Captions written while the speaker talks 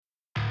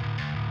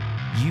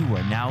You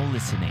are now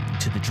listening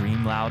to the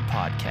Dream Loud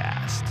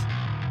podcast.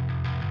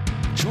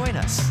 Join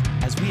us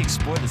as we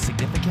explore the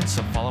significance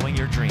of following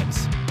your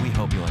dreams. We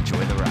hope you'll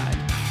enjoy the ride.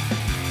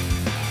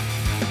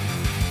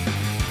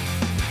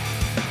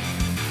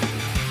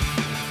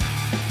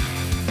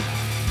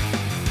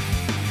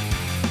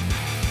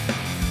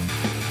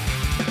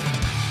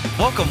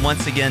 Welcome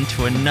once again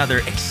to another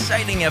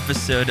exciting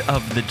episode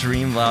of the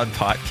Dream Loud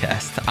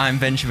podcast. I'm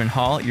Benjamin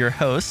Hall, your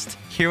host,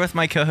 here with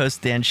my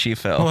co-host Dan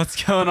Schieffel.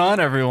 What's going on,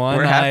 everyone?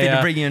 We're happy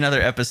to bring you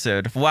another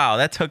episode. Wow,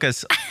 that took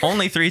us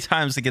only 3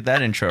 times to get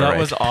that intro right. That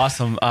was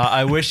awesome.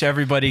 I wish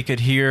everybody could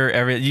hear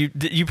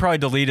you probably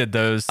deleted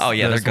those. Oh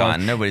yeah, they're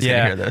gone. Nobody's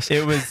gonna hear this.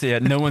 It was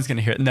no one's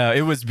gonna hear it. No,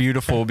 it was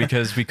beautiful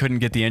because we couldn't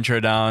get the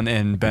intro down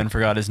and Ben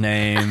forgot his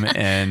name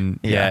and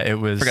it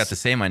was forgot to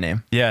say my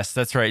name. Yes,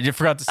 that's right. You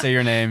forgot to say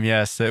your name.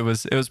 Yes, it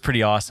was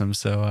pretty awesome.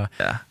 So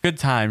good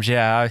times.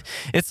 Yeah,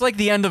 it's like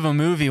the end of a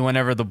movie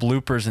whenever the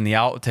bloopers and the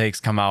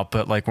outtakes come out,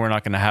 but like we're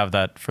not gonna have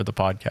that for the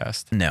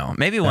podcast. No,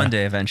 maybe one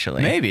day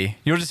eventually. Maybe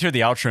you'll just hear the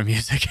outro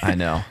music. I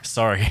know.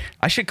 Sorry.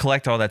 I should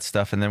collect all that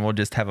stuff and then we'll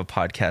just have a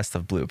podcast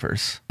of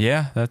bloopers.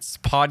 Yeah, that's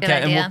podcast,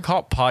 and we'll call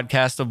it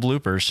podcast of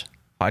bloopers.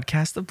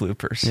 Podcast of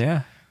bloopers.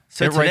 Yeah.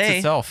 So it writes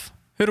itself.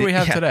 Who do we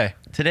have today?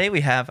 Today we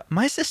have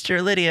my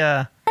sister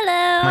Lydia.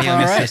 Hello. My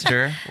youngest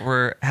sister.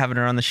 We're having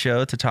her on the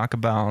show to talk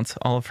about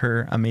all of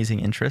her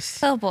amazing interests.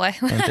 Oh boy.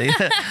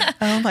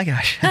 Oh my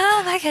gosh.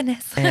 Oh my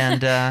goodness.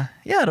 And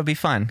it'll be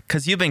fun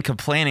because you've been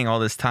complaining all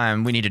this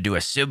time. We need to do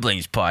a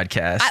siblings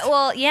podcast.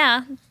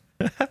 Yeah.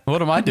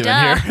 What am I doing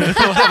Duh. here?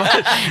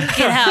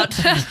 Get out.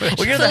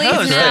 Well, you're the Please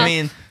host. no. I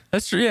mean,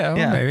 That's true. Yeah.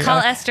 Well, maybe. Call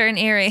Esther and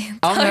Erie.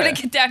 Tell her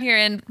to get down here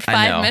in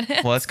 5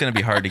 minutes. Well, it's going to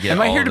be hard to get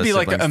Am I all here of to the be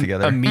like siblings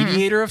together. a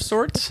mediator of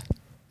sorts?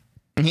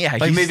 Yeah.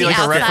 Like maybe like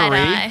a outside referee?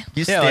 eye.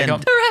 You Yeah, like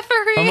stand,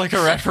 Referee. I'm like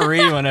a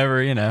referee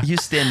whenever, you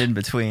stand in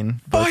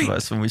between both of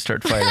us when we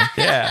start fighting.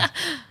 Yeah.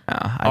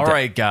 All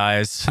right,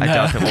 guys. I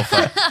doubt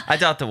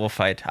that we'll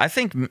fight. I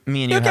think me and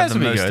you You have guys the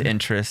will be most good.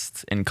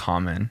 interests in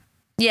common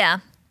Yeah.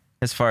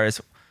 as far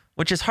as,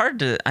 which is hard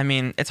to,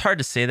 it's hard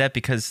to say that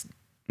because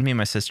me and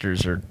my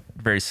sisters are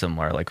very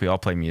similar. Like we all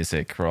play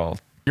music. We're all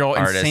You're all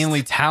artists.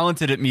 insanely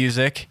talented at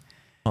music.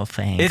 Oh,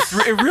 thanks.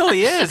 It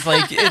really is.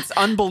 Like it's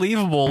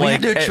unbelievable. We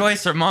like had no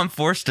choice. Our mom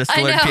forced us to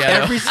I learn know.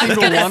 piano. every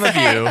single one of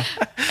you.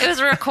 It was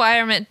a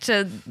requirement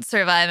to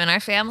survive in our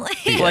family.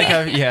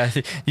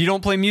 You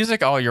don't play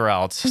music? Oh, you're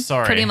out.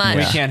 Sorry. Pretty much.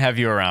 We can't have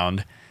you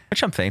around.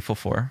 Which I'm thankful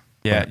for.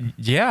 Yeah.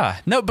 Yeah.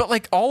 No, but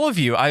like all of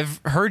you,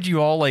 I've heard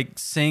you all like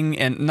sing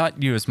and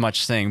not you as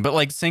much sing, but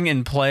like sing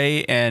and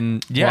play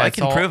and Well, I it's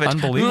can all prove it.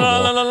 unbelievable. La,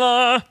 la, la,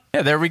 la.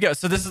 Yeah, there we go.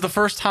 So this is the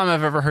first time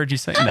I've ever heard you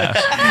sing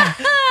that.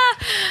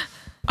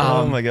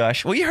 Oh my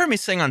gosh. Well, you heard me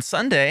sing on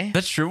Sunday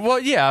That's true. Well,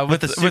 yeah,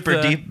 with a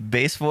super deep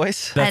bass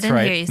voice. That's I didn't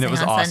right. hear you And sing it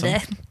was on awesome.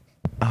 Sunday.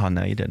 Oh,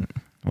 no, you didn't.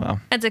 Well,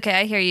 It's okay.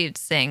 I hear you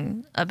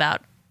sing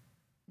about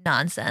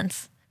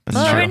nonsense. That's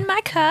Pouring true.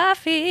 my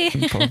coffee.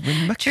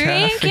 pouring my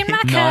Drinking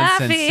my Nonsense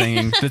coffee.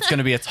 singing. That's going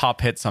to be a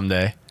top hit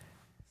someday.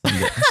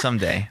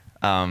 someday.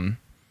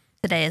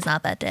 Today is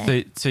not that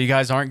day. So you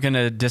guys aren't going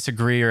to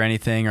disagree or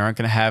anything, or aren't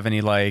going to have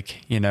any like,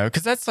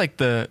 because that's like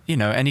the,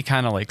 any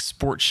kind of like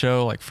sports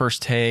show, like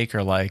First Take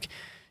or like,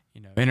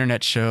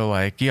 internet show,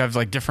 like you have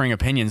like differing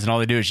opinions and all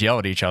they do is yell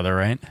at each other,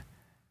 right?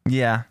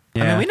 Yeah. I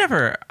Yeah. mean, we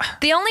never.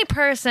 The only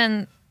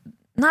person,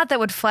 not that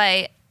would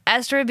fight,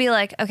 Esther would be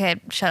like, okay,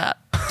 shut up.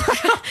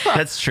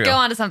 That's true. Go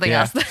on to something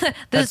Yeah. else. this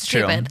That's is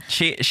stupid.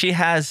 true. She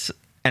has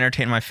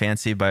entertained my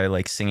fancy by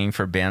like singing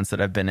for bands that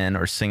I've been in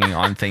or singing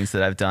on things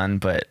that I've done,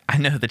 but I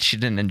know that she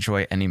didn't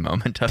enjoy any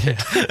moment of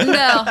it.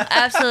 No,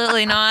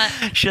 absolutely not.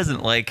 She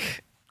doesn't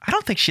like. I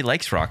don't think she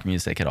likes rock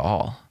music at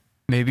all.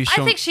 Maybe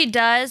I think she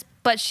does,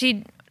 but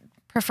she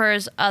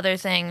prefers other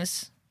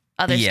things,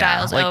 other Yeah,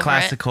 styles like over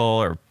classical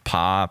or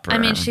pop. Or it. I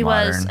mean, she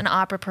modern. was an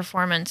opera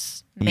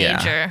performance Yeah.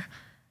 major.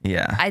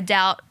 Yeah. I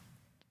doubt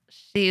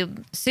she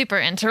super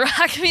into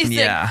rock music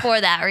Yeah.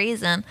 for that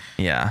reason.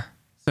 Yeah.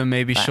 So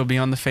maybe she'll be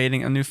on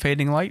a new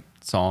Fading Light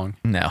song.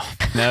 No.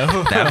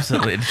 No?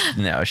 Absolutely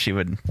no. She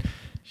would.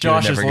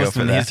 Josh is never go for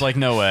listening. that. He's like,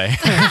 no way.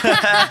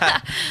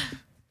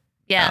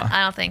 Yeah, Oh.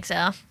 I don't think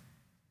so.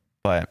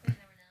 But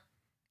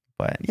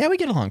yeah, we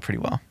get along pretty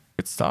well.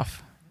 Good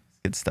stuff.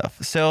 Good stuff.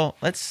 So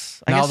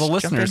let's. I Now guess, the jump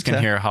listeners can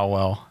into- hear how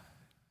well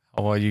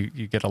you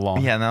get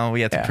along. Yeah, no,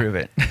 we have to Yeah. prove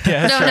it.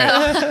 Yeah, that's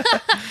right.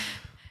 No.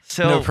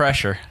 So No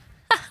pressure.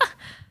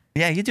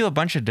 yeah, you do a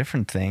bunch of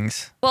different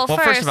things. Well,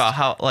 first first- of all,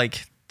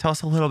 tell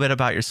us a little bit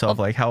about yourself.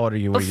 Like, how old are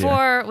you? What do you do?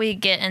 Before we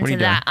get are into you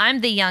that, doing?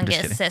 I'm the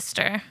youngest kidding.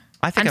 sister.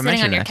 I think I'm I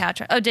sitting on mentioned your that.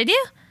 couch. Oh, did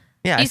you?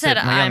 Yeah, You I said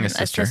my I'm youngest a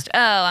sister. sister.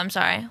 Oh, I'm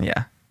sorry.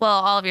 Yeah. Well,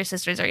 all of your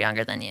sisters are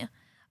younger than you.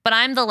 But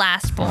I'm the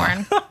last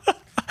born.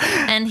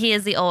 And he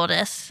is the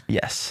oldest.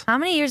 Yes. How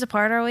many years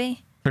apart are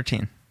we?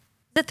 13. Is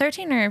it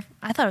 13 or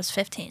I thought it was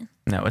 15?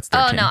 No, it's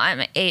 13. Oh, no,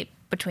 I'm 8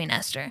 between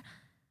Esther. It's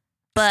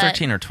But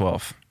 13 or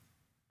 12.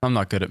 I'm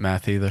not good at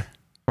math either.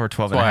 Or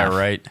 12 That's and a why half. I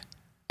write.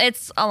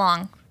 it's a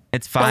long,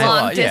 It's a 5.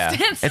 long yeah.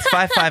 distance. It's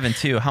 5, 5, and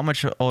 2. How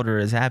much older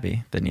is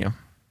Abby than you?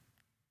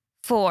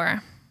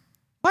 4.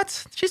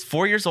 What? She's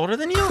 4 years older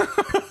than you?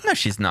 No,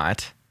 she's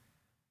not.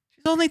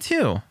 She's only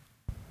 2.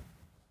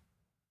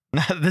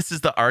 This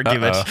is the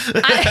argument. Here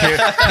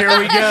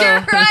we go.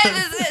 You're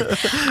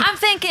right. I'm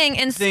thinking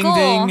in Ding,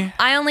 school, ding.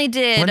 I only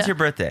did When's your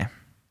birthday?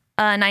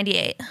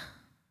 98.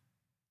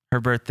 Her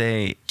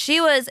birthday.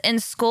 She was in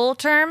school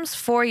terms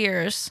 4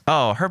 years.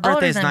 Oh, her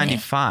birthday's than me.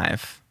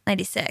 95.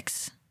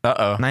 96.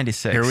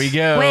 96. Here we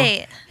go.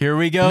 Wait. Here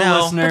we go,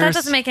 No. listeners. But that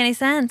doesn't make any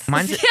sense.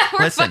 Mine's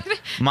Listen,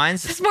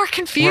 mine's there's more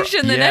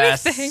confusion than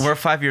yes. anything. we're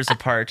 5 years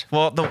apart.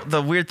 Well,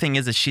 the weird thing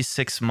is that she's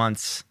 6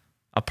 months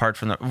apart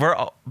from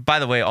by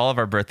the way, all of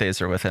our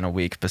birthdays are within a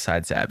week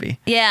besides Abby.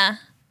 Yeah.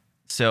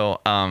 So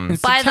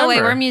It's By the way,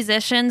 September. we're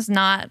musicians,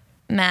 not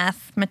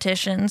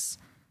mathematicians.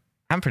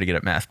 I'm pretty good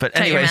at math. But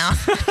Shut your anyways,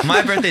 mouth.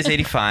 my birthday's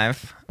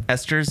 85.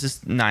 Esther's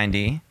is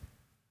 90.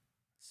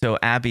 So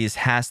Abby's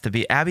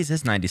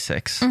is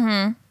 96. Mm-hmm.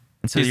 And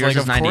so He's yours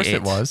like, is of course 98.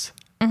 it was.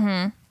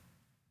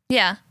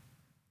 Yeah.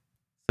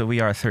 So we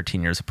are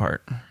 13 years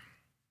apart.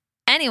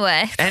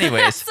 Anyway.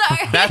 Anyways,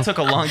 Sorry. that took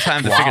a long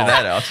time to figure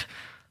that out.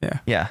 Yeah.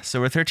 Yeah,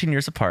 so we're 13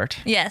 years apart.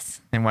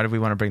 Yes. And why did we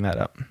want to bring that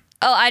up?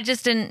 Oh, I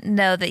just didn't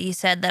know that you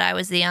said that I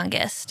was the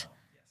youngest.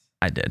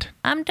 I did.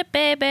 I'm the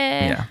baby.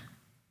 Yeah.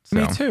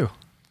 Me So- too.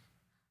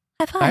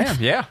 High five. I am.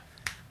 Yeah.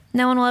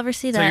 No one will ever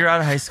see that. So you're out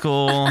of high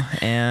school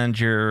and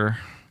you're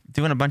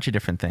doing a bunch of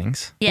different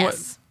things.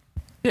 Yes.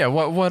 Yeah.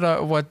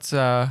 What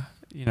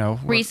you know?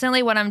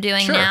 Recently, what I'm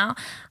doing Sure. now,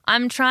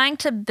 I'm trying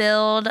to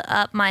build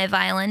up my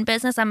violin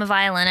business. I'm a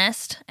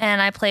violinist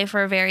and I play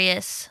for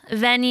various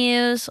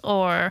venues,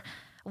 or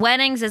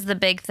weddings is the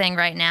big thing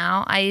right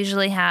now. I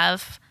usually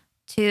have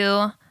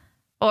 2,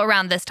 or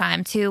around this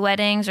time, 2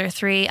 weddings or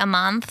 3 a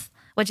month,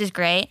 which is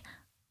great.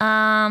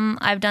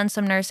 I've done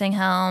some nursing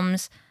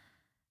homes,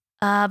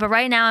 but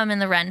right now I'm in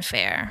the Ren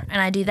Fair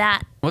and I do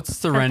that. What's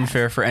the Ren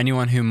Fair for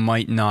anyone who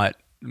might not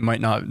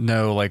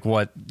know, like,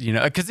 what, you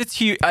know, because it's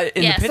huge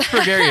in Yes. the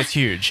Pittsburgh area. It's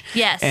huge.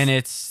 Yes. And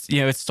it's, you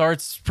know, it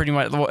starts pretty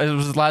much. Well, it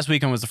was last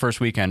weekend was the first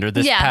weekend, or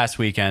this Yeah. past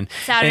weekend.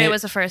 Saturday And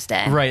was the first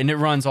day. right, and it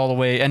runs all the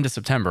way end of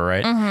September,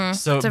 right? Mm-hmm.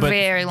 So It's a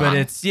very But long-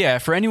 it's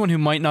for anyone who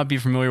might not be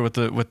familiar with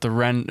the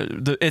Ren,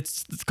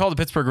 it's called the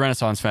Pittsburgh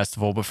Renaissance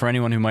Festival. But for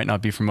anyone who might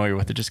not be familiar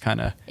with it, just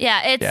kind of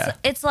Yeah,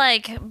 it's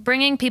like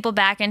bringing people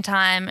back in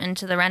time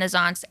into the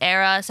Renaissance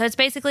era. So it's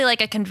basically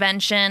like a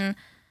convention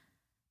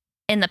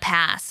in the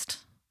past.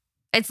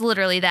 It's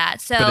literally that.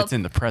 So but it's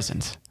in the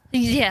present.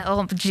 yeah,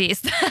 oh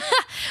jeez.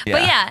 Yeah.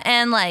 But yeah,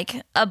 and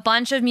like a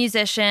bunch of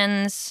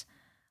musicians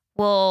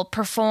will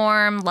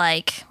perform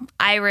like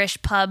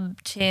Irish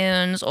pub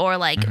tunes or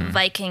like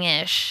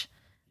Viking-ish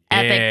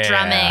epic Yeah.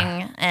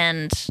 drumming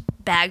and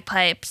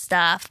bagpipe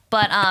stuff.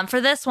 But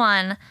for this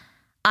one,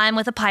 I'm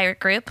with a pirate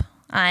group.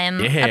 I'm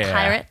a Yeah.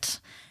 pirate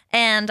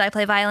and I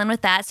play violin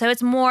with that. So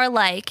it's more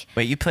like,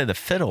 Wait, you play the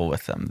fiddle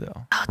with them,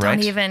 though, oh, right?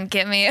 don't even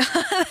get me.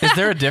 Is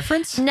there a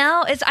difference?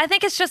 No, I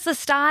think it's just the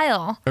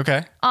style,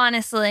 Okay.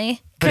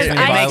 honestly. Between Because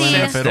the I violin see,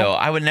 and Sense, fiddle? though,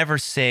 I would never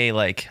say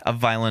like a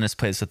violinist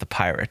plays with the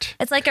pirate.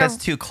 It's like That's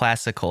too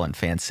classical and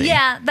fancy.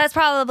 yeah, that's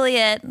probably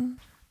it.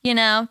 You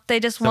know, they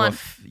just So want,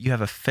 you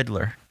have a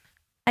fiddler.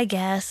 I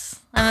guess.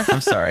 I'm a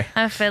I'm sorry.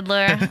 I'm a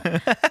fiddler.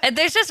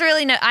 There's just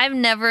really I've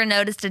never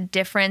noticed a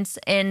difference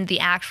in the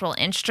actual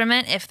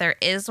instrument, if there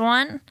is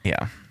one.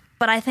 Yeah.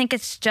 But I think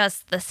it's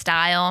just the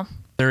style.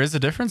 There is a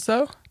difference,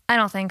 though. I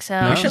don't think so.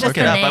 No? We It's should just look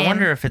it the up. I name.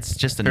 wonder if it's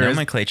just a There is-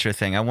 nomenclature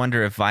thing. I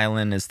wonder if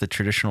violin is the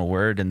traditional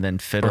word and then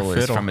fiddle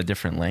is fiddle. from a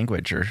different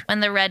language, or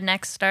When the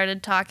rednecks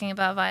started talking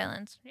about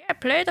violins. Yeah,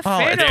 play the Oh,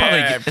 it's fiddle. probably-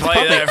 it's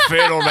probably- that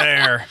fiddle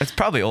there. it's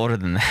probably older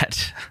than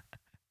that.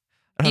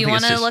 I Do don't you think want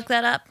it's to just- look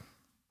that up?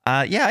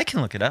 Yeah, I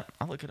can look it up.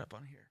 I'll look it up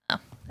on here.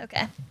 Oh,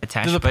 okay.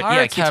 Attached, Do the but yeah,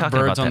 pirates keep have talking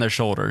birds about on that. their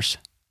shoulders?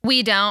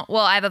 We don't.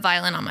 Well, I have a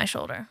violin on my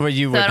shoulder. Well,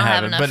 you So I wouldn't don't have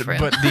have it, enough but room.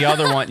 but the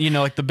other one, you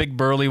know, like the big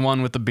burly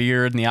one with the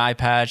beard and the eye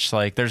patch,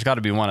 like there's got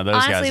to be one of those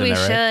guys Honestly, in we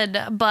there, right?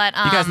 should, but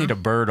You guys need a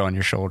bird on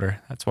your shoulder.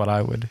 That's what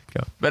I would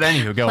go. But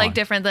anywho, go like on.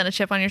 different than a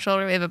chip on your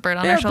shoulder. We have a bird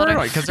on Yeah, our shoulder.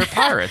 because they're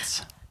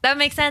pirates. That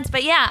makes sense.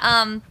 But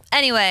yeah,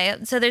 anyway,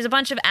 so there's a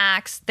bunch of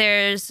acts.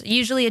 There's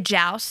usually a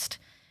joust.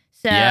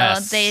 So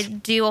Yes. they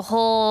do a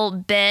whole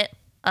bit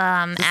It's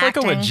acting. like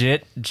a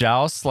legit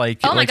joust, like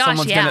Oh my like gosh,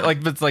 someone's yeah. gonna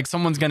like it's like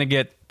someone's gonna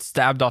get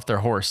stabbed off their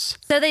horse.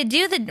 So they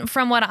do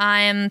from what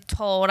I'm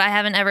told, I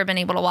haven't ever been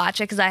able to watch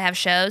it because I have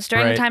shows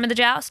during Right. the time of the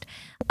joust.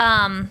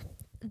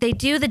 They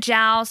do the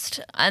joust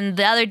and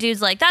the other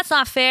dude's like, that's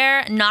not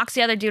fair, knocks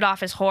the other dude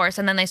off his horse,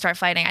 and then they start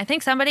fighting. I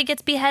think somebody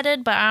gets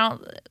beheaded, but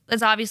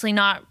it's obviously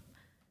not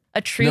a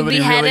true Nobody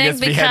really beheading gets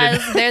because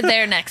beheaded. they're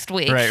there next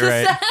week. Right,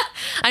 right.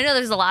 I know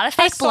there's a lot of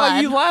I fake saw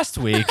blood, you last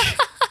week.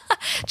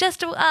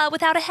 just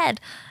without a head.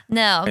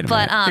 No, Wait a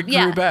but minute. It grew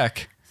yeah.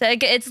 back. So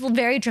it's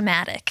very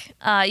dramatic.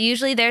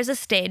 Usually there's a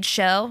stage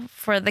show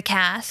for the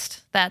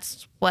cast.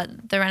 That's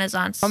what the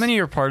Renaissance. How many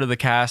are part of the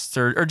cast,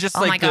 or just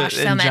Oh like my gosh,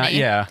 the so many.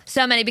 Yeah.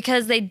 So many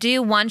because they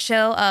do one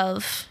show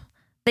of.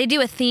 They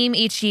do a theme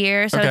each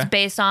year, so Okay. it's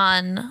based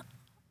on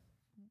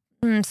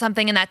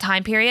something in that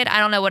time period. I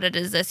don't know what it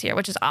is this year,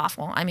 which is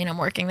awful. I mean, I'm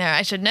working there.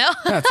 I should know.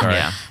 That's all right.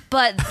 Yeah.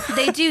 But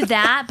they do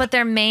that. But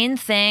their main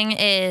thing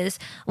is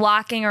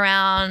walking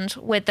around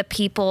with the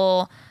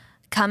people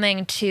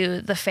coming to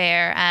the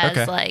fair as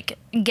Okay. like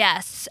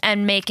guests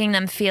and making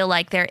them feel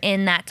like they're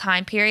in that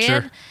time period,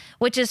 Sure.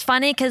 which is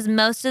funny because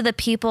most of the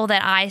people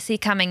that I see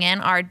coming in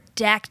are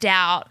decked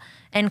out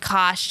in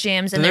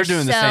costumes and they're they're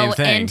doing the so same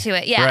thing. into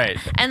it. Yeah. Right.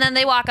 And then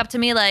they walk up to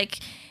me like,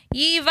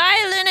 "Ye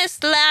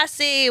violinist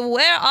lassie,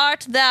 where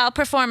art thou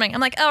performing?"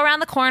 I'm like, "Oh,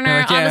 around the corner You're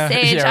like, on yeah, the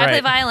stage. yeah, I play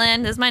right.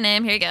 violin. This is my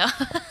name. Here you go."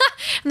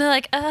 And they're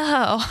like,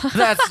 "Oh."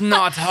 That's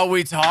not how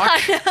we talk.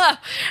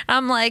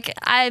 I'm like,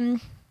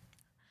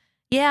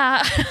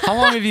 yeah. How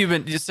long have you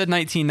been? You said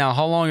 19 now.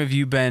 How long have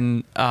you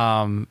been?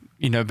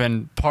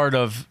 Been part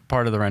of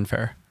the Ren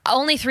Fair?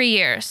 Only 3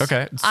 years.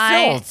 Okay,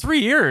 still 3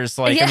 years.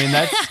 Like Yeah. I mean,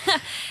 that's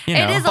you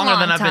know, It is a Longer long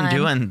than I've been time.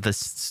 doing the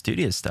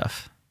studio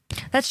stuff.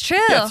 That's true.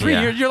 Yeah, 3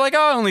 Yeah. years. You're like,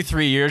 oh, only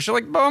 3 years. You're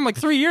like, oh, I'm like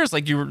 3 years.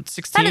 Like you were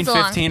 16, That is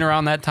long. 15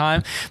 around that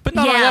time. But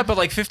not only Yeah. that, but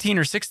like 15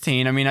 or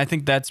 16. I mean, I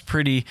think that's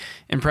pretty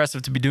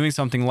impressive to be doing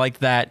something like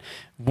that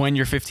when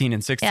you're 15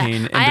 and 16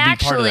 and to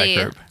be part of that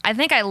group. I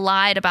think I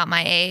lied about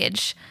my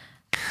age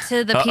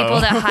to the people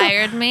that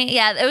hired me.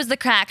 Yeah, it was the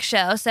crack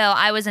show. So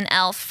I was an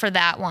elf for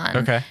that one.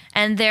 Okay.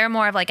 And they're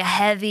more of like a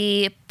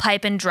heavy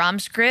pipe and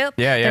drums group.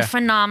 Yeah, yeah. They're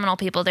phenomenal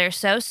people. They're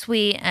so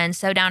sweet and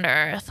so down to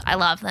earth. I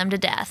love them to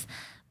death.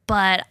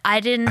 But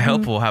I didn't. I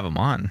hope we'll have them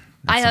on.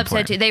 at I some hope so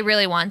point. too. They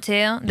really want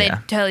to. They'd Yeah.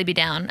 totally be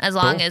down as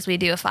long Cool. as we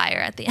do a fire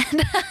at the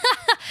end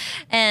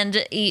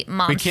and eat We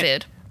mom's can't.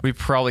 food. We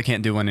probably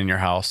can't do one in your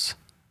house.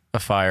 A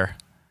fire.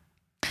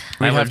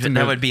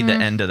 That would be the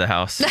end of the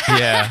house.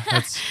 Yeah.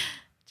 That's.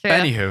 True.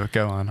 Anywho,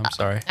 go on. I'm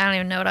sorry. I don't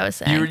even know what I was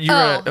saying. You were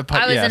a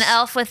I was an yes.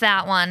 elf with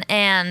that one,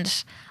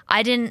 and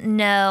I didn't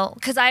know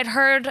because I'd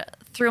heard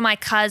through my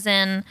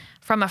cousin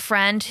from a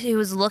friend who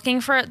was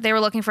they were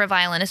looking for a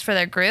violinist for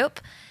their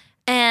group,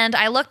 and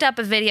I looked up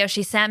a video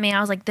she sent me, and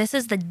I was like, "This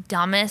is the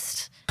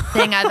dumbest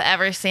thing I've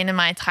ever seen in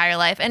my entire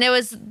life," and it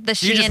was the You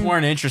just Sheehan.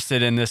 weren't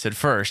interested in this at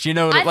first. You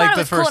know, I like thought it the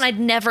was cool, first. and I'd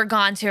never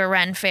gone to a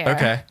Ren fair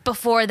Okay.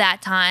 before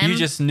that time. You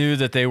just knew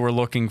that they were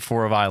looking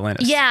for a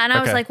violinist. Yeah, and I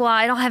was Okay. like, well,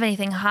 I don't have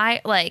anything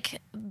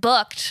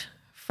booked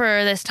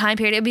for this time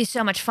period. It'd be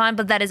so much fun,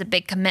 but that is a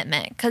big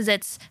commitment because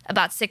it's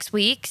about 6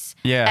 weeks.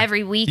 yeah,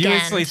 every weekend. You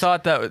instantly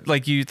thought that,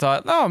 like, you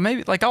thought, oh,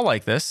 maybe, like, I'll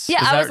like this.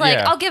 Yeah, Is I that- was like,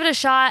 yeah. I'll give it a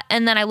shot.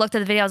 And then I looked at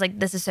the video. I was like,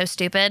 this is so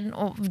stupid.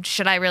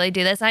 Should I really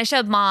do this? And I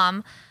showed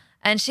Mom,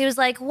 and she was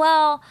like,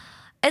 well,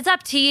 it's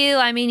up to you.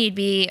 I mean, you'd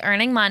be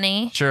earning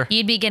money. Sure.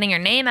 You'd be getting your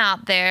name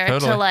out there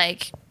Totally. to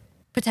like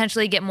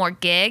potentially get more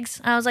gigs.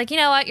 And I was like, you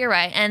know what? You're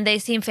right. And they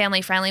seem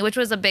family friendly, which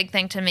was a big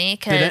thing to me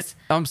because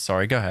I'm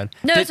sorry. Go ahead.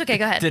 No, it's okay,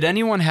 go ahead. Did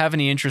anyone have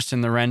any interest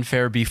in the Ren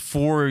Fair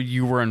before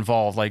you were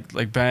involved,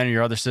 like Ben or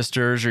your other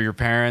sisters or your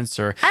parents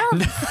or? I don't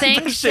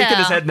think Ben's so. shaking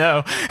his head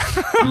no.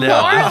 No, More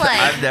like-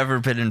 I've never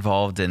been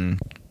involved in.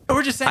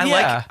 We're just saying,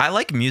 I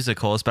like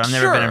musicals, but I've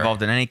never been Sure.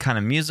 involved in any kind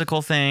of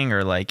musical thing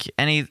or like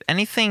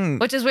anything.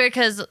 Which is weird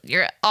because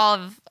you're all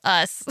of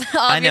us, all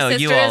I of your know,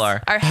 sisters you all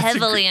are.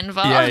 heavily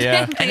involved.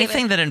 Yeah. in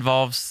Anything that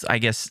involves, I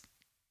guess,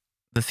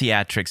 the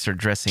theatrics or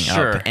dressing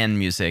Sure. up and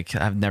music.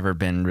 I've never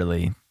been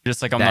really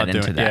just like I'm that not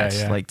into doing that.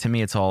 Yeah. Like to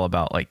me, it's all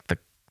about like the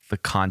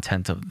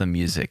content of the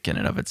music in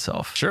and of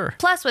itself. Sure.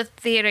 Plus, with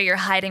theater, you're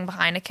hiding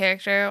behind a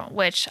character,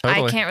 which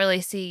Totally. I can't really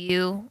see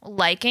you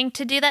liking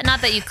to do that. Not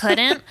that you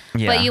couldn't,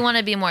 Yeah. but you want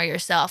to be more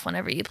yourself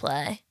whenever you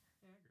play.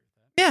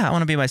 Yeah, I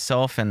want to be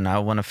myself, and I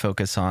want to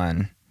focus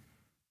on.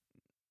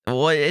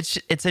 Well, it's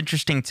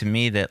interesting to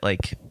me that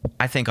like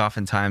I think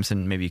oftentimes,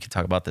 and maybe you could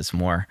talk about this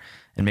more,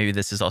 and maybe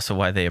this is also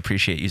why they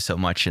appreciate you so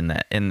much in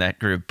that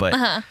group.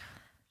 But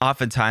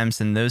oftentimes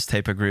in those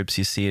type of groups,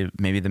 you see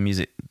maybe the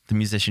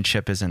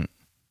musicianship isn't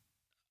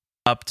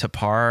up to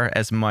par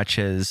as much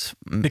as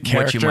what you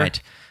character?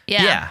 might.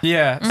 Yeah.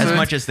 Yeah. As So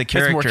much as the It's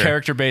more character.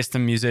 character based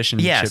than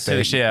musicianship Yeah, so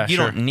based. Yeah. you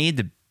sure. don't need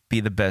to be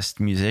the best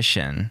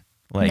musician.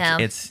 Like No.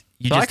 it's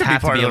you So I just could be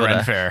have to part be of the able Ren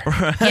to.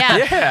 Fair. Yeah.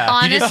 Yeah.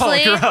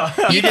 Honestly,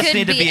 You just could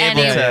need to be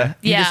able any- to.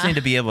 You Yeah. just need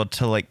to be able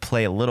to like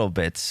play a little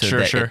bit so Sure,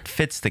 that sure. it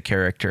fits the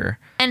character.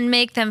 and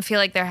make them feel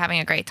like they're having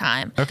a great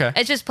time. Okay.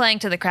 It's just playing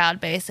to the crowd,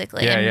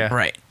 basically. Yeah, and yeah.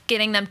 Right.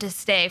 Getting them to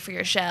stay for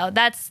your show.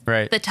 That's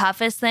Right. the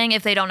toughest thing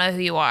if they don't know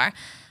who you are.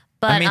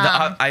 But I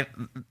mean,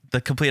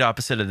 the complete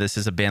opposite of this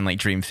is a band like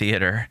Dream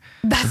Theater.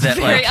 that's that,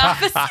 very like,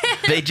 opposite.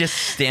 They just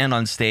stand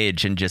on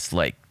stage and just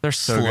like They're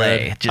so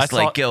slay, good. just I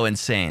saw- like go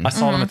insane. I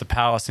saw them at the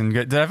Palace and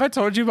have I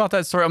told you about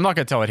that story? I'm not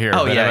gonna tell it here.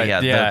 Oh, but yeah, I-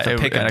 yeah, the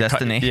pick of and I caught-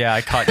 destiny. yeah,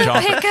 I caught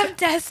John. Pick of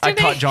Destiny. I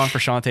caught John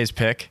Frusciante's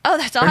pick. Oh,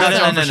 that's Or awesome. not No,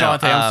 John no, no,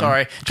 Frusciante. I'm no.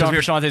 sorry. John we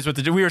were- Frusciante's with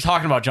the. We were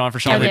talking about John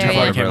Frusciante there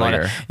before you we came go. on it.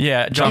 Earlier.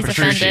 Yeah, John He's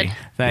Petrucci. offended.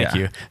 Thank Yeah.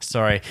 you.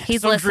 Sorry. He's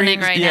Some listening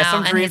Dream- right yeah, now, some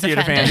and Dream he's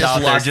Theater offended. fans just out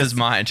there. lost his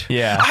mind.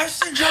 Yeah. I've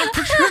seen John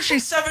Petrucci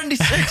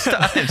 76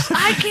 times.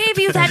 I gave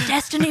you that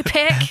Destiny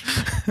pick.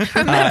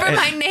 Remember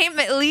my name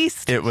at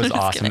least. It was Just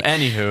awesome. kidding.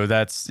 Anywho,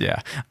 that's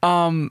yeah.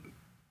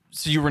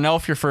 So you were an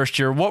elf your first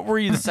year. What were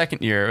you the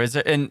second year? Is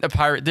it in a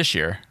pirate this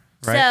year?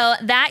 right?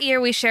 So that year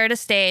we shared a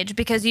stage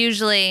because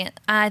usually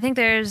I think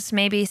there's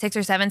maybe 6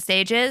 or 7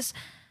 stages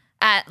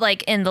at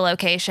like in the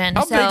location.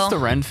 How so big's the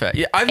Ren Fest?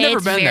 Yeah, I've never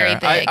it's been very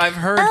there. big. I've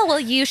heard. Oh well,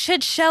 you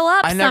should show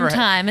up I never-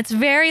 sometime. It's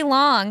very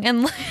long,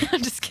 and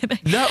I'm just kidding.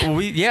 No,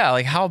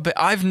 like how big?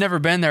 I've never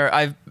been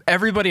there.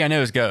 Everybody I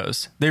know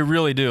goes. They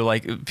really do.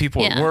 Like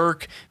people at Yeah.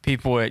 work,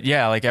 people at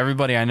like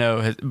everybody I know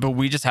has, but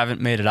we just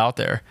haven't made it out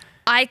there.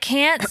 I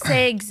can't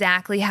say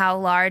exactly how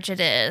large it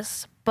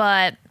is,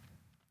 but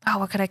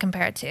what could I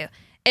compare it to?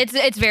 It's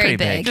very pretty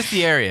big. Just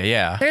the area,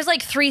 yeah. There's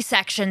like 3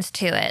 sections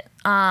to it.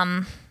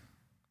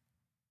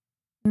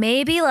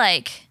 Maybe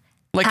like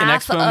Like an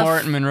half Expo of-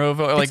 Mart in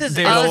Monroeville, like It's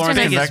Dave I was Lawrence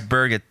gonna and as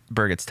Beck-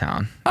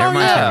 Burgettstown. Oh, It reminds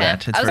me yeah. of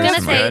that. It's I was very gonna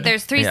similar. say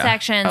there's 3 Yeah.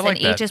 sections, I like and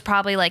each that. is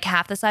probably like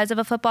half the size of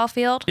a football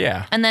field.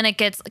 Yeah. And then it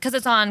gets because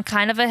it's on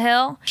kind of a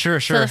hill. Sure.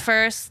 So the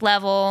first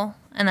level,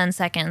 and then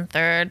second, and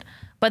third.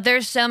 But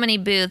there's so many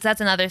booths. That's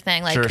another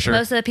thing. Like Sure.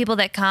 most of the people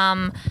that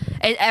come,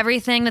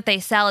 everything that they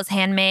sell is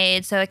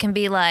handmade. So it can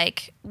be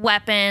like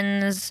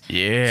weapons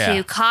Yeah.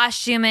 to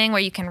costuming,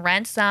 where you can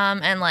rent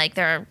some, and like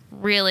they're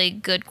really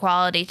good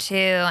quality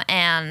too.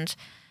 And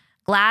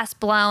glass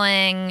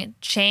blowing,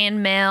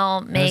 chain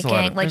mail There's making. a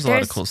lot of, like there's a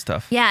lot of cool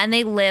stuff. Yeah, and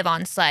they live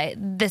on site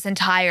this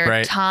entire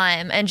Right.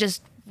 time and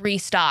just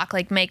restock,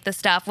 like make the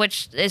stuff,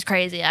 which is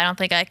crazy. I don't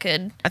think I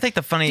could. I think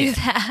the funny Do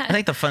that. I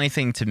think the funny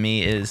thing to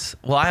me is,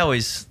 well, I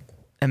always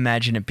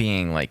imagine it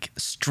being like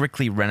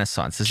strictly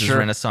Renaissance. This is Sure.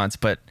 Renaissance,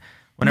 but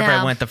whenever I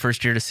No. went the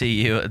first year to see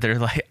you, they're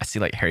like, I see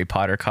like Harry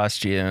Potter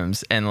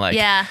costumes and like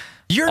Yeah,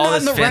 You're all not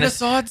in this the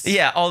Renaissance?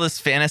 Yeah, all this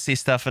fantasy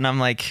stuff, and I'm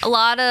like, a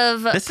lot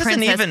of This isn't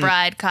Princess even-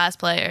 Bride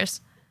cosplayers.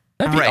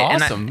 That'd be Right,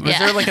 and I- awesome. Was Yeah.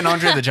 there like an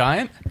Andre the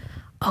Giant?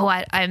 Oh,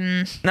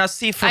 I'm. now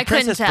see for I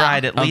couldn't Princess tell.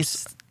 Bride,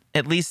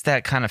 at least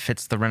that kind of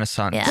fits the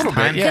Renaissance Yeah. Little bit,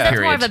 time yeah. Because that's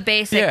period. more of a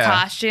basic Yeah.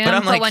 costume. But But,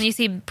 I'm like- when you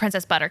see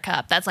Princess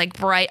Buttercup, that's like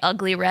bright,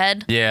 ugly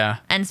red, Yeah.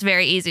 and it's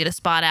very easy to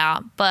spot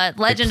out. But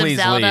Like, Legend of please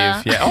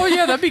Zelda, leave. Yeah. Oh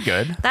yeah, that'd be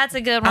good. that's a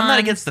good one. I'm not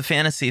against the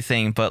fantasy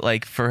thing, but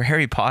like for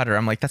Harry Potter,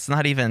 I'm like, that's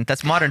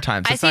modern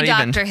times. I That's see not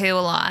even Doctor Who a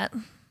lot.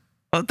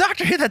 well,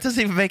 Doctor Who. That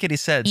doesn't even make any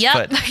sense.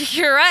 Yep, But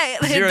you're right.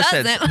 It zero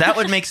doesn't. sense. That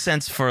would make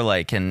sense for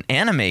like an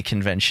anime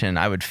convention.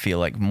 I would feel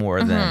like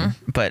more than,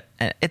 but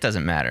it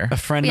doesn't matter. A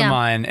friend Yeah. of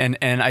mine,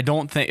 and I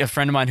don't think a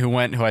friend of mine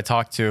who I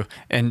talked to,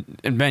 and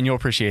Ben, you'll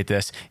appreciate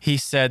this. He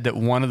said that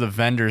one of the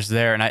vendors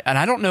there, and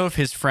I don't know if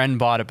his friend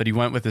bought it, but he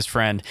went with his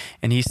friend,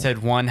 and he said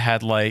one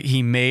had like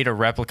he made a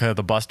replica of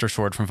the Buster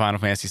Sword from Final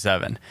Fantasy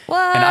VII.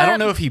 What? And I don't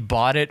know if he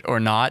bought it or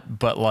not,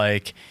 but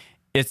like.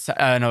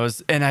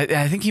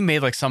 I think he made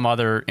like some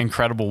other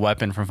incredible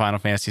weapon from Final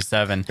Fantasy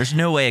VII. There's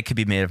no way it could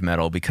be made of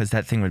metal because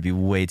that thing would be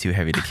way too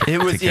heavy to carry.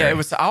 It was yeah. It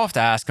was. I'll have to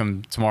ask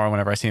him tomorrow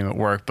whenever I see him at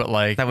work. But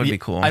like That would be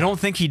cool. I don't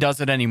think he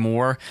does it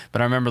anymore.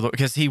 But I remember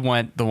because he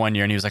went the one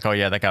year and he was like, "Oh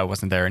yeah, that guy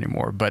wasn't there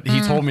anymore." But he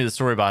told me the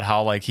story about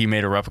how like he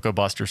made a replica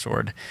Buster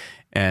Sword,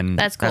 and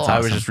That's cool. I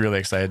was awesome. just really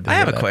excited. To I hear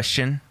have a that.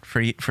 question for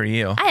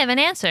you. I have an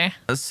answer.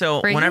 So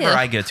For whenever you.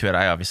 I go to it,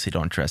 I obviously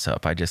don't dress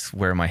up. I just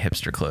wear my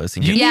hipster clothes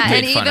and get Yeah,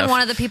 made and fun even of. one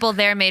of the people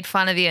there made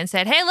fun of you and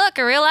said, "Hey, look,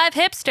 a real live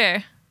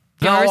hipster."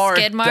 Thou Your art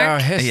skid mark. thou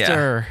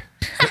hister.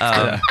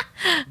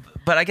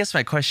 But I guess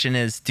my question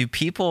is,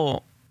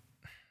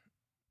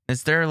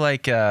 is there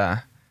like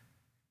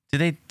do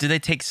they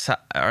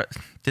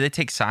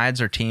take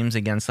sides or teams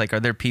against, like, are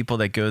there people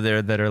that go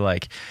there that are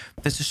like,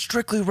 this is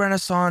strictly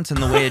Renaissance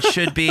and the way it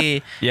should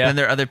be? Yeah. And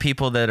there are other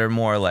people that are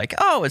more like,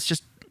 oh, it's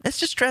just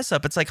dress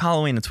up. It's like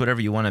Halloween. It's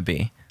whatever you want to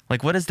be.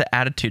 Like, what is the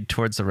attitude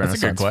towards the That's a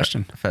good Renaissance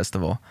question.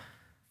 festival?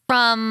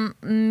 From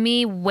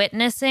me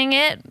witnessing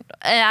it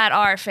at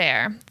our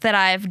fair that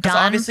I've Because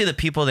done. obviously the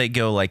people that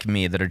go like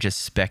me that are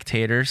just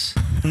spectators,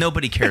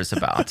 nobody cares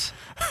about.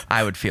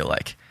 I would feel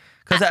like,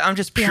 because I'm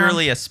just Yeah.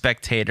 purely a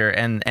spectator,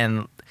 and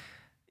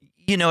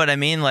you know what I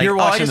mean. Like, You're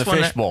I watching the just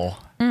wanna- fishbowl.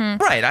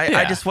 right? I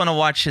Yeah. just want to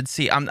watch and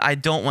see. I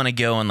don't want to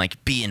go and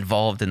like be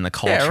involved in the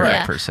culture right.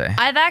 Yeah. per se.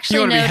 I've You actually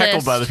want to be noticed.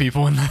 heckled by the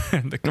people in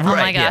the Oh my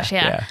Right, yeah, gosh,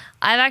 yeah. yeah.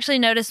 I've actually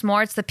noticed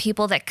more it's the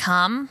people that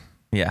come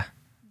Yeah,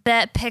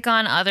 that pick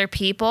on other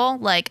people.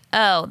 Like,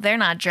 oh, they're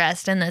not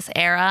dressed in this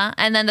era,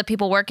 and then the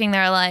people working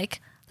there are like,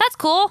 that's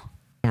cool.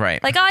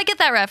 right. Like, oh, I get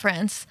that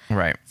reference.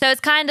 right. So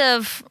it's kind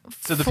of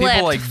So the flipped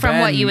people like from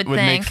Ben what you would make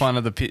think. fun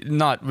of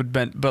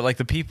but like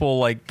the people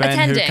like Ben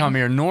who Attending. come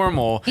here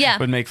normal Yeah.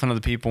 would make fun of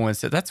the people and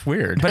say that's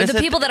weird. But Like is the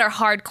it- people that are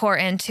hardcore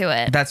into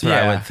it. That's what I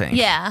Yeah. would think.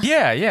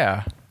 Yeah.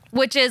 yeah.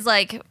 Which is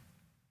like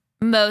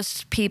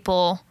most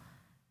people.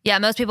 Yeah,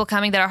 most people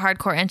coming that are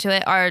hardcore into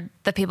it are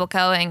the people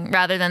going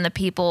rather than the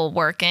people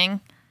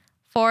working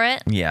for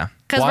it. Yeah.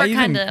 Because we're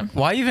kind of.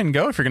 why even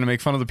go if you're gonna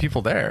make fun of the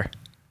people there?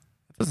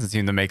 It doesn't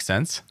seem to make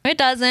sense. It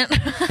doesn't.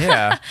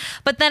 Yeah.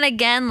 But then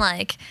again,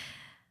 like,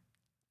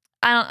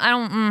 I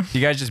don't.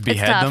 You guys just It's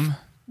behead tough. them.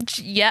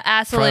 Yeah,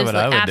 absolutely, what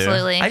I would do.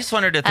 absolutely. I just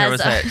wondered if there As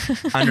was a- that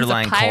as a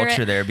underlying pirate.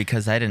 culture there,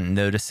 because I didn't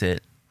notice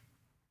it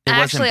It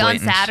wasn't Actually, on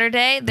blatant.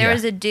 Saturday, there Yeah.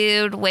 was a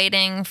dude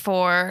waiting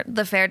for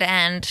the fair to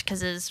end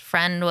because his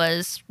friend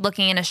was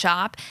looking in a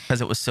shop.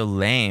 Because it was so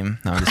lame.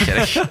 No, I'm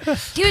just kidding.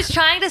 He was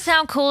trying to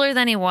sound cooler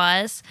than he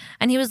was,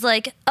 and he was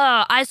like,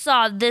 "Oh, I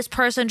saw this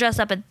person dress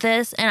up at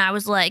this," and I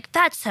was like,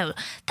 "That's so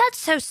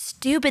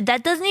stupid.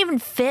 That doesn't even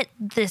fit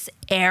this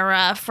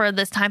era for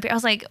this time period." I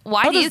was like,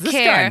 "Why How do you does this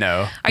care? guy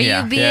know? Are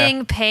Yeah. you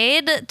being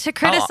paid to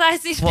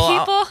criticize these well,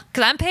 people?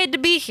 Because I'm paid to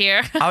be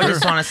here." I would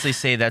just honestly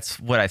say that's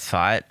what I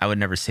thought. I would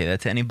never say that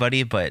to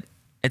anybody, but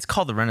it's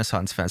called the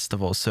Renaissance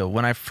Festival. So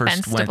when I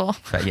first Festival.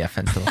 went, yeah,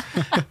 festival,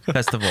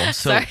 festival.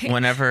 So Sorry.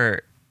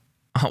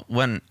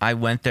 when I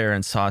went there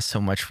and saw so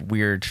much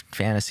weird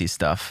fantasy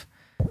stuff,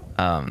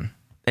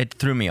 it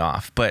threw me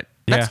off. But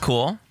that's Yeah.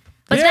 cool.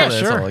 But That's then- cool.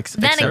 That's Sure. all Then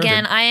accepted.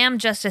 again, I am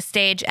just a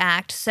stage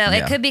act, so Yeah.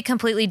 it could be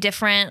completely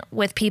different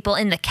with people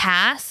in the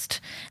cast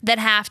that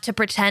have to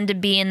pretend to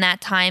be in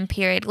that time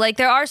period. Like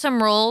there are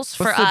some rules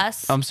for What's the-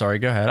 us. I'm sorry.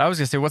 Go ahead. I was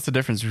gonna say, what's the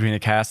difference between a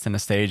cast and a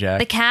stage act?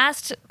 The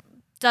cast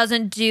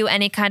doesn't do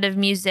any kind of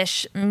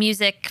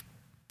music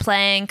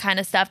playing kind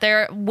of stuff.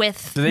 They're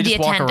with Do they the just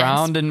walk attendants.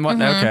 around and what?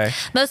 Mhm. Okay.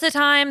 Most of the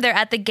time, they're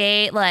at the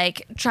gate,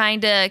 like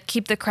trying to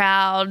keep the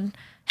crowd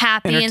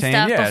happy and Entertained,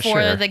 stuff yeah,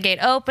 before sure. the gate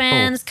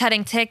opens,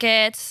 cutting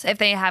tickets if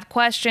they have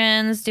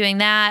questions, doing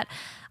that.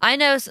 I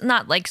know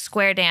not like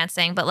square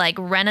dancing, but like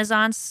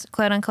Renaissance,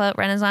 quote unquote,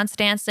 Renaissance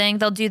dancing.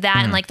 They'll do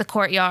that in like the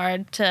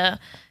courtyard to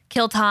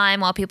kill time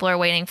while people are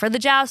waiting for the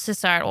joust to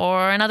start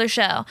or another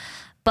show.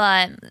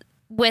 But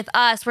with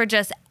us, we're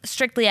just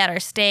strictly at our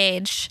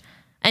stage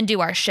and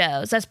do our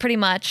shows. That's pretty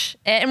much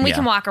it. And we Yeah.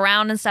 can walk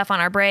around and stuff on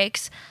our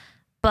breaks.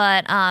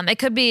 But it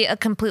could be a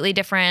completely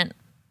different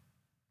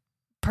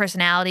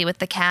personality with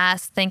the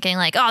cast, thinking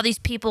like, oh, these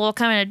people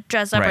coming to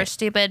dress up are Right.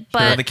 stupid.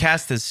 Sure, But the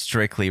cast is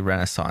strictly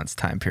Renaissance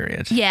time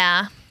period.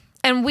 yeah.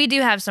 And we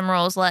do have some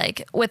rules,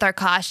 like with our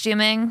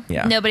costuming,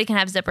 Yeah. nobody can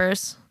have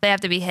zippers. They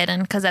have to be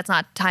hidden because that's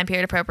not time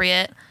period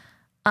appropriate.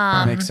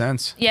 That makes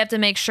sense. You have to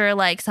make sure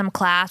like some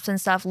clasps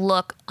and stuff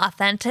look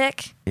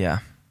authentic. Yeah.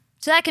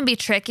 So that can be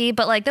tricky,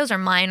 but like those are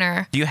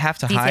minor. Do you have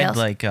to hide Details.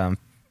 like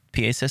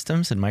PA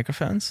systems and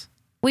microphones?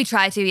 We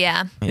try to,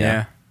 yeah.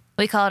 Yeah.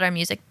 We call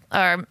it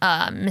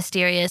our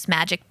mysterious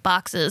magic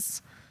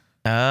boxes.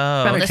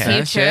 Oh, From the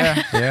okay. future.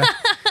 Yeah. Yeah.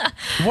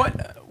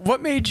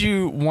 What made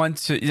you want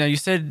to? You know, you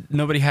said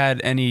nobody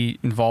had any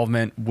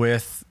involvement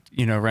with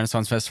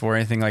Renaissance Festival or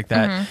anything like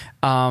that.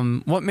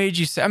 What made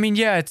you say? I mean,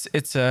 yeah,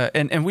 it's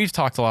and we've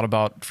talked a lot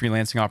about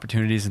freelancing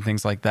opportunities and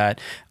things like that.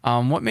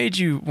 What made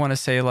you want to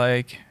say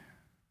like,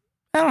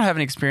 I don't have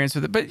any experience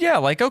with it, but yeah,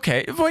 like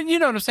okay, well, you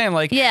know what I'm saying?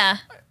 Like, Yeah.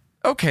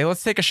 okay,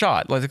 let's take a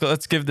shot.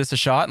 Let's give this a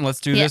shot and let's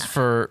do this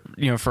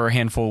Yeah. for a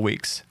handful of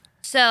weeks.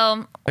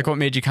 So Like, what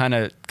made you kind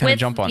of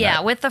jump on yeah,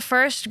 that? with the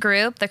first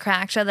group, the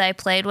crack show that I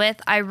played with,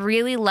 I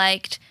really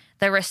liked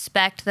the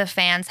respect the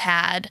fans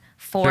had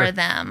for Sure.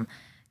 them,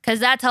 because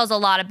that tells a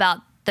lot about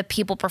the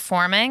people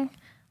performing,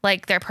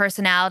 like their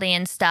personality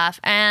and stuff.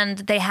 And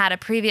they had a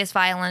previous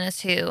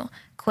violinist who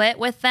quit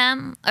with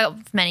them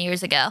many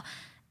years ago.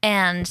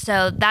 And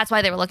so that's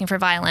why they were looking for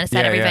violinists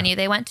at Yeah, every yeah. venue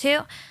they went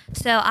to.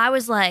 So I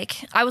was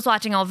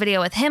watching a video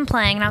with him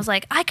playing, and I was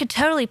like, I could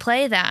totally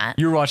play that.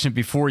 You were watching it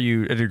before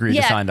you had agreed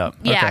to sign up.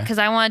 Yeah, Okay. because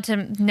I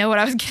wanted to know what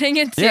I was getting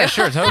into. Yeah,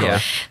 sure, totally. Yeah.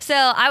 So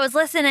I was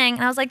listening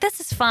and I was like, this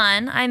is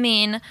fun. I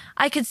mean,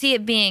 I could see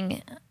it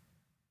being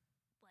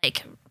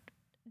like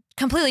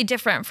completely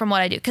different from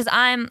what I do, because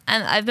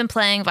I've been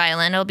playing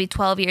violin. It'll be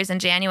 12 years in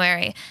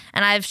January,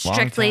 and I've Long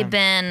strictly time.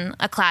 been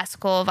a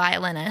classical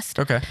violinist.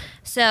 Okay.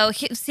 So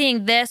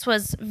seeing this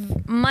was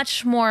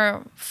much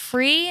more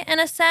free in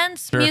a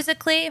sense Sure.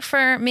 musically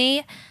for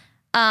me.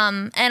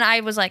 And I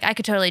was like, I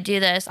could totally do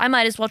this. I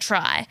might as well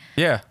try,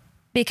 Yeah.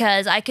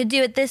 because I could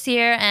do it this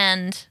year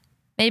and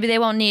maybe they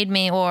won't need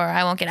me or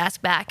I won't get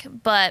asked back.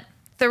 But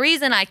the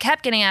reason I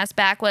kept getting asked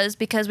back was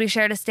because we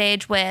shared a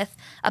stage with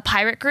a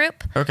pirate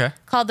group Okay.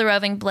 called the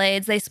Roving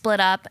Blades. They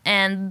split up,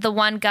 and the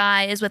one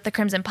guy is with the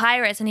Crimson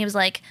Pirates, and he was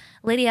like,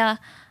 Lydia,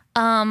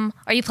 are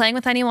you playing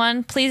with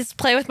anyone? Please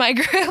play with my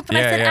group. And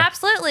I Yeah, said, yeah.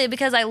 absolutely,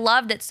 because I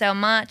loved it so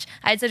much.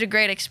 I had such a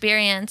great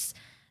experience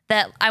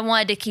that I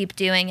wanted to keep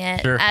doing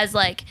it Sure. as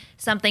like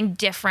something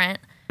different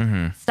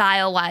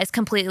style wise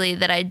completely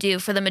that I do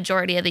for the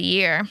majority of the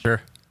year.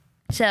 Sure.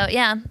 So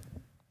yeah.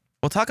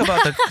 Well, talk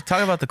about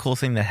the cool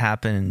thing that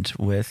happened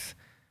with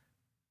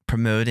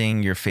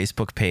promoting your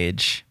Facebook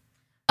page.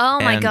 Oh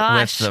my and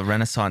gosh. with the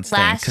Renaissance thing,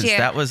 Last because year.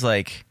 that was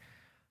like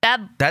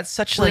that's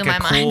such blew like my a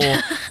cool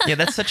mind. yeah,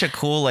 that's such a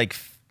cool like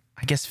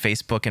I guess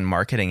Facebook and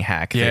marketing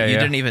hack Yeah, that you yeah.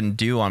 didn't even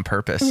do on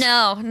purpose.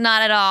 No,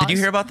 not at all. Did you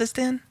hear about this,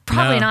 Dan?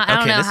 Probably No. not. I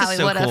don't know this how is we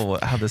so would have. cool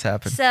how this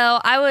happened. So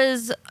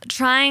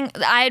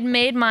I had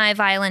made my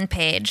violin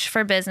page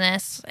for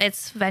business.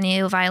 It's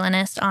Venue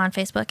Violinist on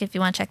Facebook if you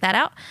want to check that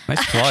out.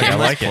 Nice plug. I Shameless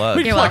like plug. it.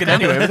 We You're plug it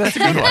welcome. anyway, but that's a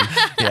good one.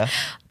 yeah.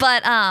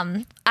 But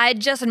I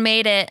just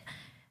made it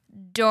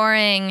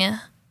during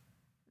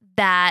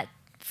that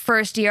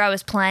first year I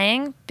was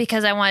playing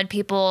because I wanted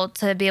people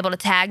to be able to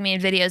tag me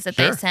in videos that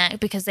Sure. they sent,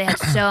 because they had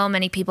so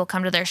many people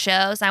come to their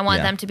shows. I wanted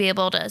Yeah. them to be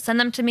able to send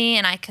them to me,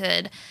 and I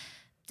could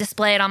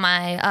display it on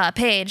my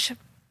page.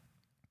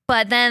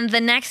 But then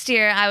the next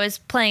year I was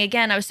playing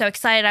again. I was so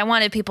excited. I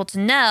wanted people to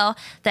know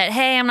that,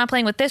 hey, I'm not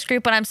playing with this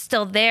group, but I'm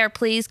still there.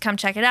 Please come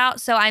check it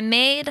out. So I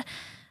made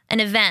an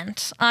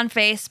event on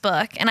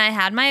Facebook, and I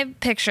had my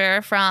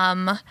picture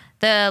from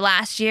the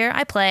last year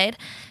I played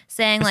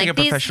saying It's like like a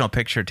these professional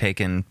picture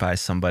taken by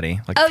somebody,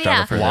 like Oh, a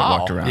photographer yeah. that Wow.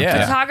 walked around.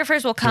 Yeah.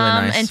 photographers will Really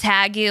come nice. and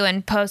tag you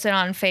and post it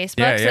on Facebook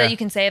Yeah, so yeah. that you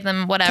can save them,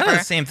 Kind whatever. of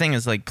the same thing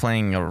as like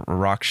playing a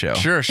rock show.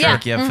 Sure. Yeah.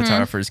 Like you have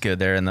photographers go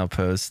there and they'll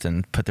post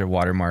and put their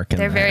watermark in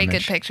They're the very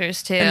image. good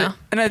pictures too.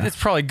 And it's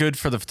probably good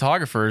for the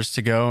photographers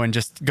to go and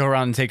just go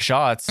around and take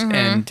shots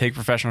and take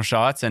professional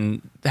shots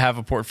and have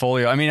a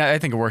portfolio. I mean, I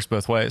think it works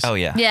both ways. Oh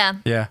yeah. Yeah.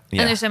 Yeah.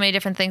 Yeah. And there's so many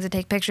different things to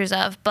take pictures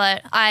of.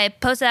 But I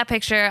posted that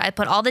picture. I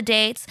put all the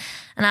dates,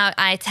 and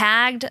I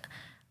tagged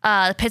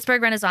the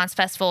Pittsburgh Renaissance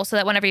Festival so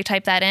that whenever you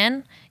type that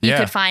in, you Yeah.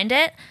 could find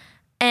it.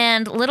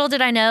 And little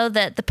did I know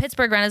that the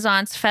Pittsburgh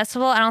Renaissance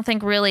Festival, I don't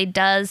think really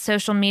does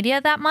social media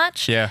that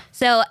much. Yeah.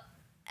 So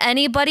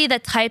anybody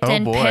that typed Oh,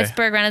 in boy.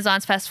 Pittsburgh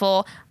Renaissance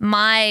Festival,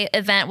 my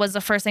event was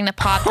the first thing that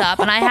popped up.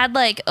 And I had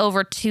like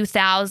over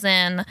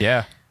 2,000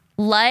 Yeah.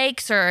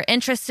 likes or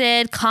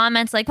interested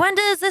comments like, when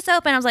does this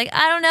open? I was like,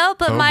 I don't know,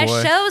 but Oh, my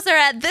boy. shows are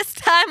at this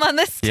time on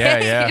this stage.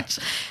 Yeah, yeah.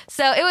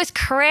 So it was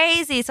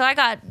crazy. So I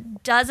got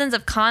dozens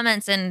of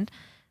comments and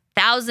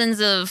thousands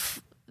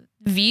of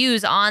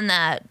views on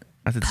that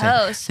That's insane.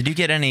 post. Did you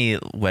get any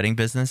wedding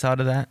business out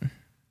of that?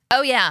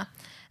 Oh yeah.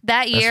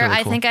 That year really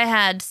I cool. think I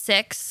had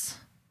 6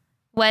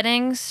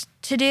 weddings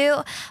to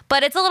do,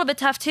 but it's a little bit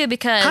tough too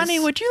because Honey,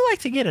 would you like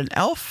to get an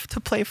elf to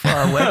play for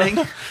our wedding?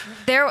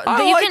 there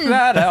I you like can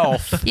that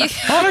elf. you,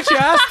 Why don't you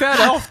ask that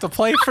elf to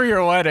play for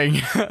your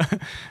wedding?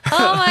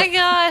 oh my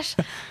gosh.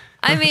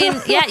 I mean,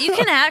 yeah, you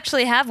can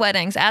actually have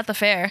weddings at the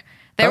fair.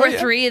 There Oh, were yeah.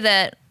 3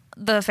 that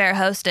the fair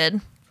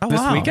hosted. Oh, This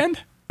wow. weekend?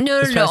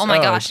 No. This Oh past- my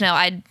oh. gosh, no!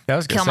 I'd I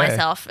was gonna kill say.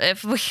 myself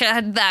if we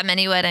had that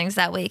many weddings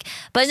that week.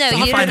 But no, Can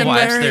you you find didn't.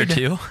 wives there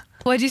too?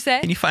 What'd you say?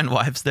 Can you find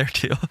wives there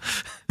too?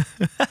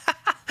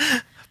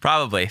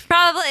 Probably.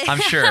 Probably. I'm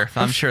sure.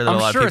 I'm sure that I'm a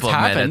lot sure of it's people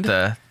have met at happened.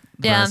 the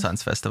Yeah.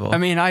 Renaissance Festival. I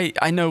mean, I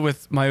know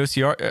with my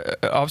OCR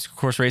obstacle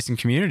course racing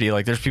community,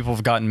 like there's people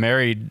who've gotten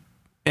married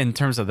in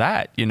terms of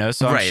that, you know.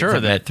 So I'm right, sure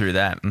met that through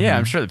that. yeah, Mhm.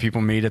 I'm sure that people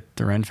meet at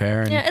the Ren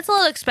Fair. And Yeah, it's a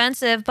little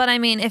expensive, but I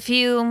mean, if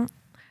you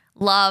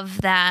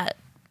love that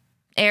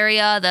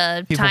area,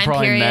 the people time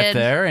probably period, met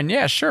there, and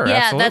yeah, sure,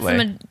 yeah, absolutely.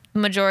 that's the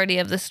majority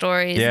of the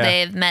stories. Yeah.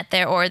 They've met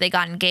there or they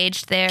got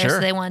engaged there, Sure. so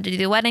they wanted to do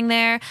the wedding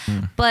there.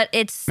 But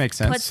it's Makes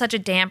sense. put such a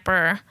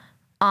damper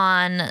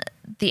on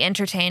the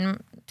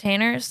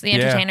entertainers,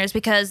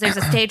 because there's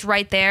a stage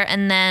right there,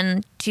 and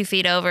then 2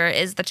 feet over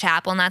is the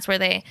chapel, and that's where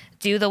they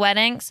do the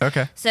weddings.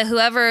 Okay. So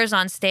whoever's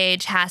on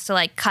stage has to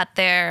like cut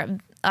their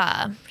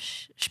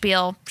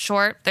spiel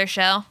short, their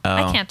show.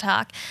 I Oh. can't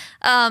talk.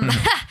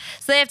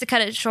 So they have to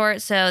cut it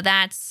short. So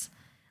that's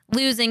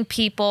losing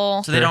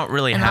people. So they don't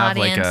really an have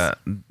audience.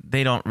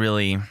 they don't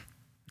really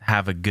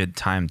have a good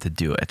time to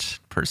do it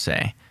per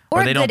se.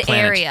 Or they a don't good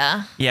plan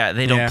area. It, yeah,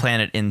 they don't Yeah. plan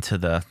it into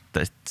the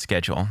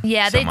schedule.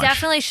 Yeah, so they much.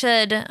 definitely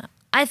should.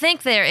 I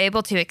think they're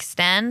able to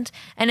extend.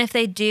 And if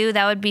they do,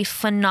 that would be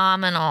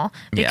phenomenal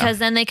Yeah. because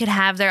then they could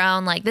have their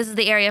own, like, this is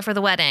the area for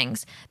the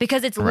weddings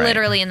because it's Right.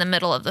 literally in the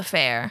middle of the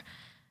fair.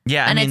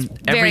 Yeah, and I mean,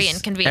 it's very every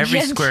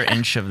inconvenient. square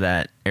inch of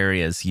that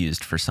area is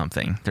used for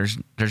something. There's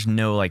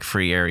no like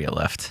free area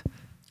left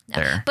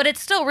there. But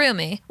it's still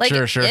roomy. Like,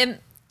 Sure.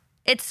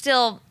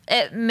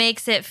 it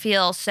makes it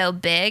feel so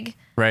big.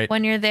 Right.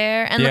 When you're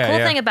there. And Yeah, the cool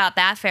yeah. thing about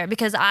that fair,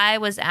 because I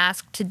was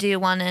asked to do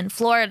one in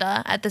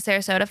Florida at the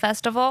Sarasota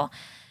Festival,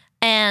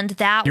 and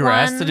that You were one,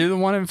 asked to do the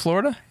one in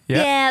Florida?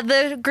 yeah,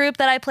 the group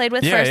that I played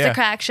with Yeah, first, yeah. the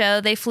Crack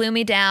Show, they flew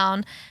me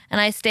down, and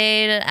I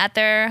stayed at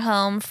their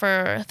home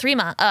for 3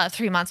 months.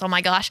 3 months. Oh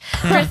my gosh,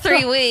 for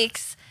 3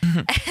 weeks,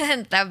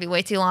 and that would be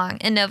way too long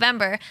in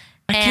November.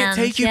 I can't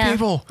take you,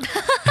 people.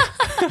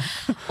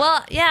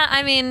 Well, yeah,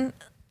 I mean,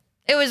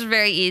 it was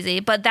very easy,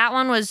 but that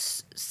one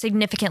was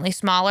significantly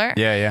smaller.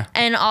 Yeah.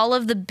 And all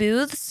of the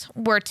booths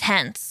were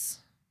tents.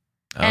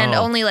 And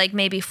Oh. only like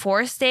maybe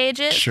 4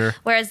 stages. Sure.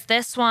 Whereas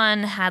this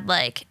one had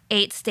like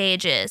 8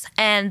 stages.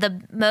 And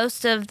the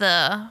most of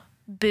the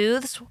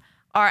booths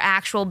are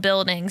actual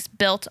buildings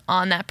built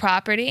on that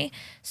property.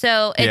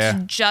 So it's Yeah.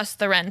 just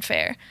the Ren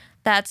Fair.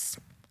 That's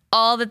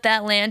all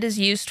that land is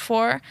used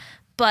for.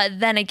 But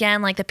then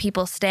again, like the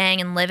people staying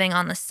and living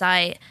on the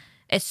site,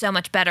 it's so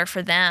much better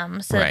for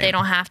them so that they Right.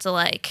 don't have to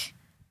like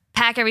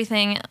pack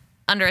everything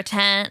under a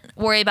tent,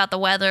 worry about the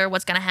weather,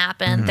 what's going to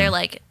happen. Mm-hmm. They're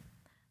like,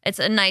 it's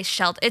a nice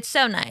shelter. It's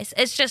so nice.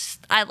 It's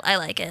just, I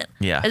like it.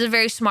 Yeah. It's a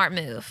very smart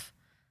move.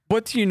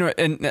 What do you know?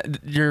 And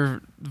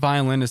your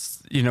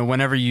violinist, you know,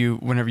 whenever you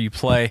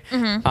play,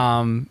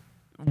 Mm-hmm.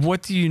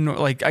 what do you know?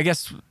 Like, I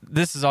guess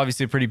this is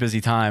obviously a pretty busy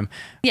time.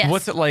 Yes.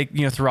 What's it like,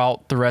 you know,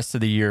 throughout the rest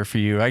of the year for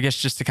you? I guess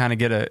just to kind of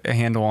get a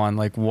handle on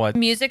like what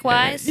Music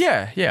wise,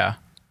 Yeah.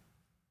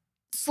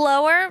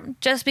 slower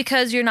just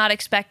because you're not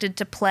expected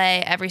to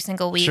play every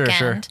single Sure, weekend.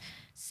 sure.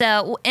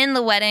 So in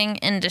the wedding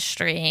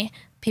industry,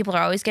 people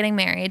are always getting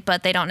married,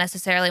 but they don't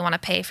necessarily want to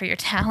pay for your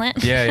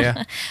talent.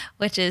 Yeah.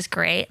 Which is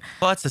great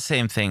Well, it's the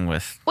same thing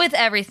with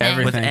everything.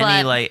 with Everything.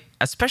 any But- like,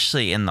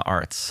 especially in the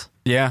arts.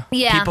 Yeah.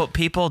 yeah.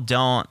 People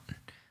don't,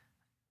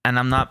 and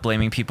I'm not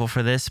blaming people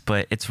for this,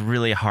 but it's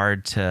really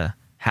hard to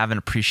have an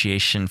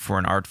appreciation for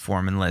an art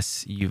form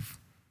unless you've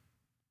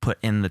put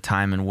in the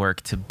time and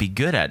work to be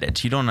good at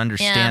it. You don't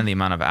understand Yeah. the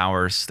amount of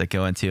hours that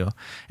go into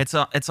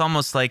it's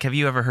almost like, have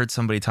you ever heard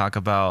somebody talk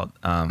about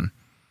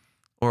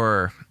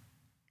or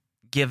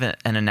give an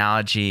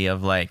analogy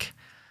of like,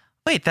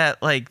 wait,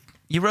 that like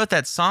you wrote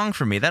that song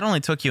for me, that only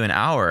took you an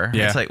hour.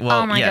 Yeah. It's like,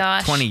 well, Oh my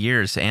gosh. 20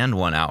 years and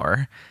 1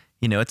 hour.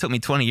 You know, it took me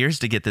 20 years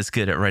to get this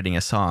good at writing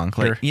a song.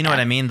 Like, Sure. you know what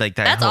I mean? Like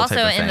that That's whole also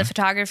type of in the thing.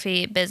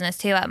 photography business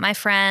too. My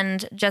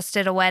friend just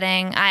did a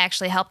wedding. I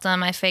actually helped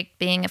him. I faked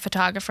being a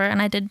photographer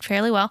and I did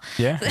fairly well.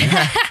 Yeah.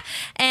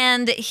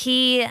 And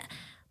he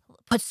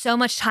put so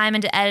much time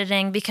into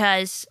editing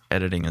because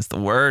Editing is the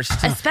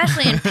worst.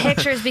 especially in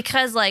pictures,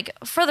 because like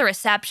for the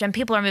reception,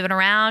 people are moving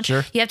around.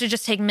 Sure. You have to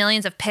just take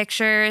millions of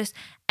pictures,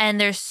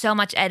 and there's so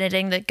much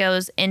editing that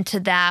goes into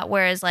that.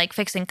 Whereas like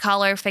fixing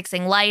color,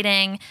 fixing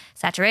lighting,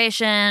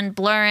 saturation,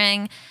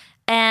 blurring,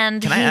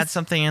 and Can I add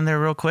something in there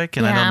real quick?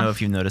 And I Yeah. don't know if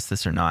you've noticed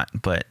this or not,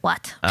 but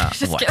what?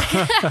 Just what?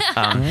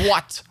 kidding.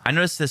 What? I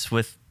noticed this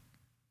with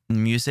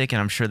music, and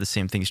I'm sure the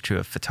same thing is true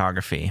of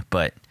photography.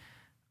 But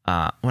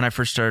when I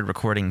first started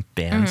recording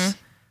bands,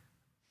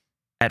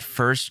 at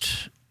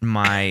first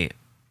my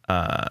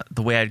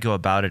the way I'd go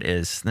about it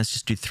is, let's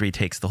just do 3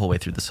 takes the whole way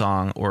through the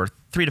song, or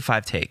 3 to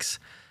 5 takes.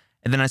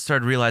 And then I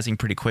started realizing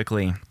pretty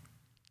quickly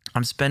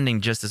I'm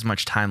spending just as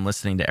much time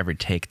listening to every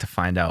take to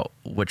find out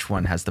which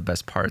one has the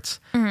best parts.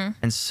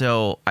 And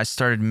so I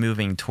started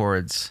moving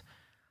towards,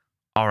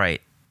 all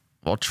right,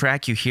 I'll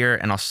track you here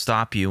and I'll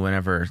stop you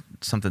whenever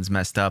something's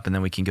messed up, and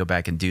then we can go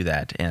back and do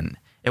that. And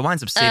it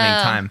winds up saving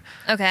time.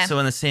 okay. So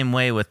in the same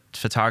way with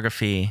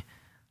photography,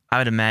 I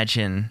would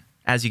imagine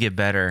as you get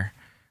better,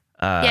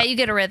 Yeah, you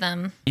get a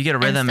rhythm. you get a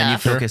rhythm and you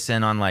stuff. focus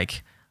in on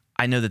like,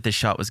 I know that this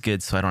shot was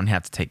good, so I don't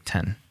have to take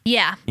 10.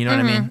 Yeah. You know what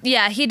I mean?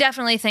 Yeah, he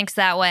definitely thinks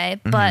that way.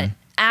 But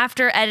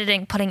after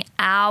editing, putting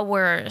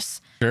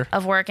hours Sure.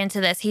 of work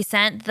into this, he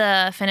sent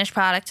the finished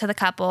product to the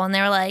couple and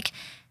they were like,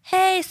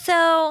 hey,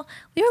 so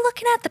we were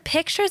looking at the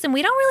pictures and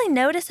we don't really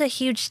notice a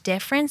huge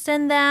difference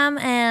in them.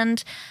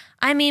 And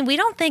I mean, we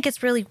don't think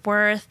it's really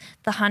worth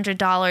the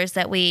 $100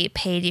 that we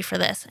paid you for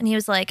this. And he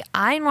was like,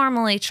 I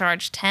normally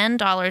charge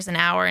 $10 an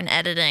hour in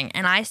editing,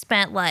 and I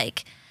spent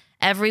like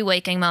every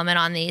waking moment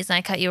on these, and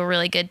I cut you a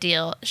really good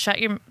deal. Shut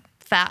your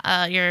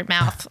your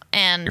mouth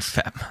and You're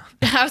fat.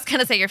 I was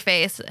gonna say your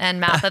face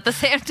and mouth at the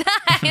same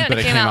time. But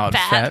it came out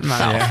fat.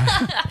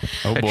 Yeah.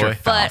 Oh Shut boy. your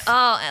But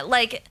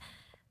like,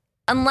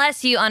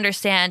 unless you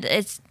understand,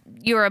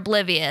 you're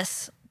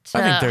oblivious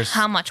I think to there's-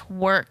 how much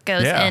work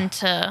goes Yeah.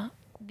 into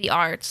the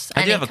arts.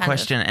 I do any have a kind of-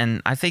 question,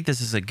 and I think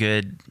this is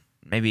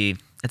maybe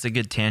it's a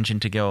good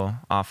tangent to go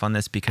off on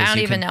this, because I don't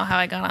you even can, know how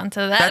I got onto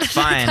that. That's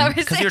fine,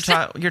 because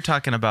conversation. you're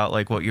talking about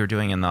like what you're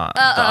doing in the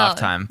off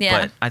time.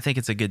 yeah. But I think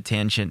it's a good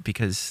tangent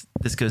because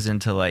this goes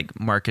into like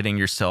marketing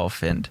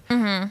yourself, and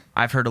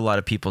I've heard a lot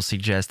of people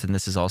suggest, and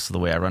this is also the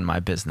way I run my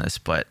business,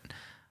 but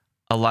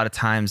a lot of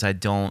times I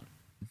don't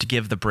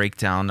give the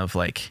breakdown of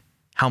like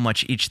how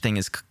much each thing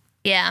is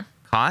Yeah.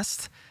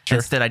 cost. Sure.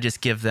 Instead, I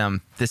just give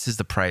them, this is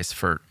the price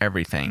for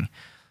everything,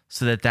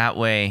 so that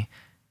way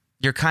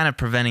you're kind of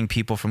preventing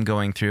people from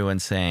going through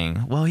and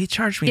saying, well, he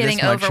charged me Getting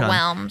this much.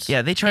 overwhelmed.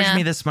 Yeah, they charged Yeah.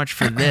 me this much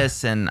for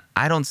this, and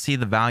I don't see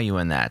the value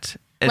in that.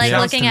 It Like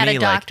sounds looking to at me a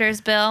like-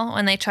 doctor's bill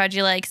when they charge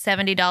you like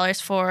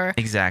 $70 for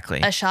Exactly.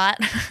 a shot.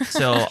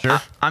 So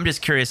I'm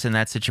just curious in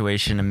that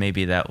situation, and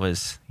maybe that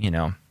was,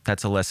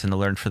 that's a lesson to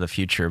learn for the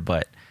future,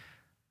 but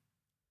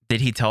did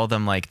he tell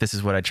them like, this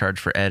is what I charge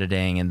for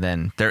editing, and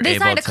then they're They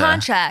able signed a to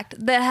contract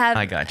that had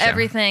I gotcha.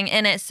 everything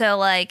in it. So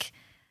like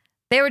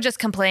they were just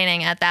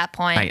complaining at that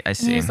point. I And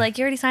see. he was like,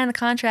 you already signed the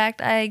contract.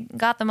 I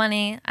got the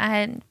money. I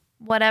had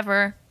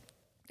whatever.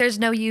 There's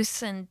no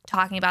use in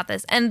talking about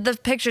this. And the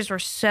pictures were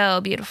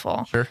so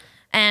beautiful. Sure.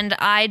 And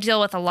I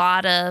deal with a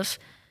lot of,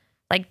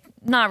 like,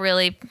 not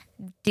really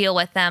deal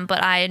with them,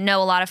 but I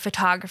know a lot of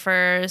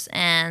photographers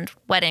and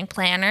wedding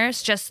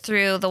planners just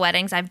through the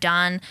weddings I've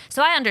done.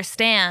 So I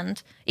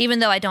understand, even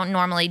though I don't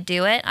normally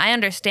do it, I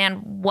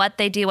understand what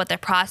they do, what their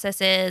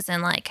process is,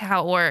 and like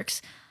how it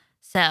works.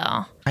 So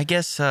I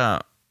guess so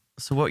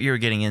what you're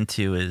getting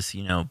into is,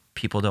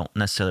 people don't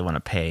necessarily want to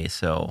pay.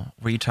 So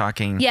were you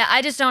talking? yeah,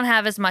 I just don't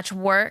have as much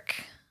work.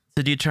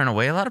 So do you turn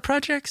away a lot of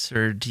projects,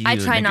 or do you? I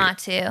try not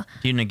to.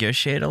 Do you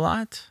negotiate a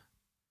lot?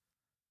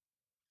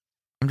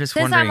 I'm just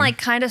Since wondering. I'm like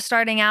kind of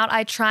starting out,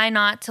 I try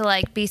not to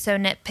like be so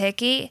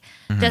nitpicky,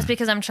 just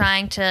because I'm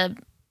trying to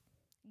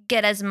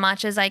get as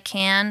much as I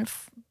can,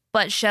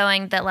 but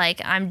showing that like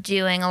I'm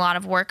doing a lot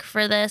of work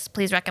for this.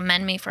 Please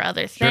recommend me for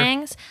other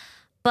things.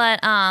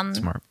 But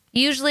Smart.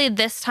 usually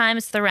this time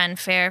it's the Ren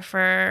Fair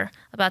for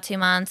about 2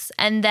 months,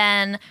 and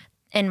then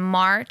in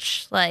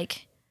March,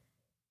 like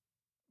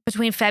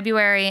between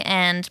February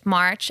and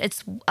March,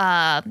 it's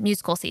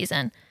musical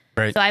season.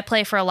 Right. So I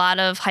play for a lot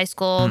of high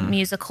school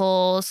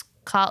musicals,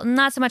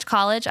 not so much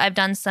college. I've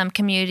done some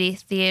community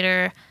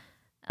theater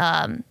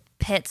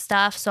pit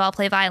stuff, so I'll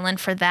play violin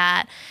for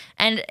that.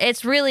 And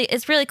it's really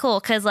cool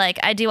because like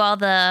I do all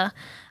the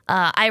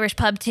Irish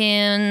pub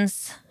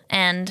tunes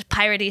and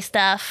piratey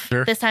stuff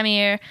this time of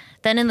year.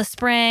 Then in the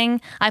spring,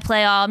 I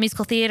play all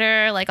musical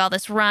theater, like all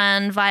this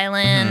run,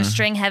 violin,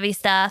 string heavy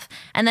stuff.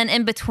 And then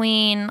in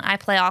between, I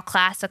play all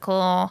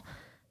classical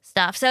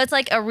stuff. So it's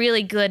like a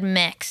really good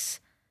mix.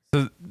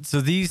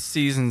 So these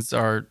seasons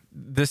are,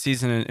 this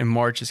season in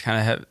March is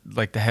kind of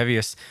like the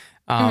heaviest.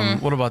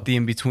 What about the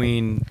in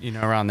between,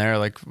 around there?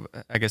 Like,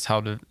 I guess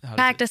how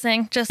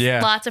Practicing, just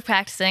lots of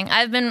practicing.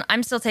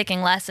 I'm still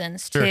taking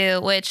lessons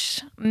too,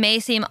 which may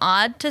seem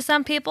odd to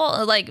some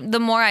people. Like the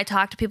more I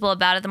talk to people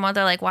about it, the more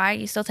they're like, why are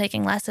you still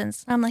taking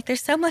lessons? And I'm like,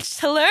 there's so much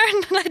to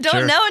learn and I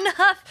don't know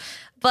enough.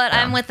 But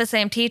I'm with the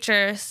same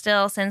teacher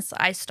still since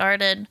I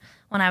started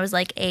when I was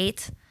like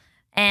 8,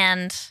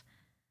 and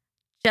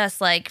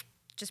just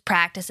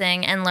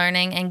practicing and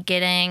learning and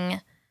getting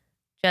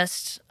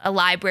just a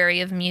library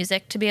of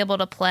music to be able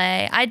to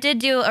play. I did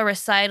do a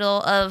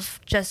recital of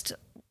just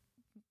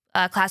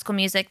classical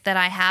music that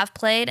I have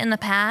played in the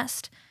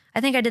past. I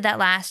think I did that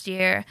last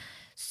year.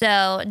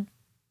 So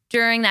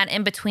during that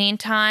in-between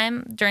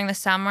time, during the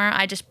summer,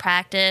 I just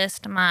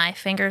practiced my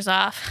fingers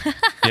off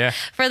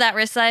for that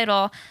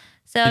recital.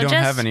 So you don't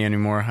have any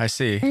anymore, I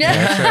see. Yeah,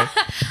 that's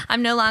right.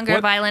 I'm no longer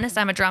a violinist.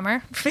 I'm a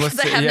drummer because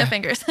I have no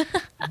fingers.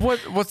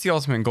 What's the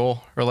ultimate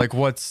goal? Or like do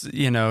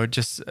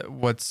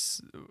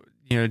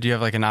you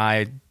have like an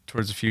eye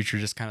towards the future,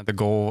 just kind of the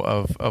goal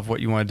of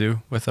what you want to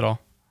do with it all?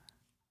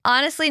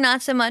 Honestly,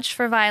 not so much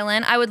for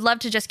violin. I would love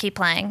to just keep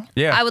playing.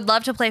 Yeah. I would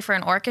love to play for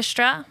an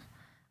orchestra.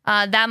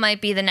 That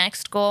might be the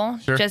next goal,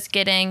 just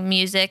getting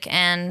music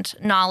and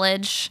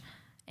knowledge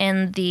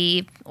in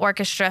the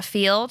orchestra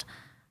field.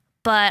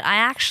 But I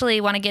actually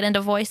want to get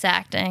into voice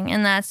acting,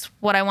 and that's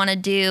what I want to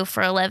do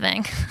for a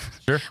living.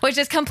 Which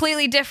is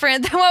completely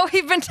different than what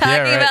we've been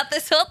talking about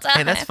this whole time.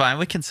 Hey, that's fine.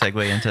 We can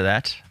segue into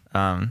that.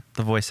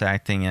 The voice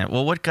acting.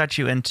 Well, what got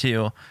you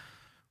into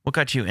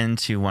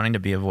wanting to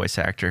be a voice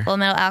actor? Full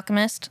Metal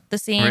Alchemist, the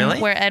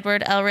scene where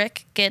Edward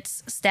Elric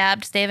gets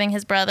stabbed saving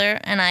his brother,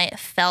 and I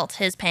felt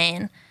his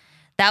pain.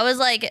 That was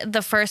like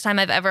the first time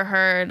I've ever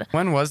heard.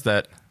 When was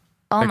that?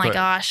 Oh my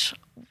gosh.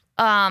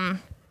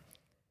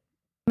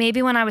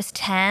 Maybe when I was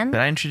 10. Did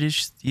I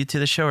introduce you to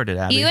the show, or did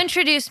Abby? You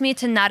introduced me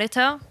to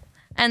Naruto,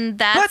 and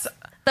that's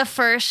the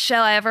first show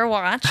I ever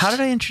watched. How did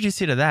I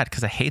introduce you to that?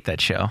 Because I hate that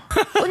show.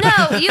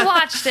 No, you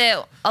watched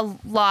it a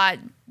lot.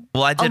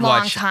 Well, I did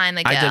long time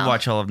ago. I did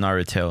watch all of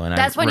Naruto, and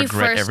that's I when you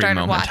regret first every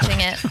started moment watching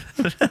it.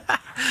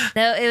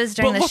 No, it was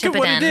during the look at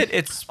what Shippuden. it did.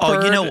 It's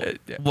spurred,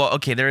 well,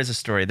 okay, there is a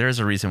story. There is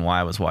a reason why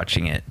I was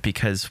watching it,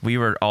 because we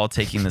were all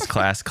taking this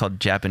class called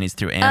Japanese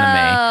Through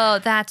Anime. Oh,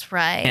 that's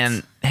right.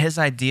 And his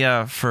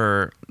idea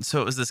so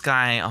it was this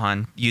guy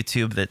on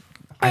YouTube that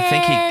I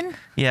think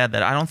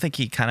that I don't think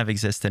he kind of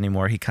exists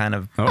anymore. He kind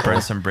of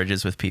burned some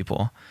bridges with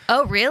people.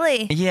 Oh,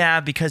 really? Yeah,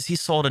 because he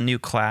sold a new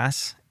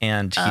class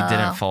and he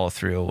didn't follow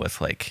through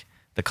with like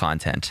the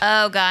content.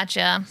 Oh,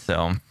 gotcha.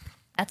 So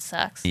that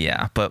sucks.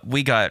 Yeah, but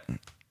we got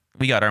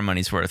our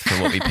money's worth for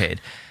what we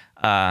paid.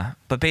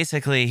 But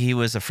basically, he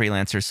was a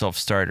freelancer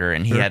self-starter,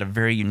 and he had a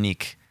very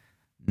unique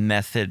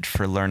method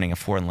for learning a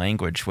foreign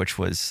language, which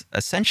was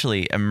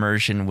essentially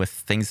immersion with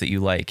things that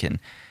you like. And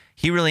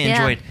he really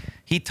enjoyed.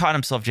 He taught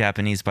himself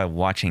Japanese by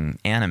watching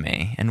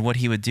anime, and what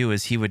he would do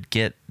is he would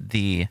get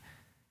the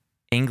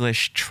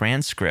English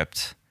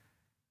transcript,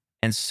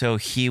 and so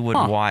he would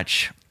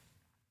watch.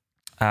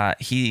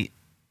 He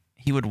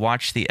would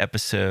watch the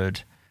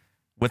episode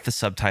with the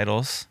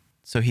subtitles,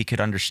 so he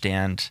could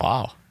understand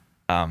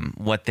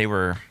what they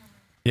were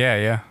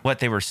what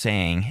they were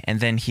saying, and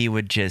then he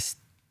would just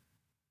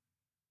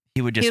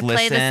listen.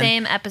 Play the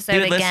same episode he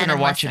would again listen or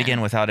and watch it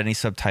again without any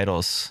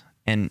subtitles,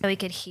 and so he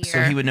could hear.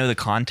 So he would know the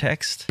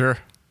context. Sure.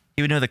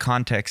 He would know the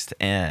context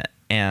and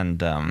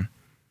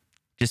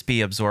just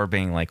be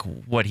absorbing like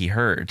what he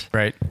heard.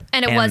 Right.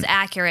 And it was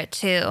accurate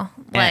too.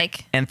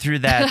 And through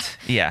that,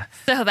 yeah.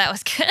 So that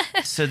was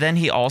good. So then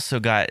he's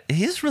a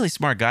really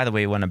smart guy the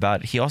way he went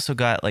about it. He also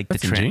got like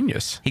That's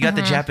ingenious. He got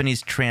the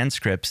Japanese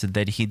transcripts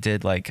that he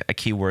did like a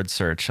keyword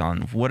search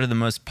on what are the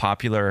most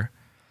popular.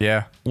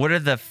 Yeah. What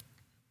are I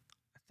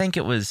think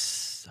it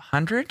was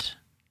 100?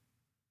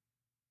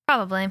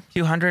 Probably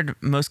 200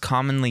 most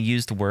commonly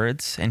used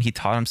words, and he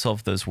taught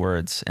himself those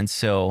words. And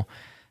so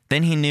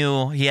then he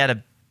knew he had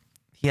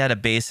a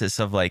basis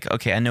of like,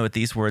 okay, I know what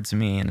these words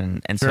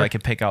mean, and so I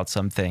could pick out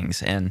some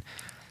things. And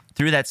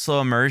through that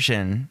slow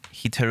immersion,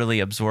 he totally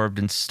absorbed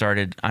and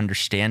started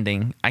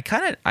understanding. I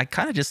kind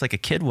of just like a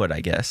kid would,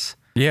 I guess.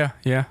 Yeah.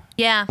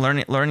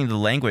 Learning the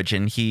language,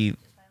 and he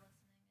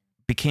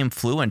became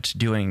fluent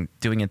doing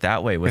it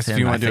that way with him. If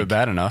you want to do it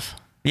bad enough.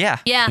 Yeah.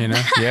 Yeah.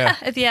 Yeah.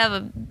 If you have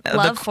a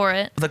love for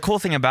it. The cool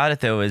thing about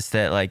it though is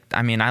that like,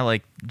 I mean, I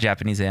like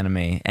Japanese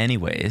anime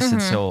anyways,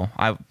 and so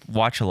I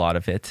watch a lot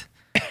of it.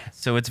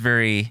 So it's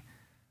very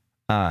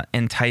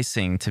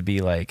enticing to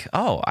be like,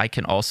 oh, I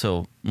can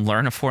also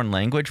learn a foreign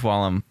language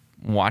while I'm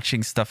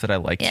watching stuff that I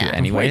like to Yeah.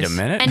 anyways. Wait a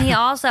minute. And he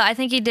also, I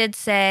think he did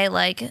say,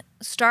 like,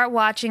 start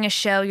watching a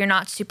show you're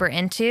not super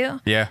into.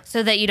 Yeah.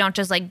 So that you don't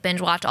just like binge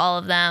watch all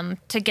of them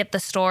to get the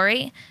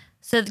story.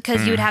 So,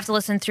 because you would have to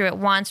listen through it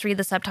once, read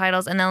the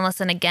subtitles, and then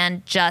listen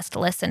again, just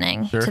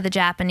listening Sure. to the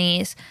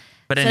Japanese.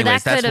 But So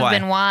anyways, that could that's have why.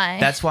 been why.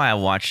 That's why I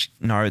watched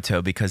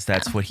Naruto, because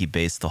that's what he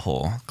based the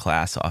whole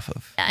class off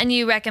of. And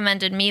you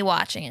recommended me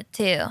watching it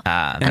too.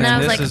 And And then I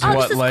was this like, is oh,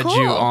 what this is led you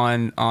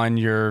cool. on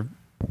your,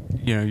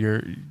 you know,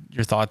 your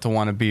thought to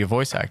want to be a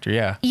voice actor.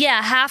 Yeah.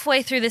 Yeah,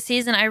 halfway through the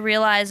season, I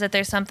realized that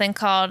there's something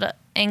called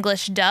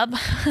English dub.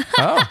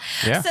 Oh,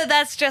 yeah. So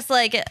that's just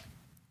like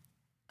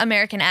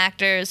American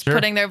actors Sure.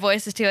 putting their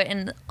voices to it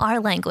in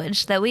our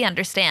language that we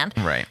understand.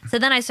 Right. So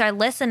then I started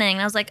listening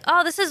and I was like,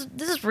 oh, this is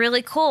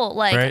really cool.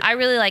 Like Right. I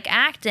really like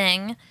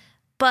acting,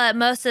 but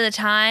most of the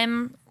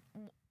time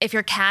if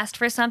you're cast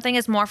for something,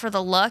 it's more for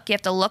the look. You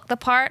have to look the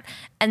part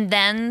and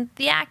then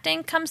the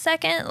acting comes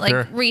second. Like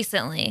Sure.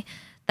 recently,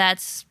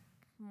 that's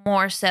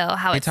more so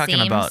how You're it talking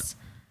seems. about-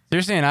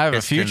 You're saying I have a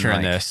Just in, future in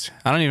like- this.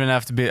 I don't even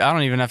have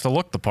to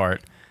look the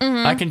part.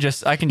 I can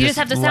just you just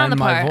have to sound lend the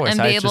my part voice.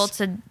 and I be able just-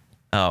 to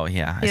Oh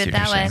yeah, I Do see it what that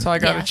you're way. saying. So I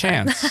got Yeah, a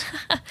chance.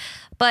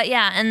 But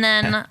yeah, and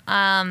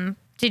then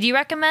did you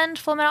recommend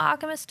Full Metal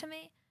Alchemist to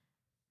me?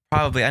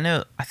 Probably.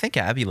 I think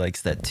Abby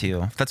likes that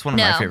too. That's one of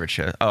my No. favorite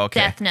shows. Oh,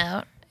 okay. Death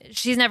Note.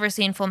 She's never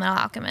seen Full Metal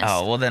Alchemist.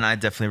 Oh, well then I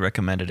definitely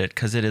recommended it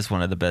because it is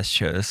one of the best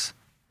shows,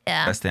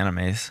 yeah. best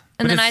animes.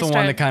 And but then it's I the one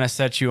started. that kind of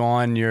sets you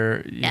on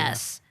your.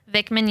 Yes,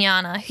 Vic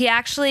Mignogna. He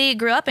actually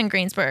grew up in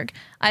Greensburg.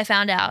 I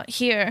found out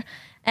here,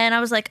 and I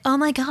was like, oh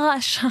my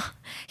gosh,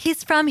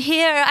 he's from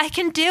here. I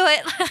can do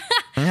it.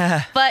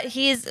 Yeah. But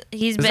he's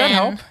Does been that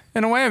help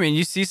in a way? I mean,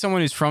 you see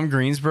someone who's from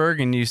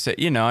Greensburg, and you say,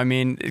 you know, I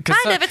mean, because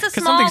kind of. It's a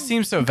small, something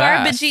seems so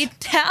vast. garbagey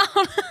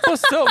town Well,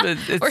 still,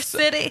 it's or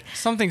city.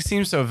 something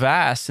seems so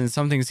vast and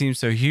something seems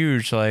so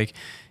huge, like,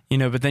 you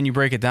know, but then you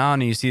break it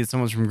down and you see that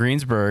someone's from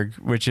Greensburg,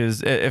 which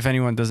is, if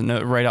anyone doesn't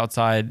know, right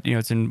outside, you know,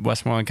 it's in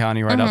Westmoreland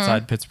County, right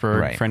outside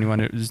Pittsburgh, Right. for anyone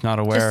who's not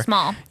aware. Just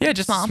small. Yeah,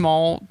 just a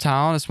small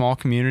town, a small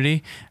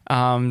community.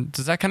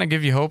 Does that kind of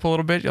give you hope a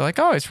little bit? You're like,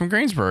 oh, he's from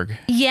Greensburg.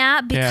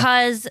 Yeah,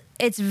 because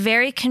it's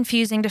very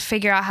confusing to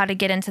figure out how to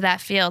get into that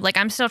field. Like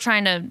I'm still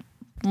trying to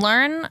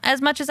learn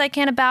as much as I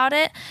can about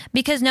it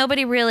because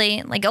nobody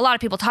really, like a lot of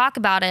people talk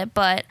about it,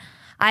 but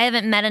I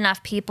haven't met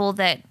enough people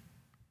that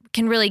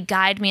can really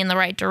guide me in the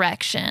right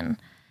direction.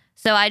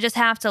 So I just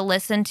have to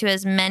listen to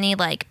as many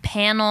like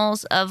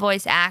panels of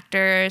voice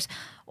actors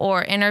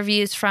or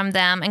interviews from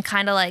them and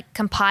kind of like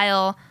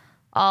compile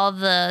all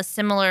the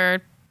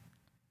similar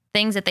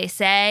things that they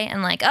say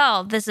and like,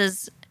 oh, this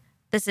is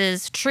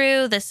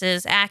true, this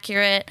is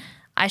accurate,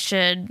 I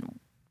should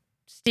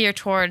steer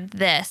toward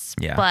this.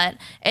 Yeah. But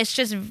it's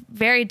just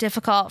very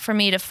difficult for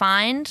me to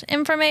find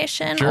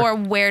information Sure. or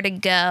where to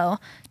go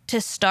to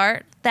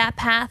start that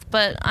path,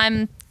 but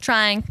I'm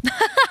trying.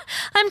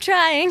 I'm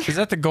trying. Is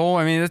that the goal?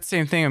 I mean, that's the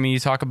same thing. I mean, you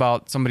talk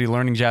about somebody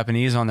learning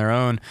Japanese on their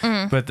own,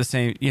 but the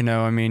same, you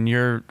know, I mean,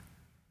 you're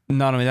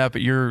not only that,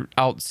 but you're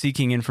out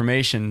seeking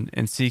information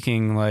and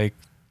seeking like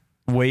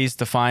ways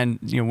to find,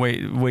 you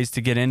know, ways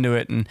to get into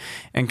it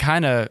and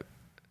kind of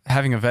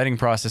having a vetting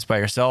process by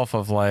yourself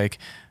of like,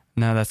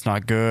 no, that's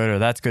not good or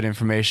that's good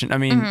information. I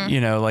mean, you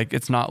know, like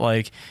it's not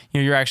like, you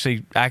know, you're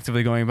actually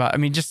actively going about, I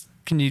mean, just,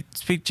 can you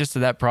speak just to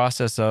that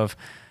process of,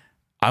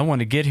 I want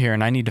to get here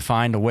and I need to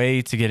find a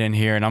way to get in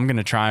here and I'm going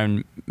to try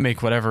and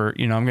make whatever,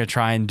 you know, I'm going to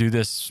try and do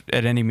this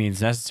at any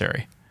means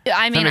necessary.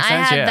 I mean, make I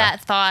sense? had Yeah.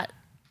 that thought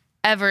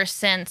ever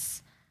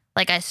since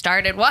like I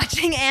started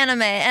watching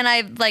anime and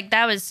I like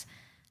that was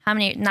how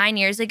many 9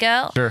 years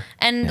ago. Sure.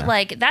 And Yeah.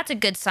 like that's a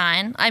good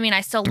sign. I mean,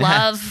 I still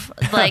love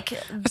like I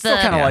still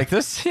kind of Yeah. like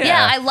this. Yeah.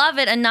 yeah, I love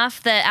it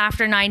enough that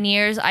after 9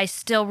 years, I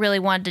still really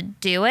wanted to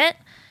do it.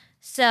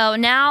 So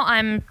now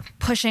I'm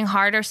pushing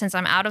harder since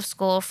I'm out of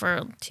school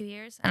for 2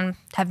 years and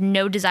have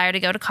no desire to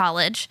go to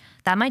college.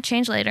 That might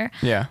change later.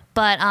 Yeah.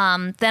 But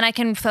then I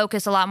can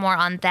focus a lot more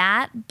on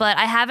that. But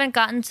I haven't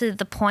gotten to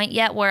the point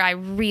yet where I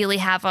really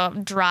have a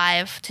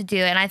drive to do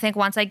it. And I think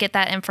once I get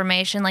that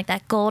information, like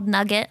that gold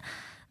nugget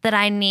that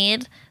I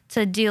need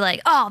to do,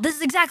 like, oh, this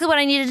is exactly what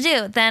I need to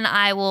do, then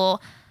I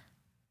will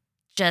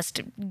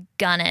just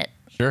gun it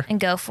Sure. and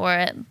go for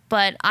it.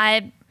 But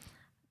I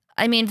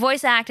mean,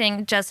 voice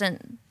acting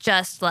doesn't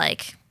just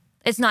like,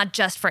 it's not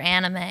just for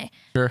anime.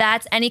 Sure.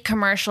 That's any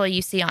commercial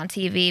you see on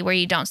TV where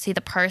you don't see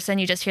the person,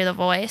 you just hear the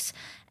voice.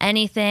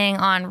 Anything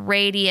on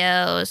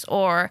radios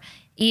or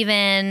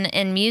even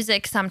in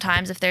music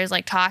sometimes if there's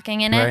like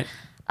talking in it. Right.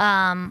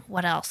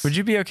 What else? Would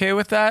you be okay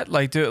with that?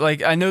 Like,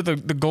 I know the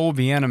goal would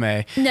be anime.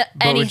 No, but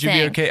anything. would you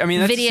be okay? I mean,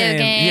 that's the video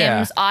same- yeah.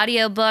 games,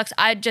 audiobooks.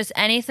 I just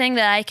anything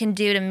that I can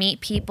do to meet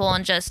people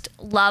and just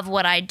love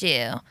what I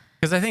do.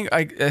 Because I think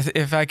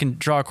if I can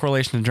draw a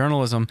correlation to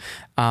journalism,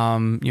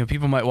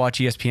 people might watch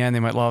ESPN. They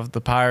might love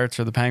the Pirates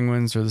or the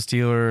Penguins or the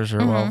Steelers,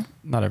 or well,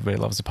 not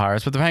everybody loves the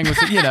Pirates, but the Penguins,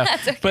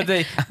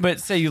 okay. but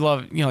say you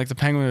love, like the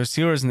Penguins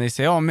or Steelers, and they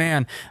say, oh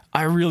man,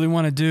 I really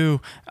want to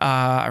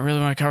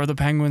cover the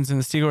Penguins and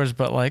the Steelers,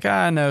 but like,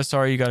 no,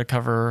 sorry, you got to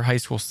cover high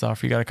school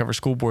stuff. You got to cover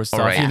school board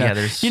stuff. Right.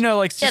 Just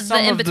some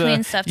the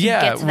in-between stuff to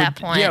get to that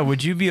point. Yeah.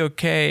 Would you be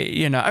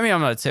okay? I'm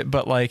not saying,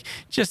 but like,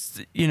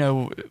 just,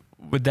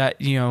 would that,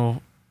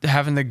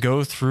 having to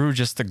go through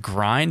just the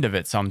grind of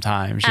it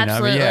sometimes,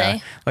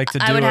 Absolutely. Like to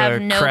do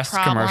a Crest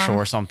commercial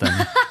or something,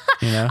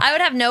 I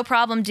would have no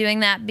problem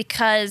doing that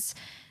because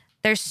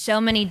there's so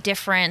many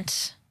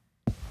different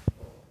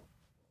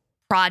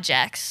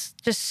projects,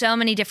 just so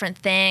many different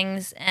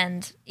things.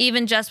 And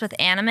even just with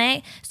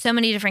anime, so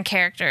many different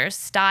characters,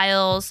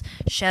 styles,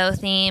 show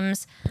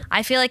themes.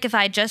 I feel like if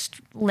I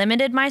just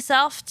limited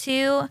myself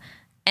to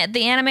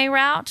the anime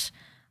route,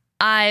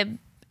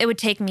 it would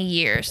take me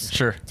years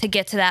to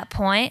get to that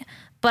point,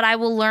 but I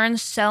will learn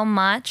so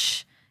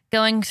much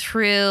going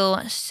through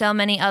so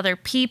many other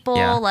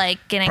people, like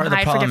getting hired for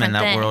different things. Part of the problem in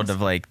that world of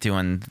like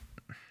doing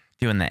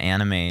the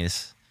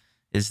animes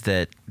is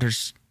that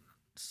there's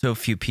so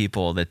few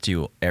people that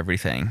do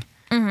everything.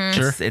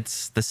 Mm-hmm.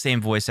 It's the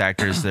same voice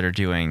actors that are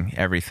doing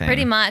everything.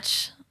 Pretty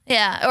much.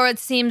 Yeah. Or it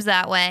seems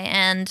that way.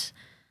 And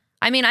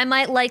I mean, I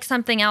might like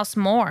something else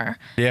more.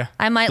 Yeah.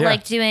 I might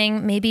like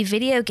doing maybe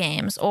video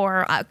games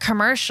or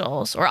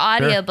commercials or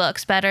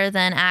audiobooks better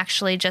than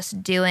actually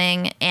just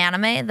doing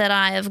anime that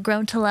I have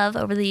grown to love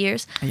over the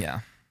years. Yeah.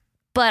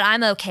 But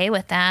I'm okay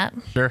with that.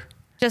 Sure.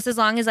 Just as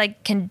long as I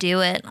can do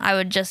it,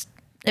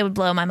 it would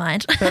blow my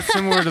mind. That's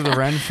similar to the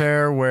Ren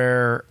Fair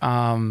where,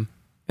 and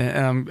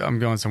I'm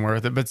going somewhere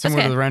with it, but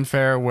similar to the Ren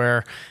Fair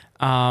where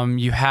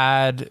you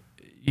had,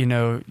 you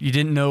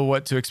didn't know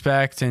what to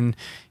expect and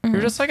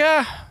you're just like,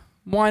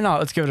 why not?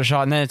 Let's give it a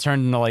shot. And then it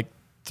turned into like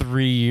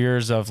 3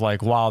 years of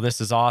like, wow,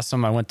 this is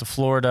awesome. I went to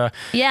Florida.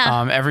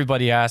 Yeah.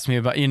 Everybody asked me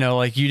about,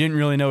 like you didn't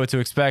really know what to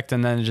expect.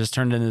 And then it just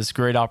turned into this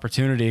great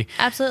opportunity.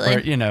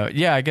 Absolutely.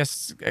 Where, I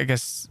guess,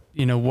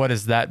 what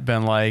has that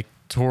been like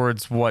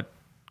towards what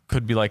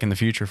could be like in the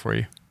future for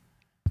you?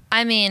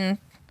 I mean,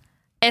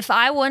 if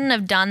I wouldn't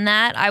have done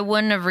that, I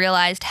wouldn't have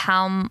realized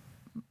how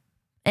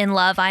in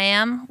love I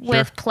am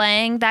with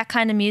playing that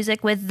kind of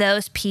music with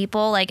those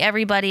people. Like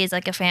everybody is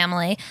like a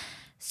family.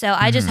 So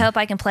I just hope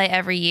I can play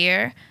every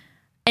year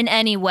in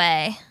any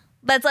way.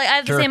 That's like, I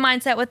have the same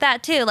mindset with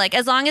that too. Like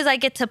as long as I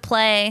get to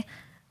play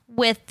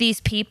with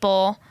these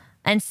people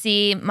and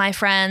see my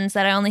friends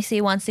that I only see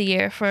once a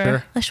year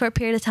for a short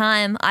period of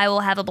time, I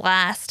will have a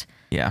blast.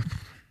 Yeah.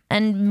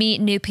 And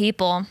meet new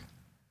people.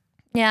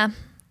 Yeah. Is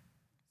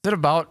it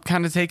about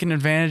kind of taking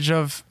advantage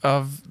of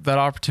that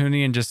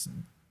opportunity and just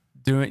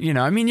doing, you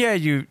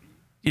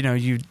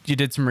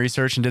did some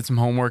research and did some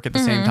homework at the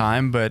same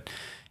time, but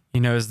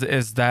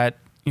is that,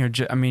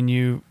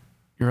 you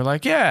were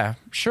like, yeah,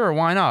 sure.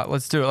 Why not?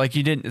 Let's do it. Like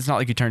it's not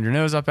like you turned your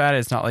nose up at it.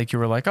 It's not like you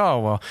were like, oh,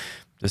 well,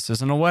 this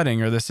isn't a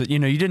wedding or this, you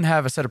didn't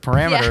have a set of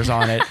parameters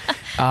on it.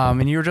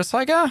 And you were just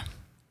like,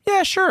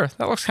 yeah, sure.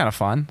 That looks kind of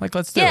fun. Like,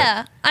 let's do it.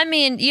 Yeah. I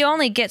mean, you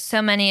only get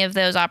so many of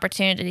those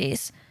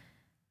opportunities.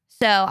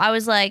 So I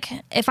was like,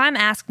 if I'm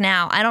asked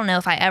now, I don't know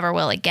if I ever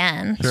will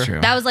again. That's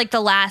true. That was like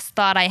the last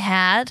thought I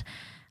had.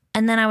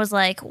 And then I was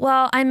like,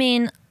 well, I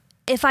mean,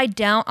 if I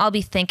don't, I'll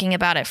be thinking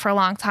about it for a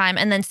long time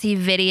and then see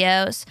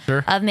videos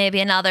of maybe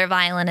another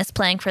violinist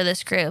playing for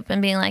this group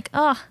and being like,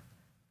 oh,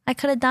 I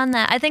could have done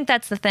that. I think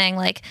that's the thing.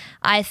 Like,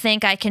 I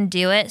think I can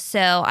do it. So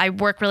I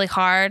work really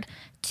hard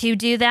to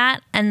do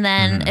that. And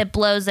then it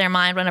blows their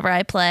mind whenever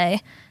I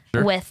play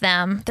with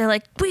them. They're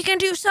like, we can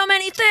do so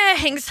many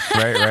things.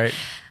 Right.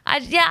 I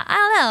don't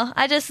know.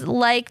 I just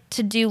like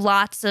to do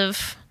lots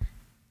of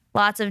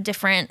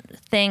different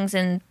things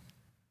in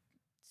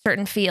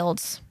certain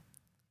fields.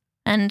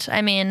 And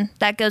I mean,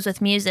 that goes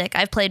with music.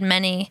 I've played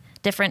many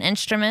different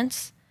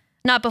instruments.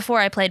 Not before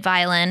I played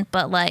violin,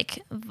 but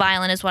like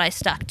violin is what I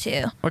stuck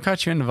to. What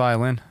got you into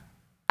violin?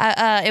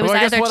 It was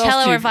either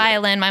cello or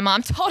violin, my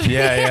mom told me.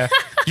 Yeah.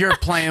 You're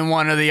playing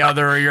one or the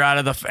other or you're out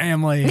of the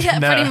family. Yeah,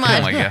 pretty much.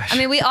 Oh my gosh. I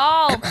mean, we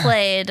all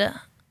played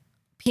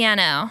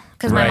piano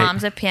because my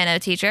mom's a piano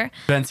teacher.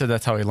 Ben said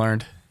that's how he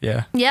learned.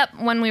 Yeah.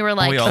 Yep, when we were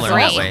like we all 3.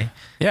 learned that way.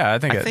 Yeah, I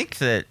think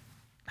that.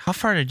 How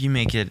far did you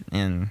make it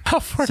in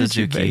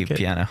Suzuki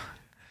piano?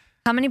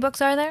 How many books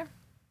are there?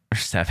 Or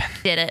 7.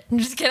 Did it? I'm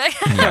just kidding.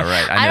 Yeah,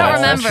 right. I don't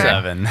remember.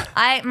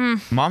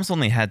 7. Mom's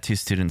only had 2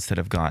 students that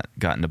have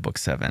gotten to book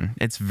 7.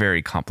 It's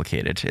very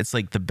complicated. It's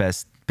like the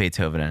best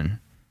Beethoven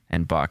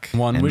and Bach.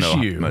 One and was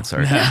you.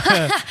 Mozart.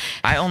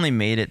 I only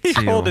made it to...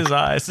 He rolled his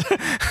eyes.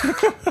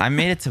 I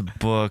made it to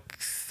book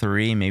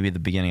 3, maybe the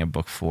beginning of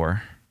book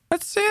 4.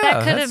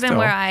 That could have been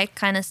where I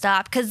kind of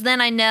stopped, because then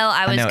I know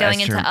I was going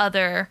into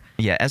other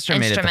Esther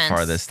made it the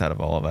farthest out of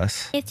all of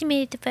us. Esther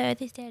made it the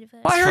farthest out of us.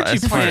 Well,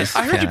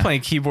 I heard you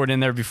playing keyboard in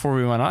there before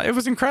we went on. It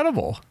was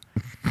incredible.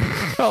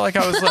 I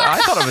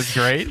thought it was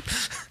great.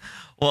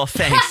 Well,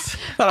 thanks.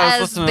 Thought I was As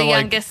listening the to, like,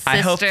 youngest sister. I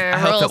hope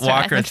that rolls her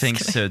Walker eyes.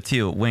 thinks so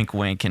too. Wink,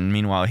 wink. And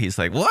meanwhile, he's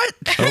like, "What?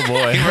 Oh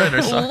boy. He wrote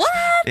her song. What?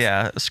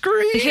 Yeah,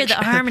 Screech. You hear the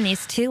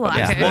harmonies too, Walker.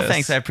 Yeah. Well, Yes.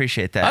 thanks. I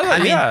appreciate that. I I don't-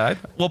 mean, yeah,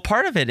 well,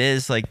 part of it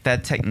is like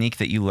that technique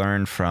that you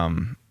learn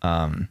from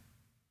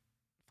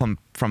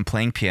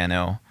playing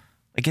piano.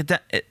 Like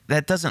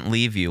that doesn't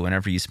leave you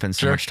whenever you spend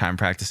so Sure. much time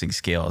practicing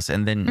scales,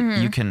 and then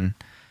Mm-hmm. you can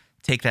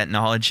take that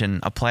knowledge and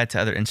apply it to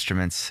other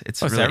instruments.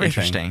 It's It's really everything.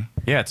 interesting.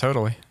 Yeah,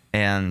 totally.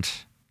 And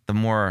the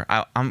more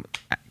I'm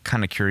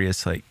kind of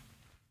curious, like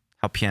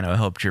how piano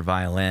helped your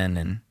violin and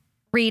in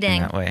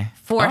Reading. that way.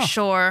 For Oh.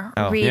 sure.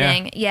 Oh.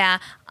 Reading. Yeah.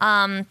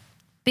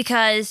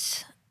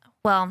 Because,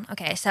 well,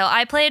 okay. So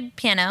I played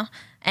piano,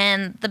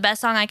 and the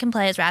best song I can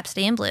play is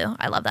Rhapsody in Blue.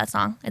 I love that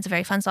song. It's a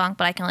very fun song,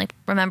 but I can only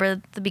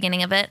remember the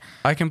beginning of it.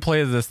 I can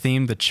play the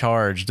theme, The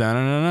Charge,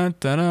 da-na-na-na-na, on the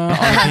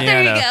piano.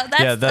 There you go. That's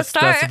yeah, the that's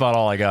start. about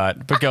all I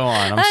got. But go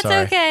on. I'm That's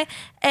sorry. okay.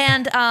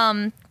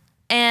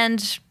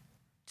 And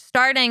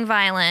starting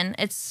violin,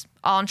 it's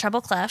all in treble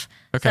clef.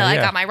 Okay, so I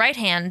yeah. got my right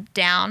hand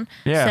down.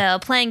 Yeah. So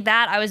playing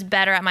that, I was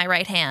better at my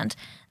right hand.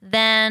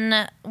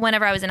 Then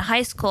whenever I was in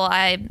high school,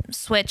 I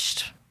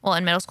switched. Well,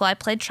 in middle school, I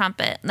played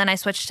trumpet. Then I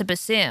switched to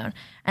bassoon,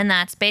 and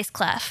that's bass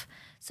clef.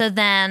 So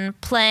then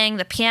playing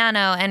the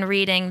piano and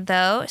reading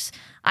those,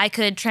 I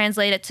could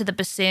translate it to the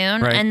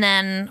bassoon Right. and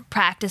then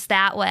practice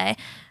that way.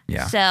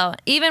 Yeah. So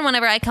even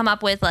whenever I come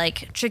up with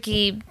like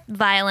tricky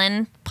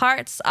violin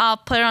parts, I'll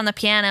put it on the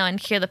piano and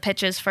hear the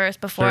pitches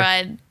first before Sure.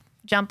 I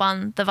jump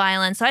on the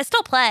violin. So I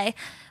still play,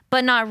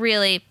 but not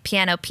really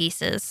piano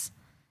pieces.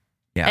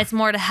 Yeah. It's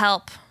more to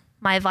help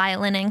my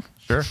violining.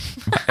 Sure.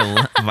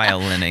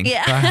 Violining.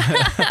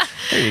 Yeah.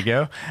 There you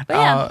go. But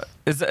yeah.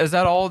 Is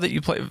that all that you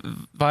play?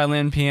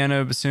 Violin,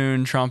 piano,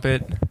 bassoon,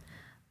 trumpet?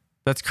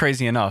 That's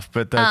crazy enough,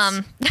 but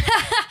that's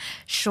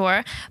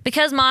Sure.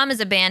 Because mom is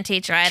a band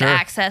teacher, I had Sure.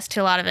 access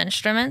to a lot of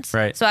instruments.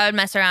 Right. So I would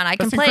mess around. I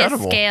can That's play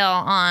incredible. a scale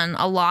on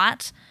a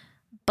lot,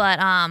 but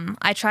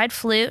I tried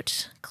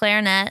flute,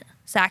 clarinet,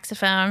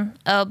 saxophone,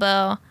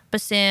 oboe,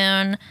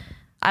 bassoon.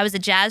 I was a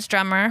jazz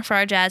drummer for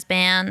our jazz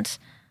band.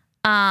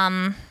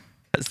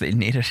 Because they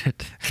needed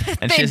it.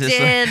 And They she's just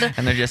did. Like,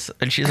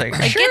 and she's like,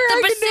 Get sure, the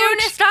I can do it.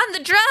 bassoonist on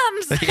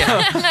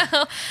the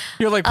drums.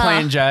 you're like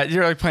playing jazz.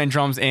 You're like playing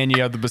drums, and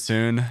you have the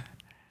bassoon.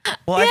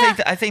 Well,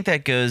 I think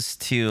that goes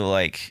to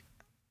like,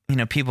 you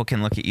know, people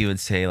can look at you and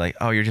say like,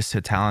 oh, you're just so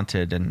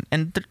talented,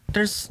 and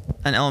there's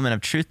an element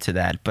of truth to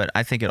that. But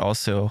I think it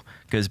also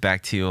goes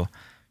back to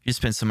you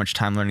spend so much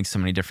time learning so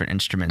many different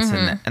instruments,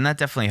 and that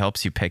definitely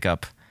helps you pick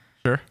up.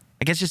 Sure.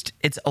 Like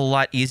it's a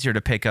lot easier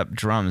to pick up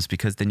drums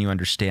because then you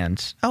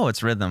understand. Oh,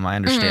 it's rhythm. I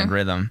understand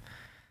rhythm.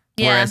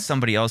 Yeah. Whereas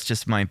somebody else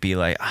just might be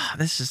like, oh,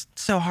 this is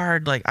so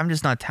hard. Like I'm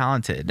just not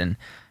talented, and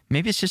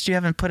maybe it's just you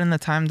haven't put in the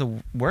time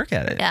to work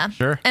at it. Yeah.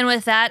 Sure. And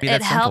with that, Be it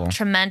that helped simple.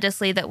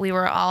 tremendously that we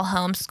were all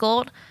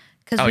homeschooled.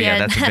 Because Oh, we yeah,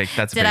 had,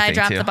 that's a did big I thing,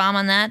 drop too. the bomb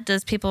on that? Do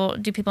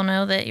people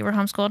know that you were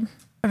homeschooled?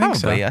 I think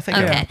so. Probably. I think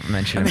Okay. I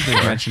mentioned I it think you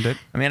before. mentioned it.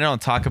 I mean, I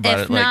don't talk about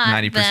If it like not,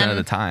 90% of then-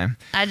 the time.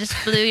 I just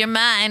blew your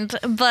mind.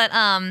 But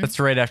That's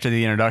right after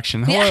the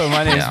introduction. Hello,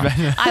 my name's Yeah.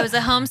 Ben. I was a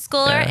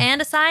homeschooler Yeah.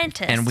 and a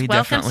scientist. And we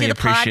Welcome definitely to the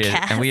appreciated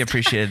podcast. and we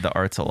appreciated the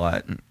arts a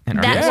lot in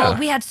our That, Yeah. well,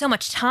 we had so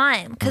much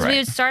time because Right. we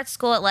would start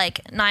school at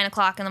like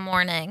 9:00 in the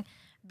morning,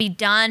 be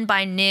done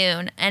by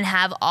noon, and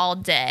have all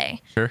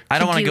day. Sure. I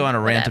don't want to do go on a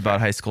rant whatever.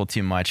 about high school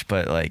too much,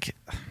 but like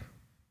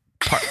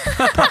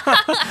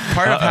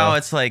part of how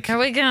it's like Here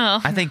we go.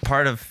 I think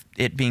part of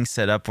it being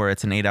set up where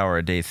it's an 8-hour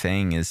a day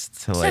thing is to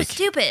So like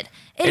stupid.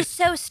 It is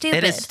so stupid.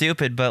 it is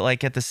stupid, but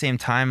like at the same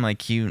time,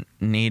 like you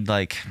need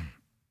like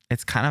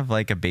it's kind of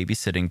like a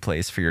babysitting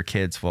place for your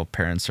kids while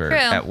parents are True.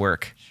 at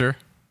work. Sure.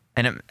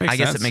 And Makes I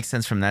guess sense. it makes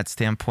sense from that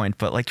standpoint,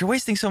 but like you're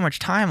wasting so much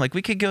time. Like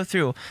we could go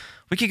through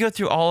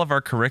all of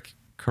our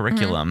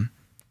curriculum.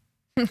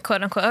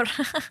 Quote unquote.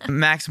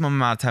 Maximum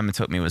amount of time it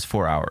took me was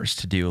 4 hours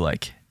to do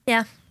like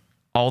Yeah.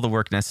 all the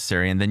work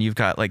necessary, and then you've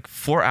got like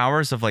 4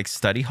 hours of like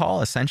study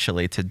hall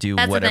essentially to do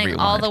That's the whatever thing. you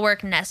All want. the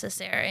work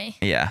necessary.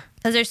 Yeah,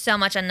 Because there's so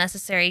much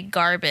unnecessary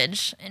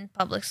garbage in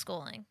public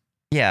schooling.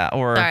 yeah.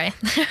 Or Sorry.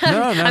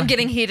 No. I'm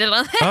getting heated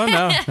on that. Oh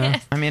no.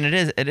 I mean,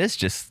 it is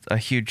just a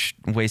huge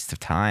waste of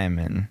time,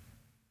 and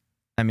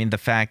I mean the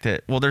fact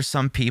that there's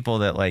some people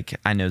that like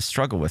I know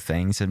struggle with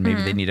things, and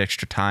maybe they need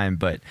extra time,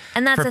 but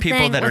And that's for the people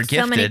thing that are with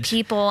so many gifted,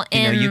 people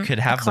you know, in you could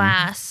have a them-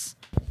 class.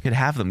 you could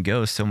have them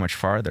go so much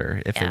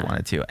farther if they Yeah.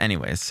 wanted to.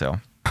 Anyways,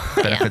 so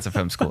benefits of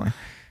homeschooling.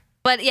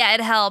 But yeah,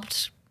 it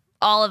helped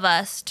all of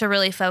us to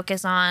really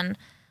focus on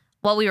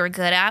what we were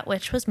good at,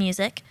 which was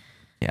music.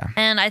 Yeah,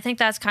 And I think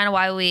that's kind of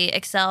why we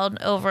excelled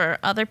over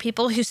other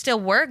people who still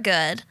were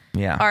good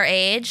yeah. our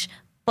age,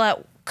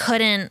 but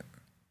couldn't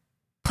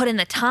put in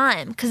the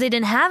time because they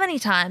didn't have any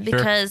time Sure.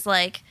 because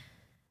like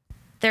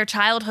their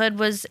childhood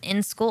was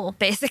in school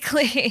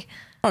basically.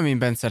 I mean,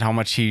 Ben said how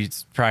much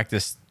he's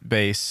practiced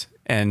bass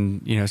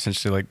and, you know,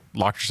 essentially like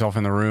locked yourself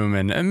in the room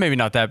and maybe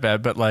not that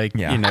bad, but like,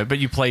 Yeah. you know, but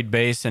you played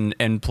bass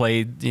and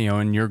played, you know,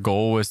 and your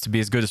goal was to be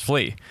as good as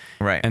Flea.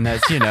 Right. And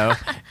that's, you know,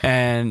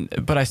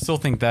 but I still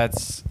think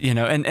that's, you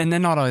know, and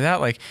then not only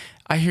that, like,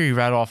 I hear you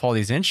rattle off all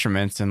these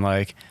instruments and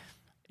like,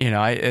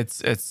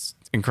 it's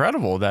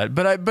incredible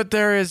but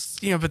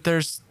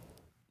there's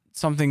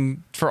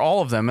something for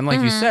all of them. And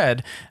like you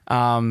said,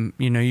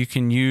 you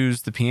can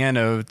use the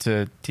piano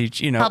to teach,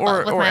 Help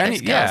out with or my other any,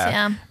 skills,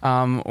 yeah.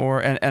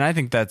 And I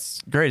think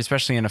that's great,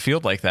 especially in a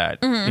field like that,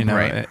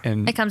 Right.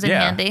 and It comes in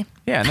handy.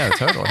 Yeah, no,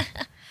 totally.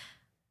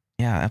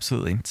 Yeah,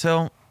 absolutely.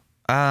 So,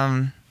 we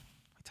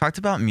talked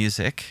about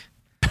music,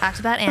 Talked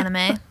about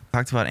anime.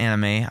 talked about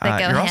anime. go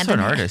You're also hand an in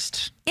hand.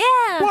 artist.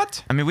 Yeah.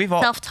 What? I mean, we've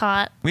all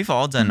Self-taught.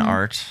 done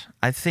art.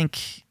 I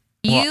think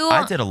You-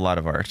 I did a lot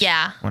of art.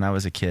 Yeah. When I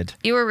was a kid.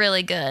 You were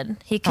really good.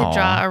 He could Aw.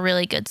 draw a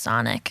really good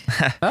Sonic.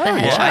 Oh, The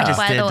Hedgehog, I just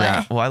by did. the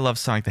way. I love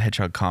Sonic the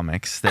Hedgehog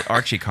comics that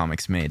Archie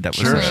Comics made. That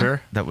was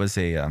Sure. that was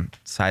a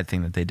side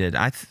thing that they did.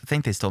 I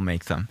think they still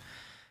make them.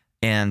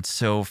 And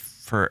so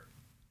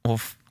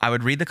I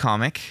would read the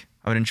comic.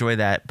 I would enjoy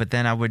that, but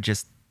then I would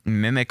just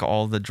mimic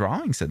all the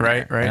drawings in there.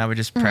 Right. And I would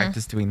just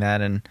practice doing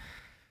that. And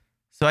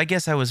so I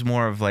guess I was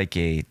more of like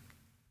a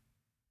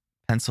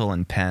pencil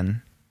and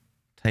pen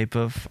type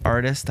of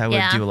artist. I would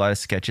Yeah. do a lot of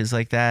sketches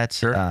like that.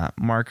 Sure.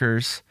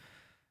 Markers.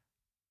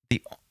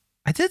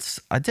 I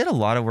did a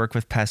lot of work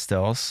with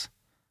pastels.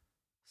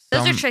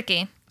 Those are Some-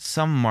 tricky.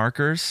 Some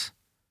markers.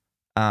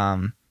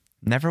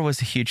 Never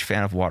was a huge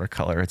fan of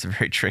watercolor. It's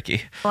very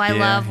tricky. Oh, I Yeah,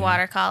 love yeah.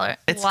 watercolor.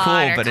 It's cool,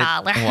 but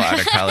Watercolor.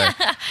 watercolor.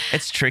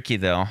 It's tricky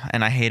though,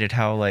 and I hated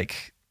how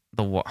like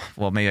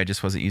well, maybe I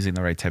just wasn't using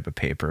the right type of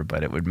paper,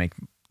 but it would make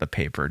the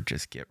paper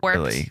just get Warped.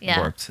 really Yeah.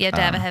 warped. You have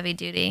to have a heavy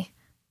duty.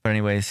 But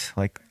anyways,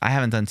 like I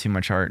haven't done too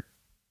much art.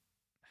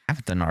 I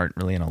haven't done art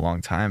really in a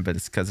long time, but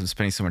it's because I'm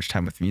spending so much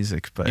time with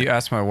music. But You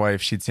ask my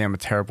wife, she'd say I'm a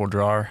terrible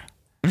drawer.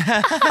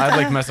 I'd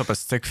like mess up a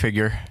stick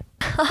figure.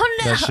 Oh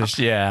no. That's just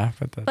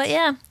But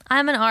yeah,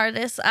 I'm an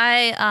artist.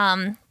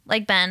 I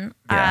like Ben.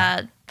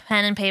 Yeah.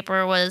 Pen and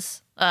paper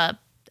was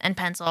and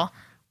pencil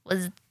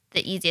was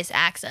the easiest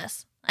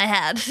access I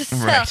had. So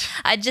Right.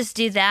 I'd just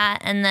do that,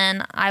 and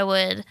then I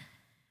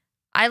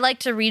like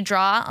to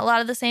redraw a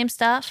lot of the same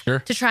stuff Sure.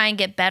 to try and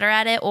get better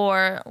at it,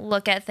 or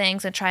look at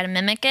things and try to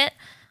mimic it.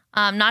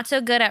 Not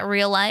so good at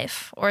real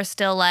life or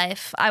still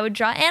life. I would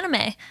draw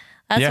anime.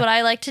 That's Yeah. what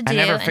I like to do. I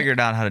never figured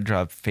out how to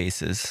draw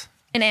faces.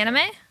 in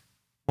anime.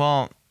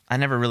 Well, I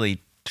never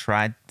really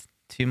tried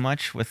too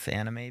much with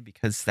anime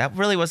because that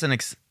really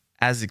wasn't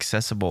as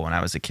accessible when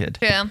I was a kid.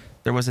 True.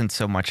 There wasn't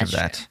so much of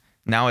That's that.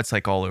 Now it's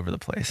like all over the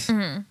place.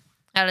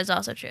 That is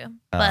also true.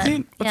 But What's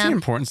the yeah.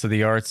 importance of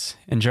the arts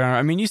in general?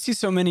 I mean, you see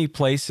so many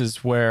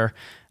places where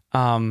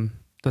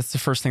that's the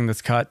first thing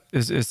that's cut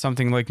is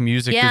something like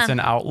music Yeah. that's an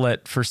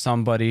outlet for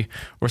somebody,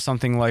 or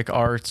something like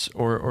arts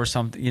or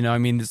something. I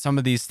mean, some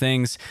of these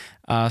things,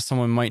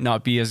 someone might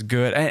not be as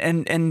good.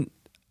 And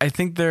I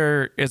think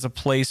there is a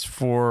place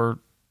for,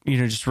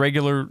 just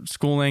regular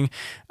schooling.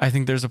 I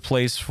think there's a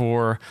place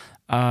for,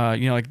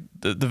 like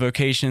the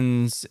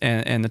vocations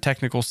and the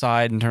technical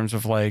side in terms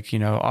of like,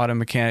 auto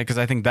mechanic, because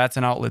I think that's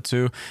an outlet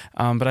too.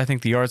 But I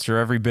think the arts are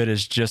every bit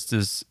as just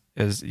as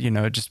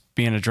just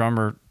being a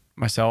drummer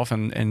myself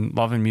and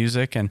loving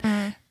music and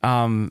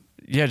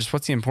just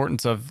what's the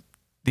importance of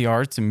the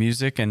arts and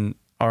music and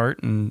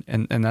art and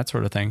that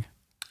sort of thing.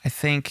 I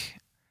think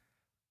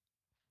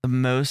the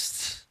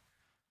most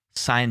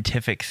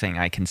scientific thing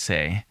I can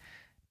say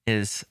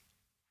is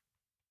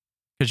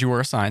Because you were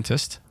a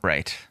scientist.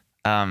 right.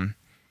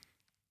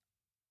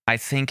 I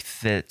think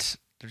that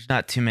there's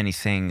not too many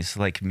things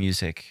like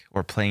music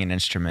or playing an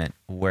instrument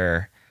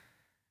where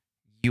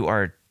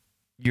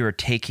you're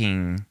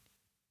taking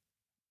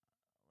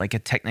like a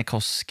technical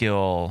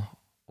skill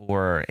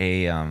or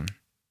you're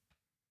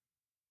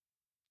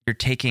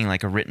taking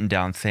like a written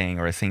down thing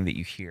or a thing that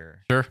you hear.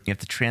 Sure. You have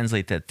to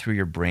translate that through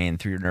your brain,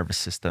 through your nervous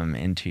system,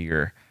 into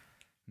your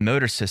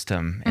motor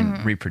system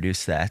and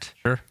reproduce that.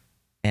 Sure.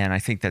 And I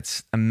think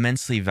that's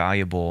immensely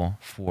valuable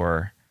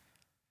for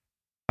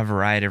a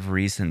variety of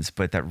reasons,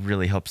 but that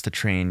really helps to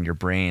train your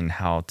brain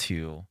how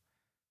to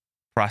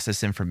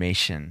process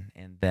information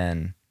and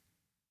then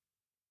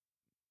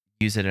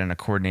use it in a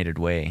coordinated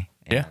way.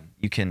 And Yeah.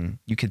 you can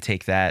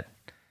take that.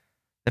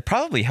 It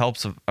probably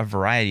helps a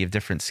variety of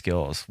different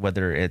skills,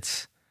 whether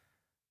it's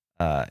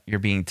you're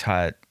being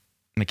taught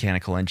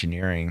mechanical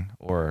engineering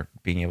or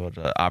being able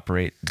to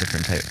operate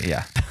different type.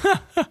 Yeah.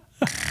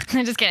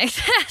 I'm just kidding.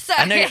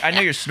 Sorry. I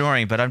know you're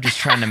snoring, but I'm just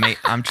trying to make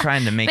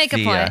Make a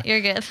the point.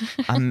 You're good.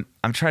 I'm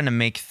trying to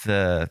make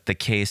the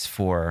case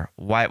for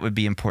why it would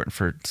be important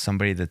for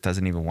somebody that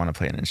doesn't even want to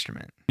play an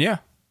instrument. Yeah.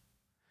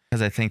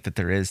 Because I think that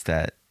there is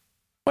that.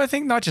 Well, I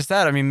think not just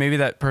that. I mean, maybe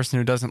that person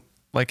who doesn't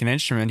like an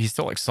instrument, he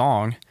still likes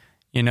song,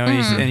 and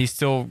he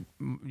still,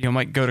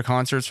 might go to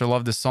concerts or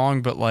love the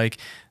song, but like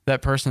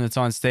that person that's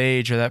on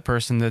stage or that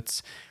person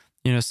that's,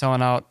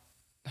 selling out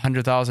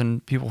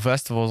 100,000 people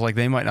festivals, like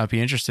they might not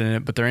be interested in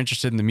it, but they're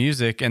interested in the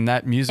music. And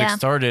that music Yeah.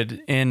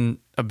 started in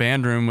a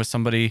band room with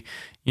somebody,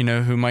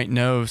 who might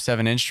know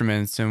 7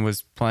 instruments and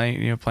was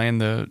playing, playing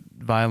the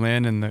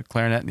violin and the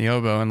clarinet and the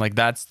oboe. And like,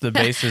 that's the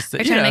basis that,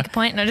 You're trying to make a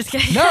point? No, just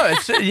kidding. no,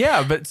 it's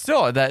but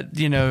still that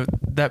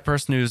that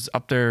person who's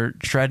up there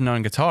shredding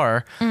on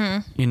guitar,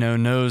 you know,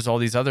 knows all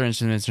these other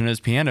instruments and knows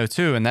piano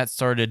too. And that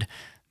started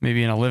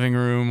maybe in a living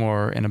room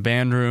or in a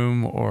band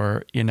room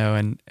or, you know,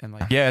 and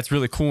like, yeah, it's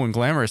really cool and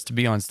glamorous to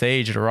be on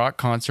stage at a rock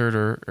concert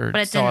or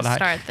But it didn't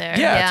start there.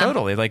 Yeah,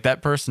 totally. Like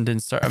that person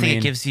didn't start. I think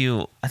it gives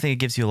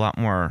you a lot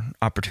more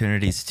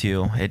opportunities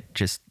too. It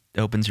just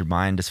opens your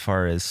mind as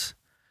far as,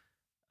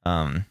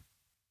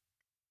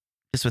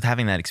 just with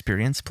having that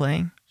experience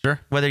playing. Sure.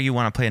 Whether you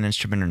want to play an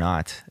instrument or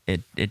not,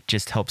 it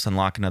just helps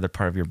unlock another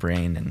part of your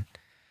brain and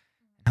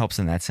helps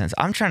in that sense.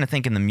 I'm trying to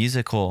think in the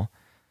musical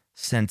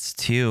sense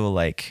too,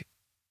 like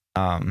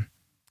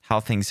how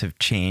things have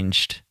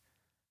changed.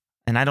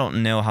 And I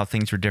don't know how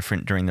things were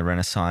different during the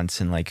Renaissance.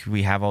 And like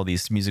we have all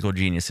these musical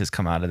geniuses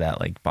come out of that,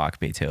 like Bach,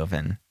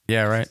 Beethoven.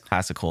 Yeah, right.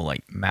 Classical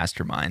like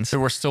masterminds. So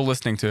we're still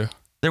listening to.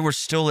 That we're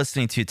still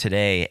listening to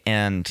today.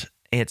 And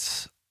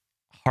it's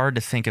hard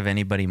to think of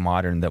anybody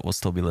modern that we'll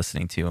still be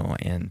listening to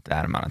in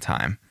that amount of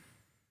time.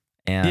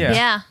 And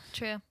yeah,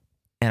 true.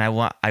 And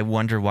I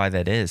wonder why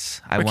that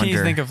is. But can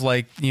you think of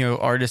like, you know,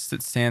 artists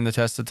that stand the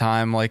test of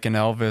time, like an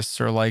Elvis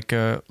or like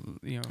a,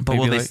 you know, but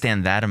will they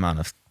stand that amount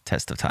of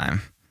test of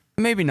time?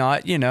 Maybe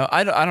not, you know,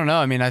 I don't know.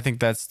 I mean, I think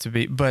that's to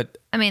be, but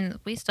I mean,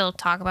 we still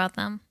talk about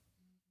them.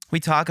 We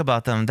talk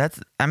about them.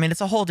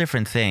 It's a whole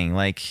different thing.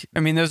 Like,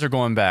 I mean, those are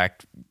going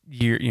back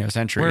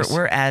centuries.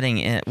 We're adding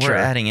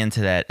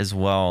into that as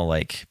well.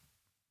 Like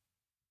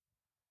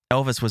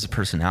Elvis was a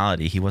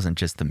personality. He wasn't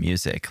just the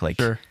music. Like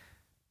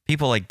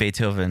people like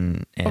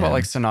Beethoven and what about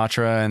like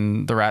Sinatra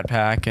and the Rat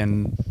Pack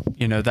and,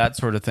 you know, that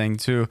sort of thing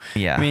too.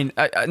 Yeah. I mean,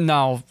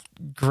 now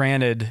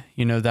granted,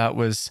 you know, that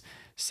was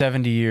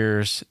 70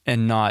 years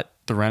and not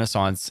the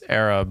Renaissance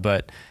era,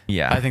 but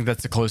yeah, I think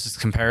that's the closest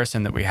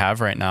comparison that we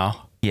have right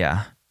now.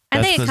 Yeah.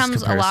 I think it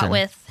comes a lot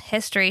with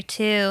history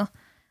too,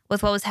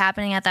 with what was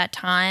happening at that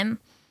time.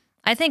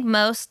 I think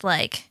most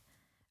like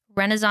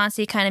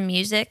Renaissance-y kind of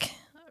music,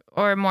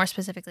 or more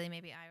specifically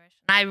maybe Irish,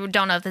 I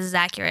don't know if this is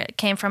accurate,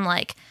 came from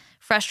like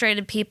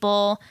frustrated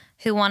people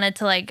who wanted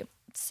to like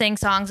sing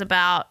songs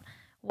about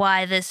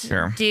why this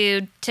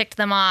dude ticked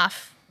them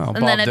off. Oh,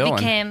 and then it Dylan.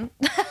 became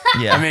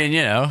yeah.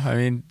 I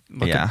mean,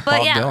 look at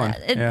Bob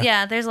Dylan.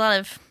 Yeah, there's a lot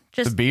of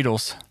just the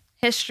Beatles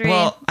history.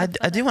 Well, I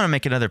do want to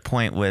make another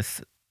point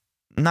with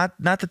not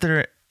that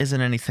there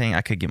isn't anything,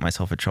 I could get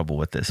myself in trouble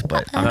with this,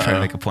 but I'm trying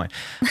to make a point.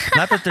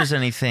 Not that there's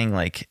anything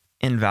like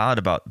invalid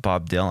about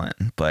Bob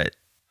Dylan, but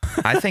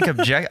I think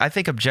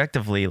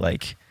objectively,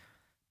 like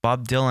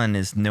Bob Dylan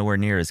is nowhere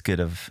near as good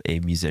of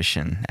a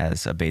musician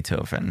as a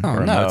Beethoven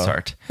or a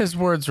Mozart. His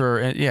words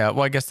were,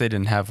 well, I guess they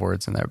didn't have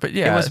words in there, but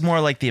yeah. It was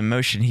more like the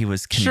emotion he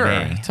was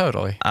conveying. Sure,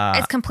 totally.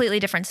 It's completely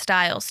different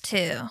styles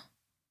too.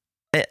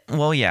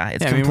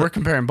 We're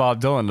comparing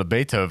Bob Dylan to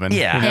Beethoven.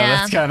 Yeah. You know,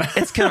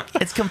 that's kind of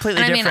it's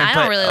completely different. I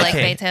don't really like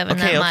Beethoven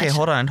that much. Okay,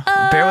 hold on.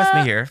 Bear with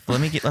me here.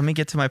 Let me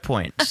get to my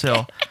point. Okay.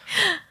 So,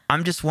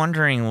 I'm just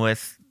wondering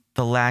with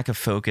the lack of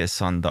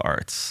focus on the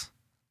arts.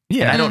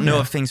 Yeah. And I don't know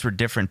if things were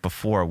different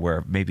before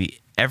where maybe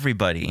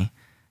everybody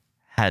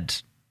had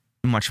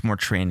much more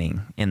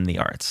training in the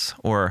arts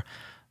or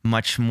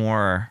much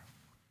more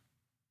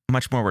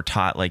were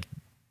taught like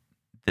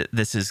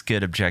this is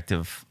good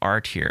objective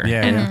art here.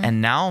 Yeah,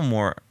 and now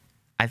more,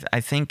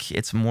 I think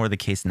it's more the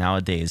case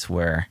nowadays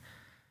where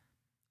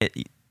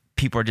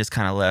people are just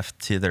kind of left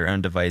to their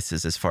own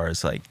devices as far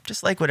as like,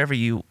 just like whatever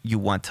you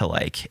want to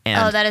like.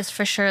 And, that is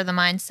for sure the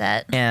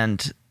mindset.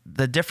 And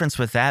the difference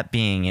with that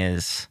being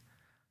is,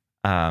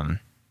 you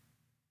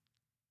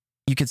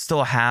could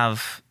still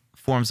have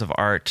forms of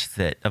art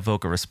that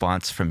evoke a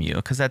response from you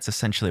because that's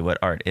essentially what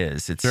art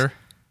is.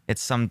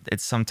 It's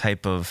some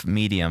type of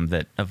medium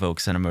that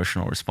evokes an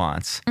emotional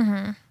response.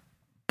 Mm-hmm.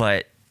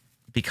 But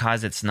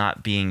because it's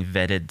not being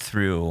vetted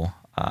through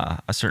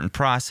a certain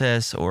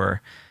process,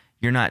 or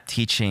you're not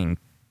teaching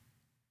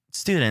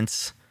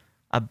students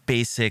a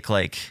basic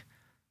like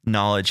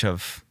knowledge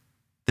of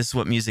this is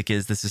what music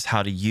is, this is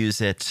how to use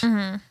it,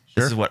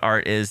 this is what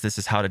art is, this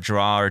is how to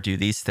draw or do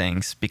these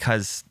things,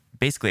 because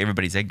basically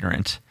everybody's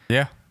ignorant.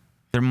 Yeah.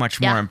 They're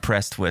much more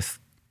impressed with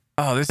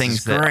this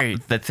things is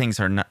great. that things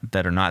are not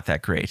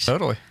that great.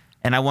 Totally.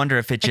 And I wonder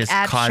if it just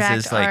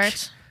causes like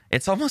art.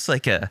 It's almost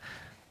like an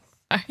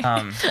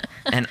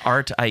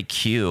art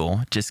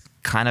IQ just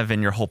kind of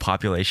in your whole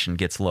population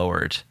gets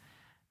lowered.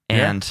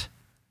 And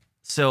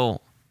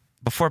so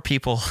before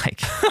people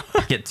like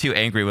get too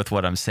angry with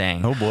what I'm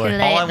saying, oh boy,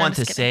 all I want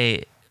to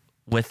say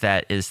with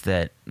that is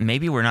that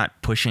maybe we're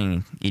not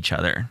pushing each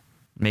other.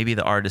 Maybe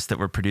the artists that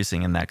we're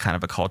producing in that kind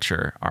of a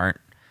culture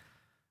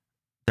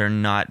they're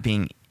not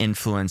being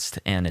influenced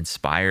and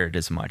inspired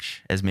as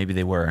much as maybe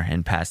they were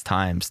in past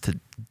times to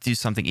do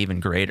something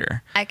even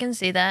greater. I can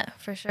see that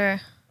for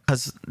sure.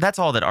 Because that's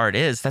all that art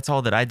is. That's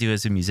all that I do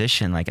as a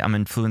musician. Like I'm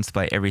influenced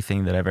by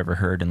everything that I've ever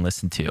heard and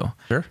listened to.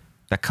 Sure.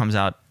 That comes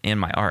out in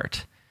my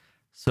art.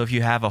 So if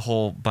you have a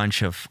whole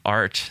bunch of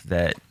art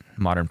that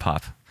modern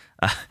pop,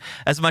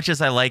 as much as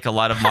I like a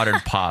lot of modern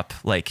pop,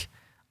 like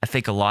I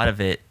think a lot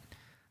of it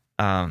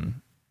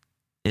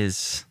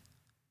is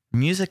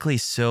musically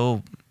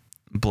so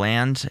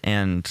bland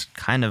and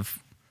kind of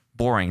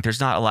boring. There's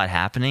not a lot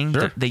happening.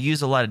 Sure. They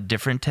use a lot of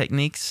different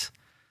techniques.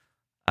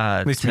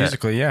 At least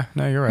musically, yeah.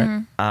 No, you're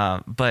right.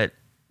 But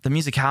the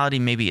musicality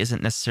maybe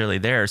isn't necessarily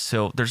there,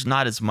 so there's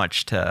not as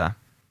much to.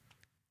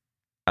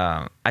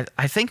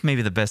 I think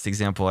maybe the best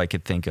example I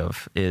could think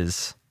of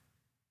is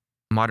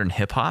modern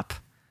hip hop.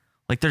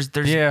 Like there's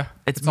Yeah,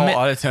 it's all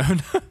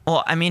autotune.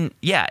 well, I mean,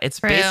 yeah, it's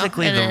True,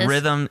 basically it the is.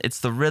 rhythm. It's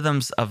the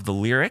rhythms of the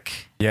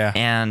lyric Yeah.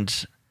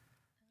 and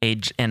a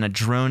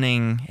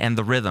droning and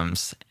the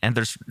rhythms, and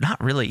there's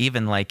not really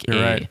even like You're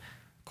a right.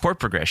 chord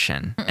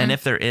progression. And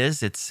if there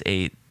is, it's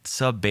a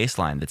sub bass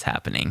line that's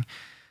happening.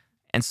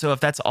 And so if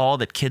that's all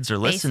that kids are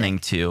listening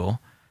to,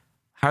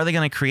 how are they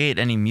going to create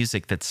any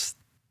music that's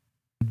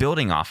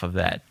building off of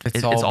that?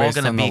 It's all based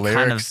gonna on the be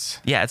kind of lyrics.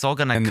 yeah, it's all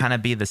going to And- kind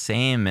of be the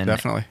same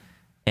Definitely.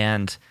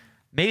 and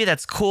maybe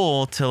that's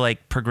cool to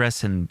like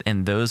progress in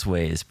those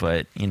ways,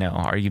 but you know,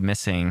 are you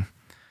missing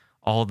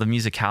all the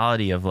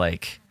musicality of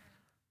like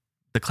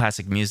the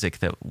classic music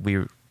that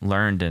we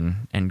learned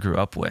and grew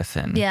up with?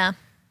 And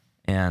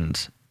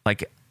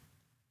like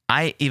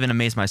I even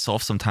amaze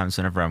myself sometimes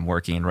whenever I'm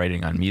working and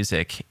writing on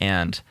music,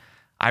 and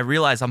I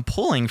realize I'm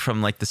pulling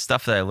from like the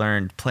stuff that I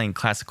learned playing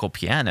classical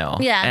piano.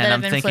 Yeah, and that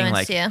I'm have thinking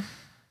influenced like, you.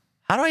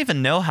 how do I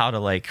even know how to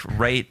like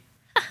write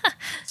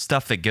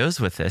stuff that goes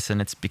with this? And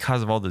it's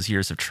because of all those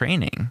years of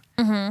training.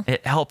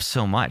 It helps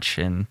so much.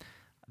 And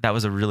that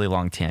was a really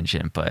long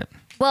tangent, but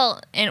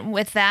Well, and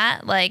with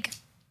that, like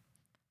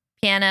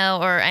piano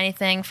or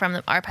anything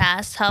from our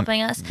past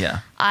helping us, yeah.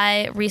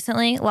 I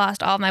recently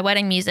lost all of my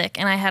wedding music,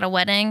 and I had a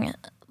wedding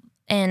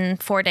in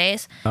 4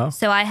 days. Oh.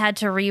 So I had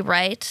to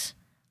rewrite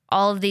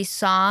all of these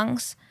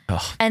songs.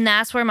 Oh, And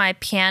that's where my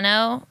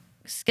piano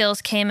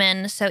skills came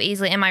in so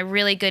easily, and my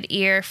really good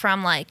ear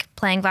from like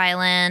playing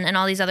violin and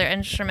all these other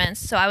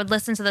instruments. So I would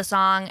listen to the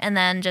song and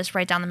then just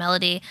write down the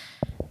melody,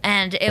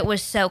 and it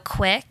was so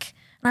quick.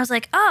 And I was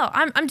like, "Oh,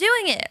 I'm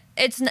doing it."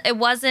 It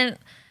wasn't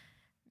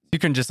You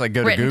can just like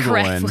go to written Google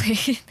and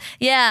correctly.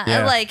 yeah,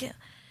 Yeah. like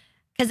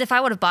because if I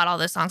would have bought all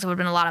those songs, it would have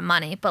been a lot of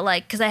money. But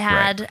like, because I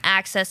had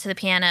access to the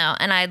piano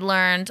and I'd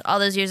learned all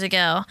those years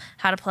ago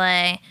how to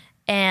play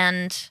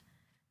and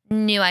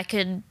knew I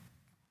could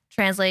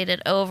translate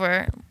it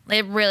over,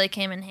 it really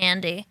came in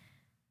handy.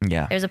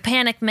 yeah. There was a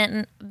panic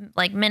minute,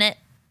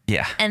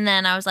 Yeah. and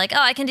then I was like,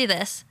 "Oh, I can do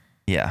this."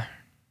 Yeah.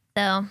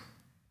 So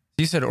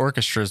you said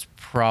orchestra is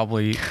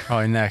probably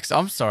next.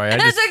 I'm sorry. I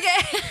that's just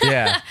okay.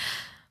 yeah.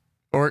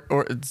 Or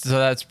so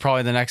that's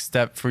probably the next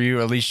step for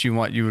you. At least you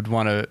would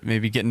want to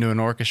maybe get into an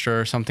orchestra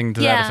or something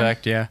to that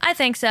effect. Yeah. I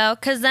think so,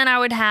 because then I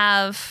would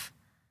have,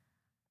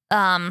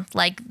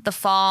 like the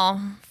fall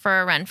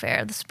for Ren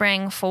Fair, the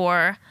spring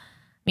for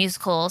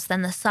musicals,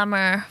 then the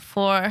summer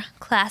for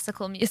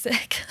classical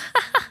music.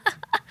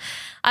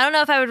 I don't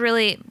know if I would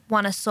really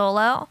want to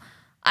solo.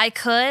 I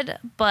could,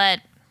 but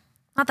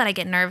not that I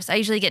get nervous. I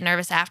usually get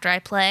nervous after I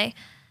play,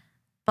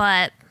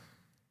 but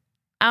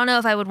I don't know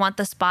if I would want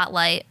the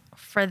spotlight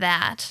for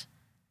that,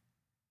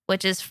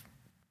 which is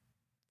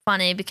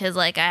funny because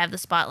like I have the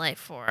spotlight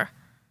for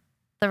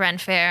the Ren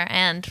Fair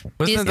and Wasn't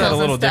that musicals a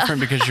little and stuff.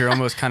 different because you're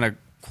almost kind of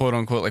quote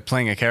unquote like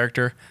playing a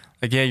character?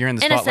 Like yeah, you're in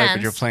the In a spotlight,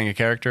 but you're sense. playing a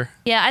character.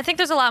 Yeah, I think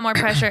there's a lot more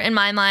pressure in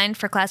my mind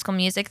for classical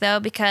music though,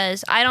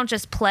 because I don't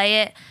just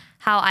play it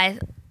how I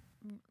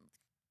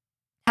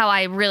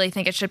really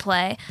think it should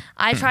play.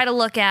 I try to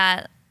look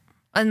at,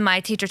 and my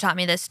teacher taught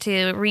me this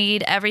too,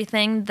 read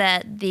everything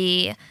that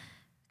the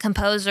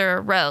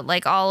composer wrote,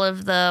 like all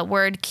of the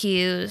word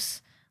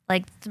cues,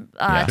 like to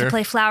Sure.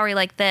 play flowery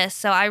like this.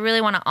 So I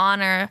really want to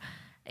honor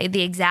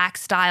the exact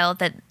style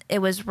that it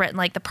was written,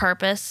 like the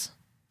purpose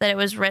that it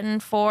was written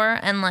for,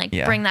 and like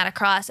Yeah. bring that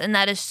across. And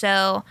that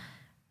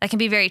can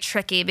be very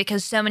tricky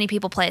because so many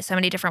people play it so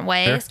many different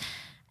ways.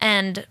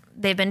 And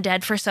they've been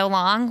dead for so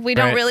long. We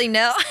don't Right. really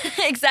know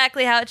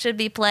exactly how it should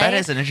be played. That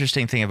is an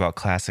interesting thing about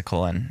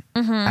classical. And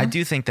I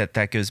do think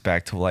that goes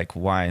back to like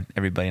why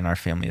everybody in our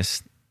family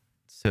is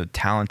so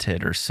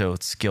talented or so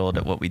skilled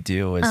at what we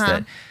do is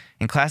that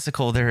in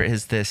classical, there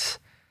is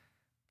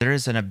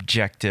an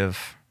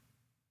objective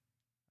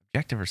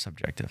or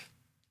subjective?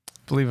 I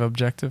believe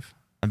objective.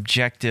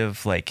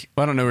 Objective, like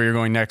Well, I don't know where you're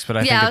going next, but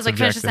I think I it's was like,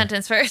 finish the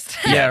objective. sentence first.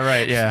 Yeah,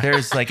 right. Yeah.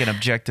 there's like an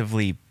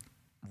objectively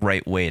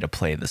right way to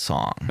play the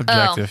song.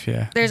 Objective.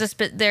 Yeah.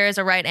 there is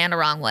a right and a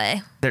wrong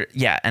way. There,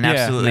 yeah, and Yeah,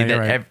 absolutely no, you're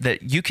right.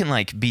 that you can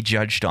like be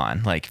judged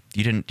on, like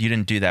you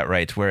didn't do that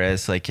right.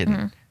 Whereas like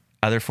in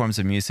other forms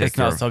of music, It's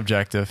not or-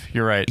 subjective.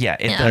 You're right. yeah,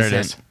 it Yeah. There it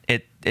doesn't.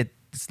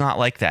 It's not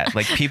like that.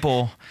 Like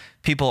people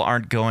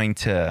aren't going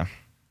to.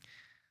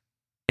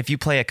 If you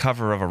play a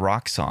cover of a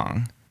rock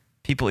song,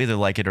 people either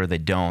like it or they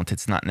don't.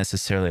 It's not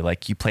necessarily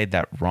like you played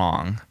that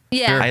wrong.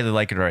 Yeah. I either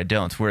like it or I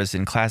don't. Whereas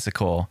in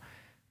classical,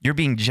 you're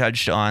being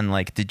judged on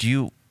like, did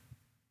you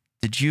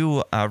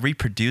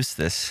reproduce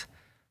this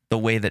the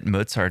way that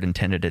Mozart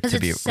intended it Because to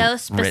be it's so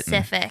written?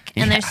 specific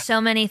and there's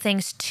so many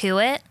things to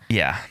it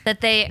Yeah,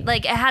 that they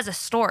like it has a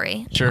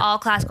story. Sure. All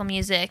classical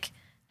music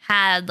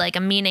had like a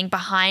meaning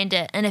behind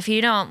it. And if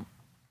you don't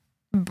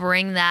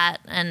bring that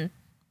and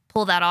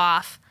pull that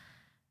off,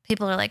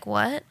 people are like,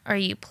 "What are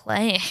you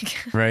playing?"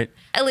 Right.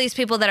 At least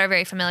people that are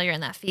very familiar in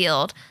that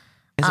field.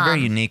 It's a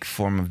very unique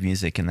form of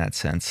music in that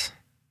sense.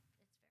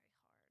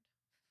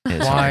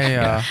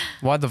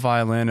 Why the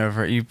violin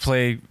over? You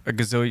play a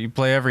gazillion. You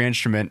play every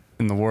instrument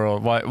in the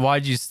world.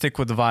 Why'd you stick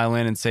with the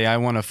violin and say I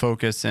want to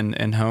focus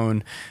and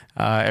hone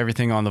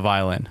everything on the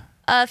violin?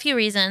 A few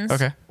reasons.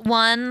 Okay.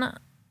 One,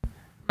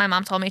 my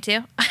mom told me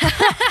to.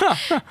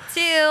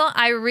 Two,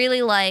 I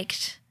really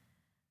liked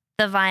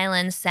the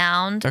violin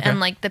sound Okay. and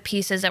like the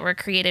pieces that were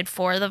created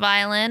for the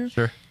violin.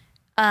 Sure.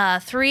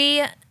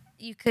 Three,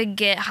 you could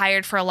get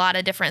hired for a lot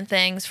of different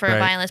things for a Right.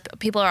 violinist.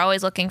 People are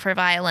always looking for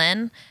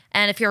violin.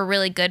 And if you're a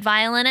really good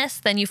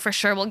violinist, then you for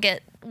sure will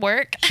get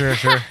work. Sure.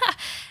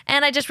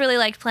 And I just really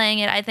liked playing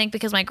it, I think,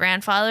 because my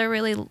grandfather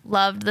really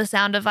loved the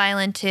sound of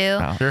violin too.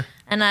 Oh. Sure.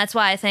 And that's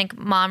why I think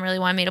mom really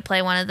wanted me to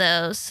play one of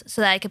those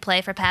so that I could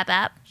play for Pap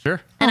App.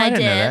 Sure. And Oh, I I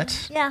didn't did. know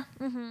that. Yeah.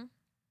 Mm-hmm.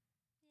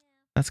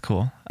 That's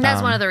cool.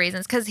 That's one of the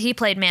reasons, because he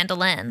played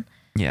mandolin.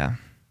 Yeah.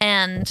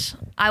 And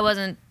I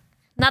wasn't,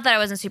 not that I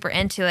wasn't super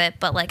into it,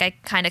 but like I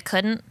kind of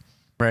couldn't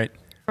Right.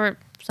 for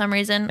some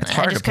reason. It's I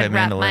hard to just play couldn't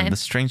wrap mandolin. my- The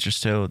strings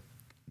are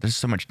there's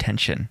so much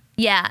tension.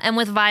 Yeah, and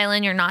with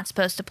violin, you're not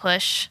supposed to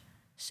push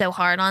so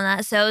hard on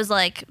that. So it was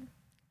like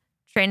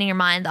training your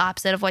mind the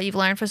opposite of what you've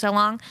learned for so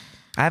long.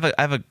 I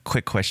have a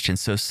quick question.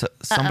 So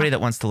somebody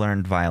that wants to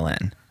learn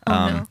violin,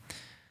 No.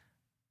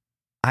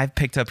 I've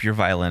picked up your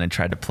violin and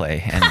tried to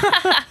play, and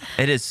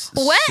it is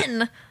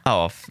When?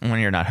 when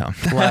you're not home.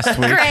 Last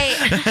week. Great.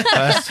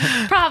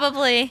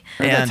 Probably.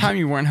 Remember that And time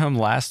you weren't home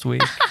last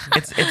week?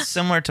 it's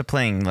similar to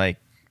playing like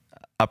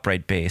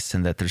upright bass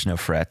in that there's no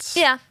frets.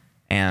 Yeah.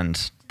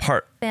 And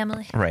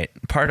Family.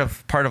 part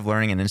of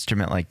learning an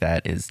instrument like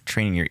that is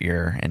training your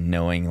ear and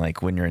knowing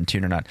like when you're in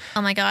tune or not.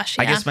 Oh my gosh.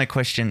 Yeah. I guess my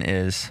question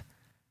is,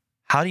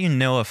 how do you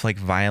know if like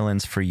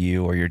violin's for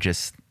you or you're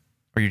just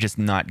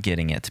not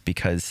getting it?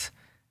 Because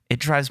it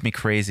drives me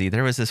crazy.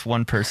 There was this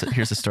one person.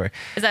 Here's the story.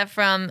 Is that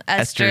from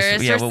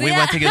Esther's? Yeah, well, we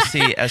went to go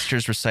see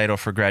Esther's recital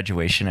for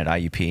graduation at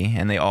IUP,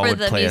 and they all For would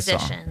the play a song.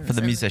 musicians For the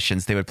and-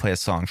 musicians, they would play a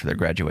song for their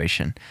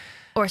graduation.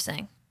 Or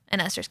sing, in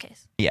Esther's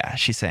case. Yeah,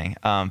 she sang.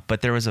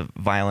 But there was a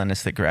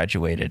violinist that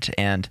graduated,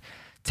 and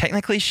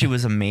technically she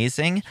was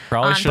amazing.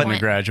 Probably On shouldn't point.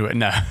 have graduated.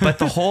 No. But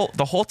the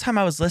whole time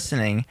I was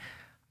listening,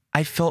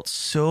 I felt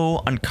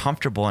so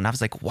uncomfortable, and I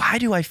was like, why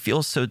do I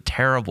feel so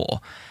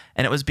terrible?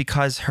 And it was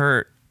because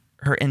her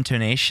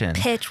intonation,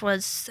 Pitch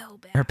was so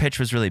bad. her pitch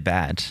was really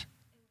bad,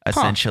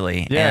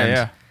 essentially. Yeah, and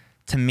yeah.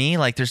 to me,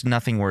 like, there's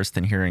nothing worse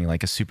than hearing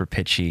like a super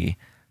pitchy,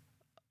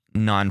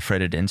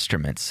 non-fretted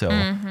instrument. So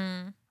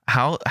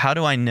how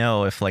do I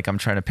know if like I'm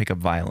trying to pick up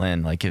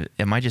violin? Like,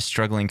 am I just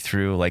struggling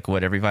through like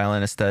what every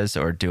violinist does,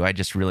 or do I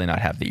just really not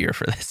have the ear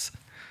for this?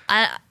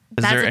 That's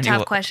there a any tough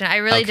wa- question. I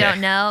really Okay.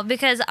 don't know,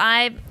 because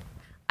I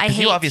hate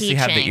You obviously teaching.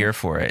 have the ear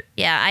for it.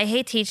 Yeah, I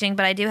hate teaching,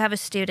 but I do have a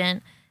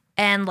student,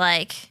 and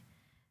like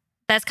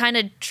that's kind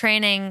of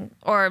training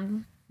or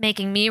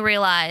making me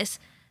realize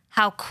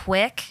how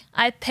quick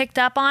I picked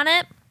up on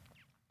it.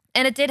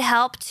 And it did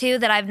help too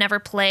that I've never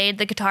played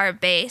the guitar or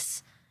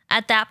bass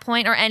at that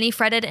point, or any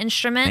fretted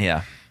instrument.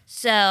 Yeah.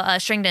 So a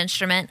stringed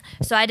instrument.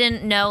 So I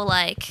didn't know,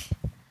 like,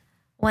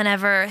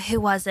 whenever, who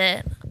was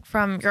it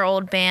from your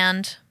old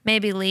band,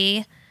 maybe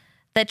Lee,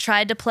 that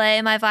tried to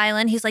play my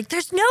violin. He's like,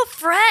 there's no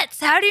frets.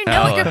 How do you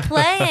know what you're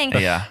playing?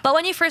 Yeah. But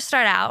when you first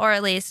start out, or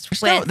at least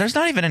There's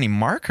not even any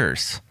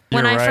markers.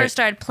 when You're I right. first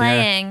started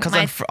playing, Because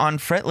my, on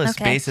fretless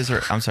Okay. basses, on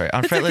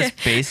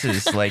fretless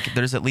basses, like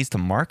there's at least a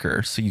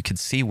marker so you could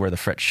see where the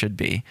fret should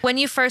be. when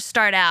you first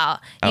start out,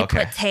 you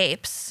Okay. put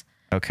tapes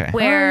Okay.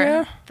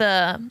 where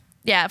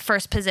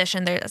first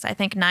position, there's I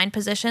think 9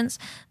 positions,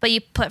 but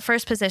you put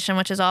first position,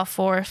 which is all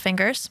 4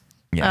 fingers,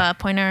 Yeah.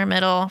 pointer,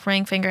 middle,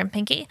 ring finger, and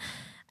pinky,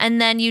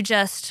 and then you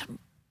just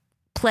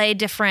play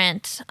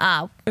different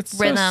It's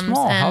rhythms. so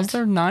small. And, How's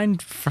there 9?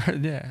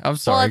 Yeah, I'm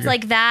sorry. well, it's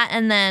like that,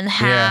 and then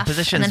half,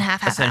 Positions and then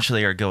half.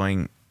 essentially are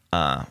going.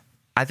 I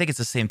think it's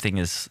the same thing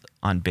as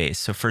on bass.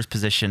 So first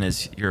position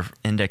is your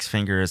index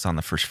finger is on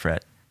the first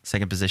fret.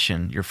 Second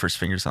position, your first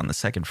finger is on the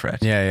second fret.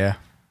 yeah.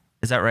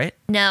 Is that right?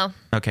 No.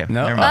 Okay.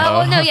 No. Never mind. Oh,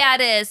 well, no, yeah, it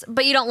is,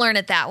 but you don't learn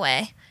it that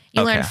way.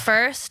 You learn Okay.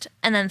 first,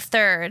 and then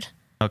third,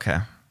 Okay.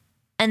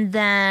 and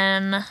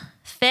then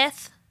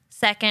fifth,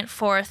 second,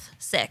 fourth,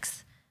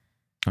 sixth,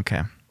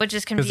 Okay. which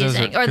is 'Cause those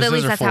confusing, are- or 'cause at those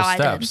least are that's full how I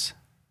did. steps.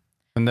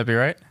 Wouldn't that be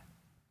right?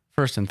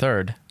 First and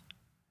third.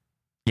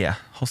 Yeah.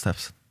 Whole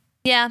steps.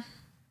 Yeah.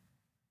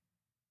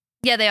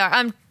 Yeah, they are.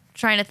 I'm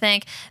trying to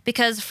think,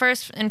 because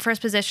in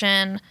first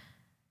position,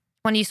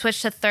 when you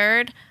switch to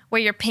third,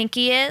 where your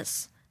pinky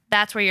is,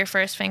 that's where your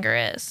first finger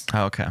is.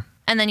 Oh, okay.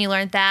 And then you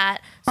learn that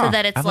so Huh.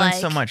 that it's I've like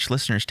learned so much.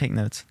 Listeners, take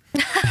notes.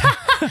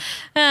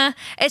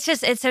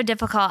 it's so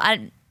difficult.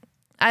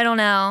 I don't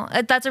know.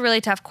 That's a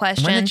really tough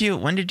question.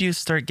 When did you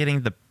start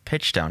getting the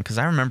pitch down? Because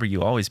I remember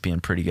you always being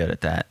pretty good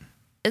at that.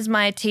 Is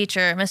my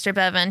teacher, Mr.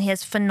 Bevan. He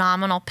has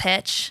phenomenal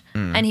pitch,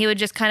 and he would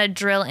just kind of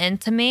drill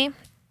into me.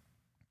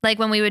 Like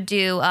when we would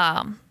do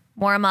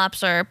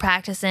warm-ups or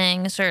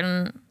practicing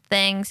certain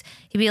things,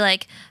 he'd be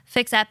like,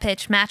 fix that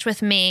pitch, match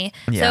with me.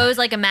 Yeah. So it was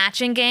like a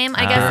matching game.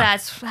 I guess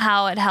that's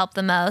how it helped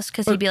the most,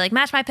 because he'd be like,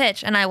 match my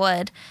pitch, and I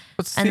would.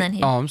 Then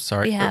he'd I'm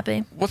sorry. be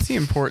happy. What's the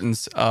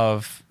importance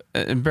of,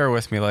 and bear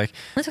with me, like,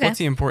 That's okay. what's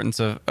the importance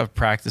of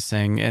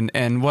practicing?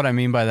 And what I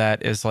mean by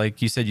that is,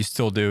 like you said, you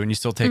still do, and you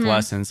still take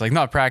lessons, like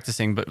not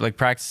practicing, but like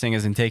practicing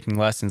as in taking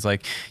lessons.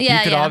 Like you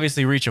could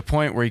obviously reach a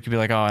point where you could be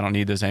like, oh, I don't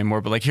need this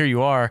anymore. But like here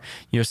you are,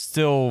 you're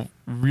still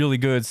really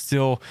good,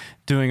 still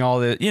doing all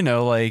the,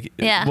 like,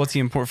 what's the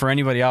important for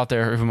anybody out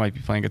there who might be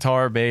playing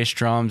guitar, bass,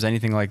 drums,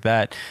 anything like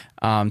that,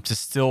 to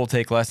still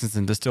take lessons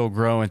and to still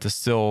grow and to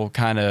still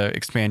kind of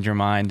expand your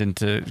mind and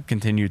to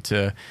continue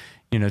to,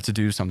 to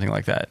do something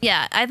like that.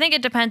 Yeah, I think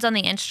it depends on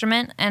the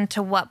instrument and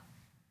to what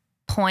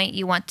point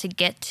you want to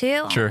get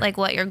to, Sure. like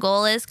what your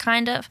goal is,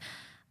 kind of.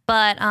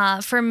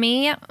 But for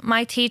me,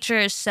 my teacher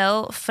is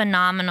so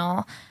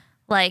phenomenal.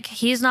 Like,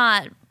 he's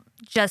not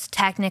just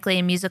technically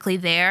and musically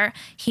there.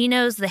 He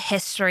knows the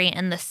history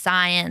and the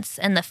science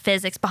and the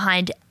physics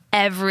behind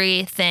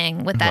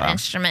everything with that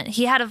instrument.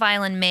 He had a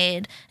violin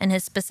made in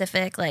his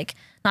specific, like,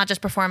 not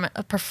just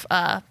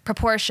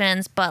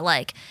proportions, but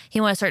like he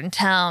wanted a certain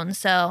tone.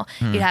 So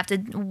you'd have to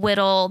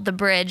whittle the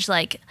bridge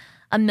like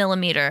a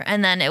millimeter,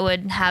 and then it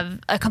would have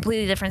a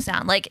completely different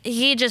sound. Like,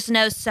 he just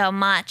knows so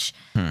much.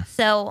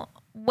 So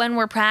when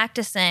we're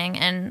practicing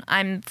and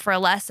I'm for a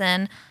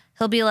lesson,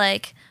 he'll be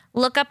like,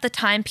 look up the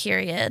time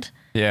period.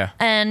 Yeah.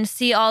 And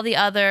see all the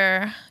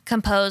other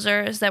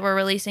composers that were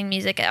releasing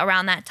music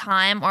around that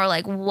time, or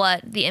like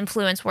what the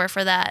influence were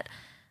for that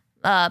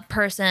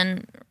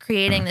person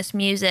creating this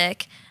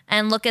music,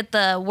 and look at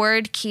the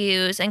word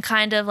cues and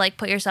kind of like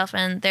put yourself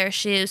in their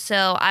shoes.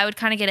 So I would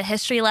kind of get a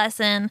history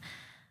lesson,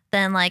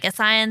 then like a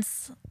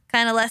science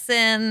kind of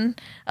lesson,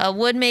 a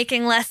wood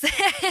making lesson.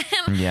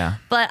 Yeah.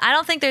 But I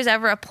don't think there's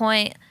ever a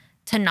point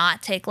to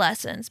not take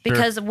lessons,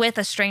 because with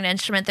a stringed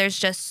instrument, there's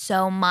just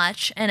so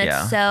much, and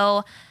it's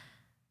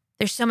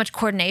there's so much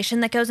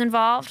coordination that goes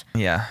involved.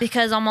 Yeah.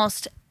 Because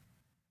almost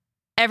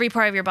every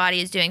part of your body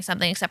is doing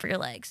something except for your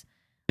legs.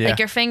 Yeah. Like,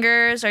 your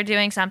fingers are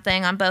doing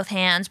something on both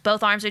hands.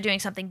 Both arms are doing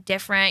something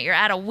different. You're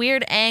at a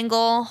weird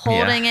angle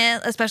holding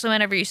it, especially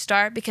whenever you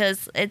start,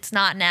 because it's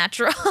not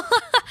natural.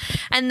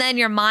 And then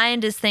your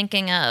mind is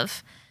thinking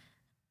of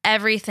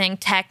everything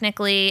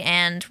technically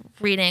and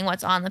reading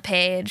what's on the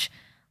page.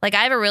 Like,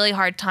 I have a really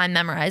hard time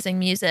memorizing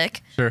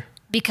music. Sure.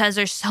 Because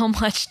there's so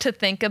much to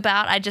think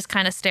about. I just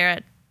kind of stare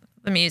at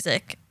the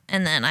music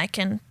and then I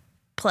can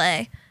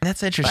play.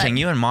 That's interesting.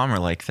 You and Mom are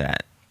like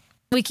that.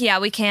 We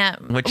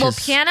can't. Which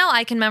is- piano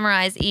I can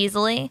memorize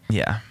easily,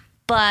 Yeah.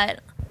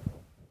 but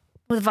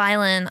with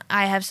violin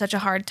I have such a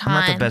hard time.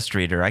 I'm not the best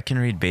reader. I can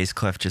read bass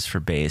clef just for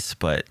bass,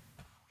 but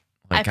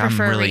like, I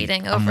prefer I'm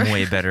reading over. I'm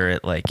way better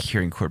at like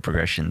hearing chord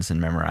progressions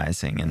and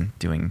memorizing and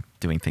doing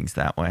things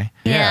that way.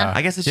 Yeah.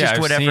 I guess it's Yeah, just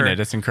I've whatever. seen it.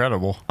 It's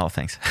incredible. Oh,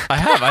 thanks. I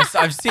have.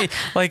 I've seen,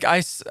 like,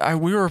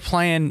 we were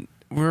playing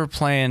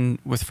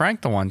with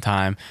Frank the one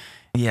time.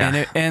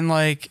 Yeah. And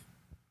like,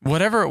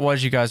 whatever it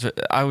was, you guys,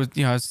 I was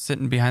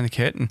sitting behind the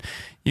kit and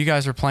you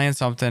guys were playing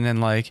something, and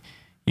like,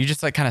 you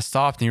just like kind of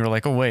stopped and you were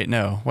like, oh wait,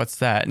 no, what's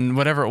that? And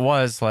whatever it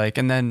was, like,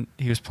 and then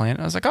he was playing,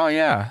 I was like, oh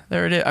yeah,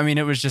 there it is. I mean,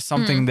 it was just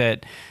something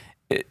that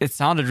it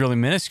sounded really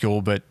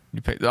minuscule, but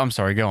I'm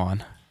sorry, go on.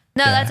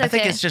 No, that's okay. I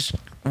think it's just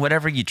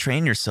whatever you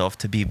train yourself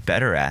to be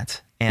better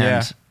at. And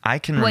Yeah. I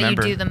can what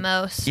remember. you do the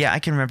most. Yeah, I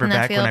can remember in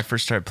that back when I field.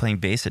 first started playing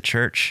bass at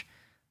church.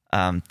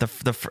 I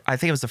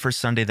think it was the first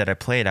Sunday that I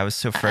played. I was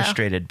so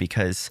frustrated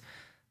because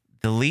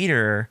the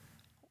leader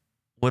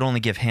would only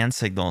give hand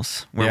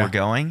signals where Yeah. we're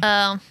going,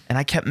 Oh, and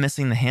I kept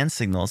missing the hand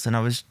signals, and I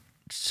was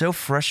so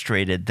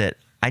frustrated that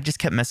I just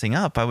kept messing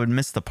up. I would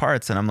miss the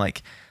parts, and I'm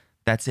like,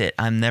 "That's it.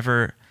 I'm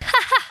never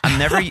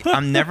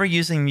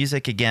using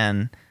music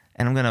again."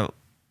 And I'm gonna.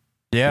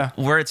 Yeah.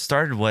 Where it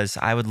started was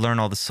I would learn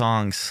all the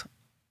songs.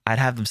 I'd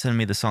have them send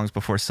me the songs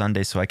before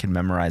Sunday so I could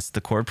memorize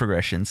the chord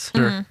progressions.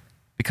 Sure.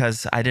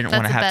 Because I didn't that's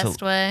want the to have best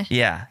to. way.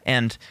 Yeah,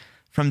 and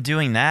from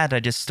doing that, I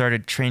just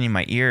started training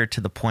my ear to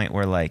the point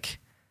where, like,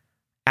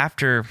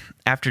 after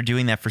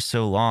doing that for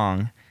so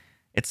long,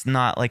 it's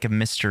not like a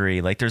mystery.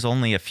 Like, there's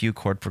only a few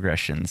chord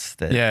progressions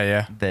that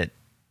that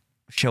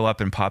show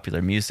up in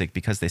popular music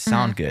because they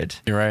sound good.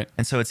 You're right.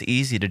 And so it's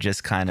easy to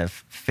just kind of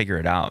figure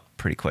it out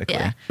pretty quickly.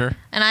 Yeah. Sure.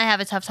 And I have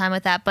a tough time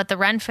with that, but the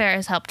Ren Fair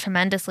has helped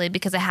tremendously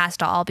because it has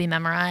to all be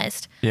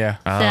memorized. Yeah.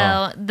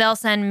 So they'll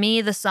send me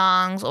the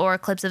songs or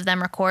clips of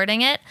them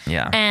recording it.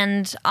 Yeah.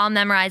 And I'll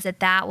memorize it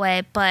that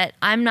way, but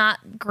I'm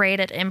not great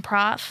at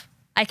improv.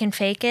 I can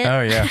fake it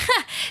Oh yeah.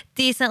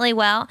 decently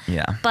well.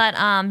 Yeah.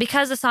 But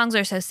because the songs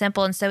are so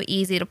simple and so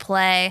easy to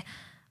play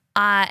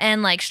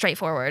and like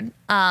straightforward,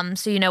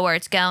 so you know where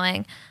it's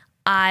going,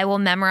 I will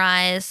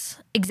memorize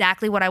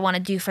exactly what I want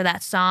to do for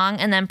that song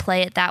and then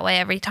play it that way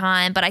every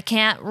time. But I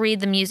can't read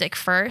the music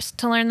first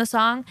to learn the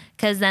song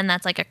because then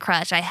that's like a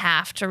crutch. I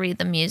have to read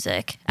the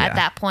music Yeah. at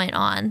that point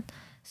on.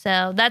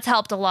 So that's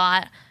helped a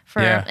lot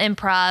for Yeah.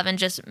 improv and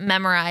just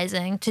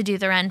memorizing to do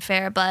the Ren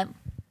Fair. But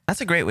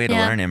That's a great way to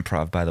Yeah. learn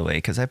improv, by the way,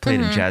 because I played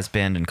in jazz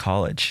band in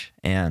college,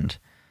 and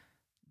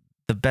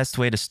the best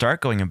way to start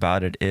going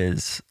about it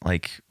is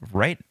like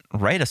write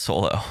a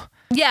solo,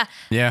 Yeah.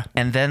 Yeah.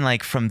 and then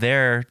like from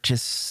there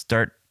just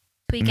start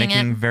Tweaking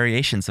making it.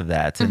 variations of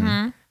that,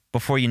 and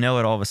before you know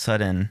it, all of a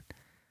sudden,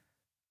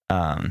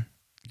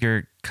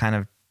 you're kind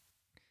of,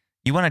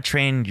 you want to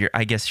train you're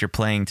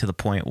playing to the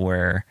point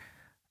where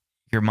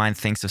your mind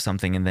thinks of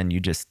something and then you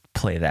just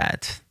play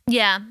that.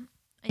 Yeah.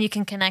 And you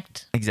can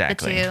connect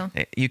Exactly. the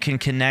two. You can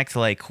connect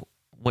like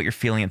what you're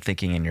feeling and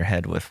thinking in your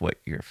head with what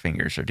your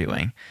fingers are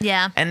doing.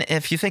 Yeah. And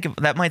if you think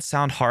that might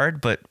sound hard,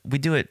 but we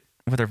do it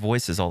with our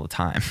voices all the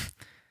time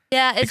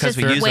Yeah. It's because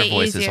just we use way our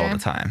voices easier. all the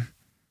time.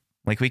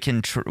 Like we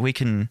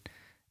can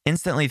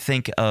instantly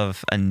think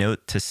of a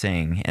note to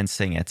sing and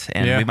sing it,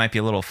 and Yeah. we might be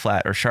a little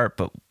flat or sharp,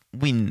 but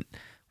we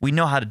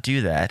know how to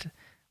do that.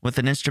 With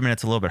an instrument,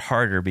 it's a little bit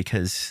harder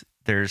because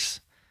there's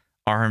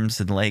arms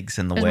and legs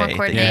in the There's way more that you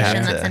coordination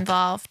have that's to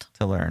involved.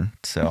 learn.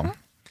 So,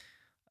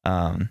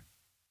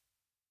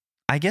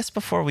 I guess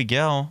before we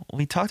go,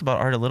 we talked about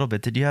art a little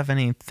bit. Did you have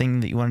anything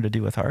that you wanted to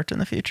do with art in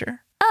the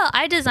future? Oh,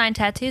 I design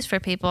tattoos for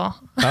people.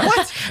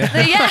 What?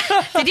 Yeah.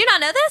 Did you not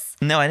know this?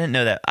 No, I didn't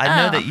know that. I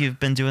know Oh. that you've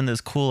been doing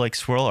those cool like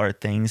swirl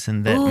art things,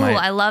 and that Ooh, my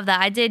I love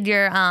that. I did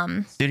your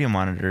studio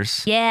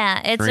monitors.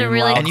 Yeah, it's a Dream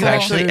really Wild And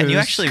cool. you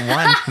actually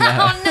won.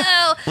 Oh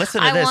no!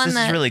 Listen to I this. won This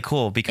that. is really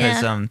cool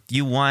because Yeah.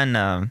 you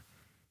won.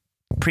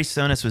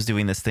 PreSonus was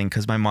doing this thing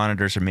because my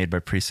monitors are made by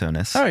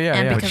PreSonus. Oh yeah,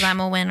 and yeah. because I'm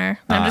a winner.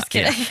 No, I'm just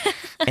yeah. kidding.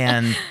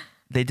 And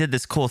they did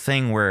this cool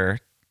thing where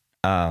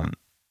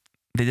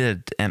they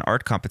did an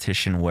art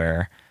competition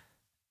where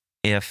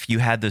if you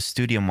had those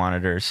studio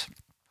monitors,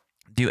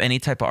 do any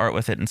type of art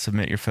with it and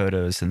submit your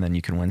photos, and then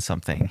you can win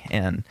something.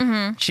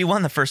 And she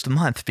won the first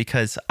month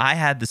because I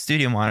had the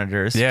studio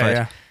monitors, Yeah, but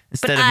yeah.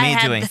 instead But of I me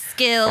had doing the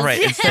skills.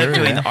 right, instead of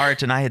Sure, doing yeah. the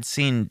art, and I had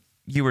seen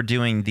you were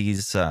doing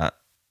these.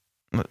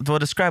 Well,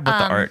 describe what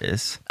the art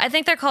is. I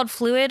think they're called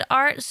fluid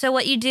art. So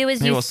what you do is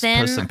Maybe you we'll thin.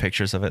 post some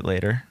pictures of it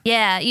later.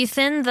 Yeah, you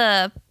thin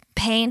the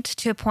paint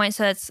to a point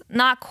so it's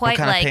not quite What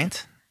kind like of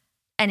paint?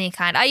 any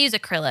kind. I use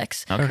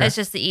acrylics. Okay. It's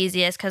just the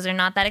easiest because they're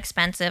not that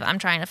expensive. I'm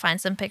trying to find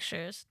some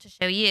pictures to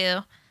show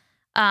you.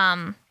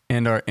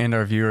 And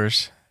our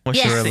viewers. Well,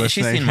 Yeah. she's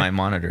Listening. seen my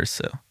monitors,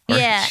 so. Or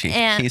Yeah,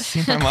 and- he's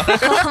seen my monitors.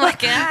 Oh my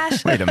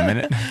gosh! Wait a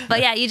minute. But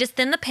yeah, you just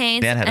thin the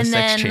paint Dan had a and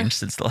sex then change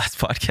since the last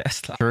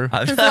podcast. True.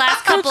 the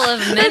last couple of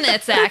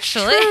minutes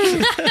actually.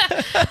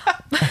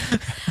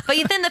 But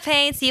you thin the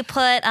paints, you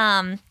put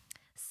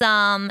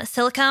some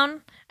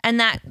silicone, and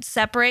that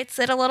separates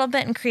it a little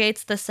bit and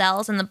creates the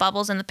cells and the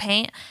bubbles in the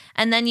paint.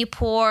 And then you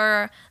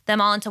pour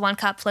them all into one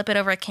cup, flip it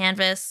over a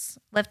canvas,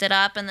 lift it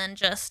up, and then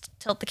just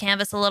tilt the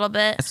canvas a little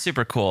bit. It's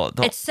super cool.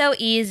 It's so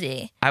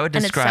easy. I would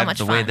and it's so describe much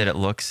the way fun. that it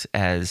looks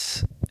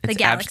as The it's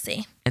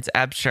galaxy. it's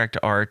abstract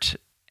art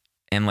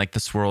and like the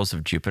swirls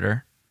of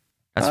Jupiter.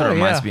 That's what Oh, it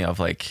reminds yeah. me of,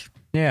 like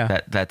Yeah.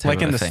 that type like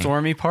of in a the thing.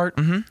 stormy part.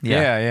 Mm-hmm.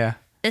 Yeah. Yeah, yeah.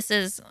 This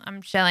is,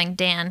 I'm showing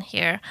Dan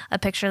here a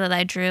picture that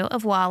I drew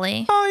of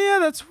Wally. Oh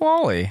yeah, that's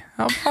Wally.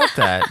 How about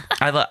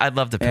that? I'd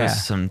love to post Yeah.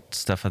 some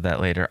stuff of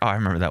that later. Oh, I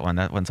remember that one.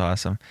 That one's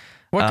awesome.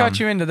 What got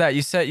you into that?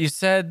 You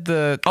said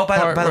the. Oh, by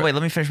part the where- way,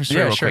 let me finish my story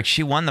Yeah, real sure. quick.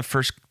 She won the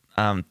first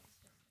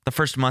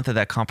month of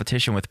that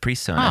competition with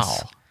PreSonus.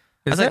 Oh.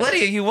 I was Is like, it?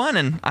 Lydia, you won,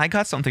 and I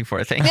got something for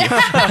it. Thank you.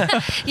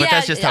 Yeah,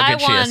 that's just how I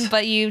good she won, is.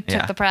 but you took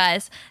Yeah. the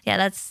prize. Yeah,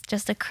 that's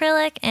just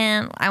acrylic,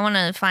 and I want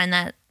to find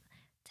that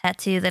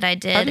tattoo that I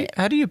did.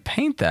 How do you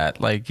paint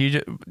that? Like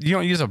you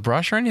don't use a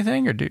brush or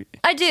anything, or do?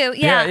 I do,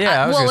 yeah.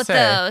 yeah, I was well, gonna with say.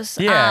 those,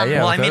 Yeah, yeah.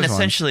 Well, with I mean, those ones.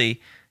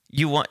 essentially,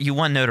 you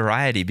won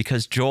notoriety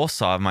because Joel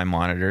saw my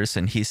monitors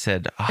and he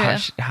said, True.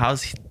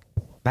 "How's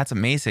that's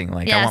amazing!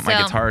 Like, I Yeah, want my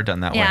so- guitar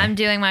done that Yeah, way." I'm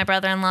doing my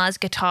brother-in-law's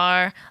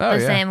guitar Oh,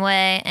 the yeah. same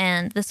way,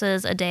 and this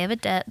is a Day of the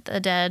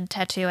Dead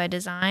tattoo I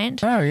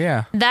designed. Oh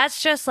yeah,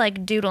 That's just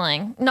like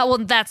doodling. No, well,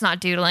 that's not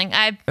doodling.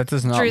 I that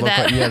does not drew look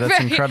that. like. Yeah, that's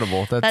very-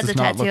 incredible. That That's does a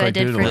not tattoo look I like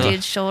did for doodling.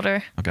 dude's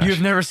shoulder. Oh, gosh.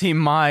 You've never seen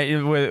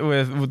my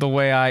with the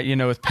way I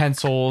with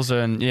pencils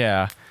and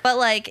yeah. But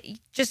like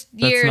just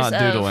That's years not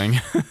of doodling.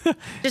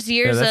 just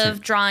years that's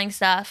of drawing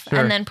stuff Sure.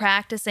 and then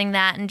practicing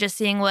that and just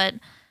seeing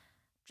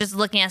just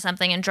looking at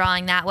something and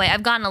drawing that way.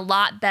 I've gotten a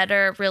lot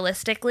better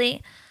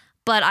realistically,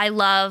 but I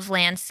love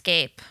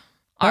landscape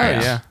art.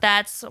 yeah.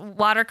 That's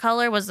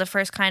watercolor was the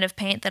first kind of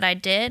paint that I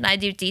did. I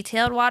do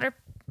detailed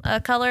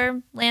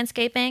watercolor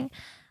landscaping.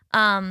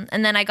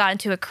 And then I got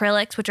into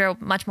acrylics, which are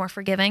much more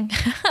forgiving.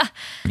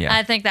 Yeah.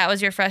 I think that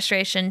was your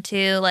frustration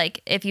too.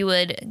 Like if you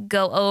would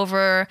go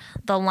over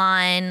the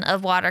line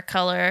of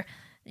watercolor,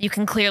 you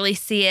can clearly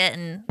see it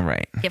and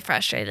Right. get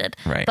frustrated.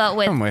 Right. But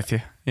with I'm with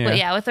you. Yeah. but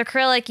yeah, with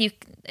acrylic,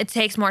 it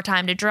takes more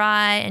time to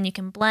dry and you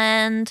can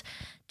blend,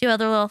 do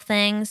other little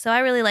things. So I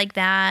really like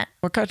that.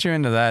 What got you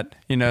into that?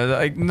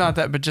 Like not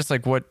that, but just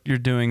like what you're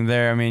doing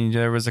there. I mean,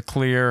 there was a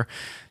clear,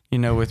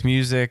 with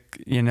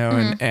music,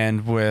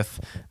 and with,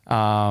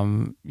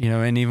 and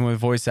even with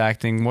voice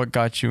acting. What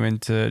got you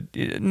into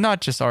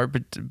not just art,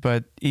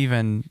 but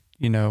even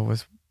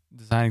with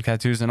designing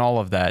tattoos and all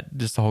of that,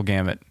 just the whole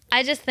gamut.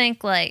 I just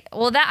think that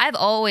I've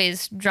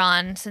always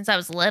drawn since I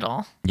was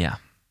little. Yeah.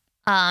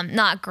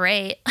 not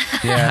great.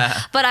 Yeah.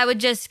 But I would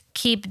just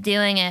keep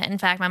doing it. In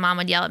fact, my mom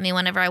would yell at me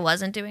whenever I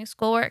wasn't doing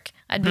schoolwork.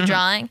 I'd be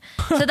drawing.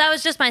 So that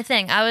was just my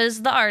thing. I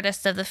was the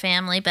artist of the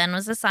family. Ben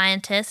was the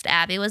scientist.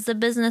 Abby was the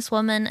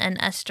businesswoman. And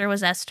Esther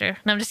was Esther.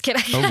 No, I'm just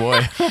kidding. Oh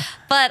boy.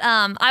 But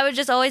I would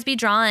just always be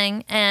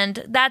drawing.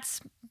 And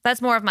that's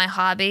more of my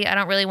hobby. I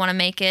don't really want to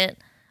make it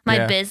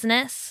my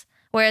business.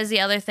 Whereas the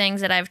other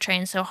things that I've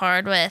trained so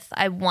hard with,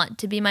 I want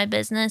to be my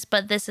business.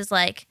 But this is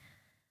like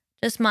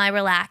just my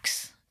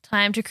relax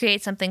time to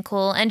create something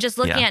cool, and just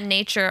looking at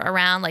nature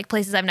around like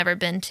places I've never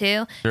been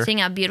to, seeing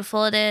how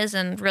beautiful it is.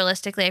 And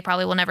realistically, I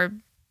probably will never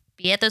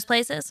be at those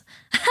places,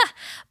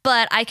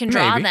 but I can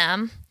draw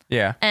them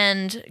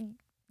and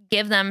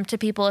give them to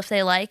people if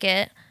they like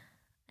it.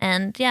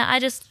 And yeah, I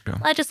just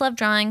love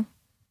drawing.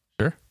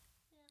 Sure.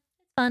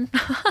 It's fun.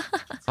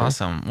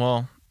 Awesome.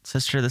 Well,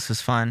 sister, this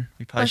was fun.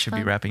 We probably should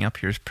be wrapping up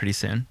here pretty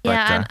soon.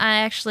 Yeah, But, I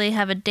actually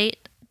have a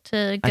date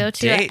to go to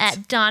date?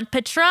 at Don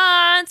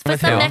Patron's with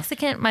With some who?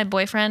 Mexican, my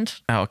boyfriend.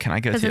 oh, can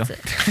I go 'Cause too? it's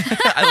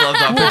I love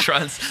Don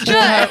Patrons.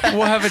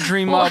 We'll have a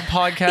Dream Mob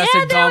podcast Yeah, at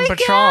there Don we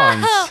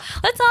Patrons. go.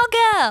 Let's all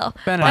go.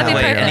 Ben and By I the That'd be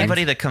way, perfect.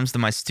 anybody that comes to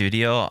my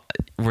studio,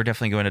 we're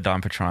definitely going to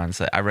Don Patrons.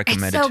 I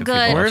recommend so it to good.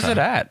 people. all the Where's time. it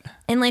at?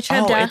 In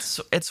Latrobe.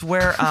 Oh, it's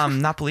where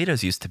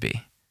Napolitos used to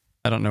be.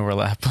 I don't know where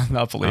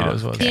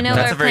Napolitos was. Do you know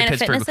That's where a very Planet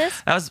Pittsburgh. Fitness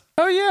is? That was.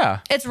 Oh yeah,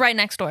 It's right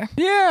next door.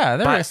 yeah.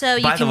 There By, is. So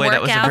you by can the way, work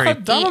that was out. a very.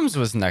 Dunham's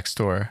was next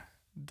door.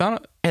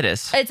 It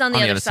is. It's on the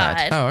other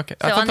side. Oh, okay.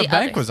 So I thought on the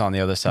bank other- was on the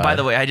other side. By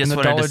the way, I just In the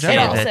wanted Dollar to say It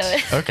General. also that.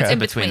 is. Okay. It's in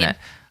between that.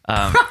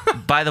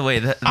 By the way,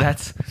 that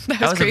was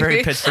a very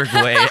creepy. Pittsburgh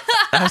way.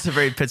 That was a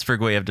very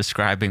Pittsburgh way of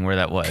describing where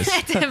that was.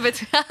 Hey,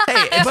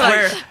 Hey,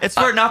 it's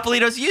where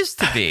Napolitos used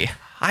to be.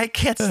 I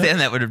can't stand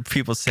that when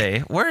people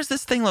say, "Where's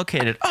this thing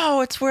located?" Oh,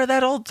 it's where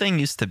that old thing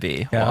used to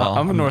be. Yeah, Well,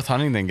 I'm a North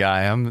Huntington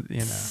guy. I'm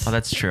Oh,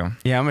 that's true.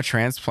 Yeah, I'm a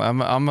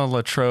transplant. I'm a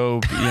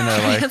Latrobe.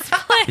 Like.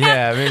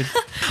 Yeah. I mean,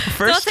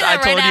 First, say I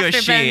that told right you a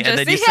after she, Ben and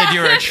then just- you said you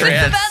were a I was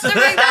trans. about to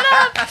bring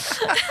that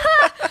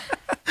up.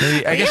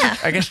 maybe,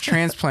 I guess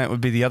transplant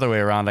would be the other way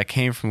around. I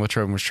came from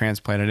Latrobe and was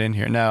transplanted in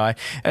here. No,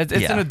 it's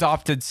an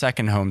adopted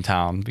second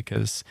hometown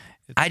because.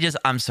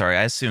 I'm sorry.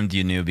 I assumed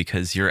you knew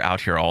because you're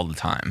out here all the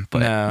time. But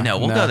No,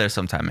 we'll no. go there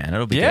sometime, man.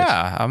 It'll be good.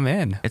 Yeah, I'm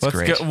in. It's Let's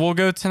great. Go, we'll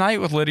go tonight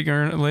with Lydia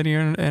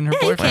and her you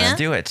boyfriend. can. Let's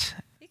do it.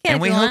 can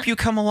And we if you hope want. you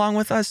come along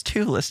with us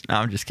too. Listen, no,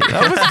 I'm just kidding.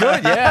 That was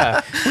good.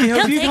 Yeah, we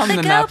hope Don't you take come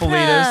the to GoPro.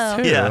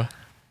 Napolitos too.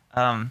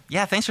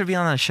 Yeah. Thanks for being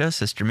on the show,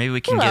 sister. Maybe we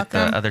can You're get the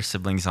welcome. other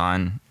siblings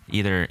on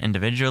either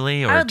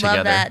individually or I would together.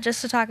 love that, just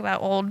to talk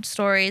about old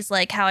stories,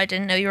 like how I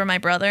didn't know you were my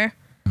brother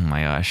Oh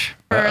my gosh.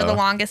 for the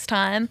longest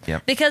time.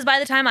 Yep. Because by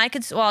the time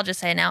I'll just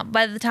say it now,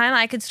 by the time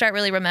I could start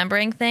really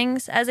remembering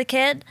things as a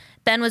kid,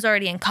 Ben was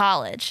already in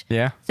college.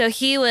 Yeah. So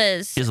he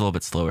was. She was a little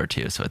bit slower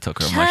too, so it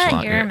took her much Shut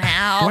longer. your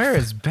mouth. Where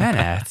is Ben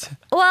at?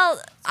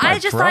 Well, I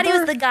just thought he was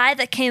brother? the guy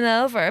that came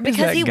over because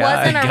that he guy?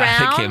 wasn't The guy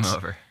that came around.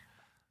 over.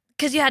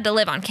 Because you had to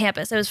live on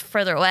campus. It was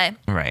further away.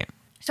 Right.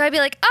 So I'd be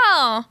like,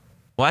 oh,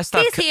 Well, I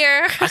stopped. he's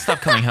here. I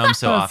stopped coming home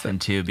so often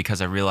too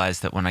because I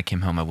realized that when I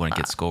came home, I wouldn't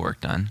get schoolwork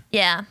done.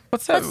 Yeah.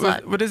 What's that?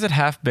 That's What is it?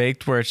 Half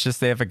Baked, where it's just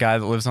they have a guy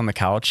that lives on the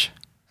couch.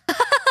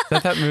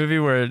 Is that movie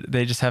where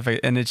they just have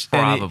a and it's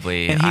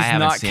Probably. and I he's haven't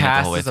not seen it the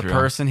cast whole way as a through.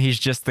 person. He's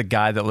just the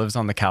guy that lives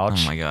on the couch.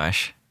 Oh my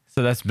gosh.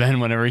 So that's Ben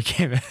whenever he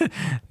came in. No.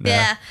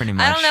 Yeah. pretty I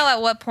much. don't know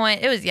at what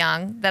point, it was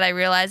young that I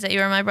realized that you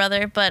were my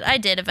brother, but I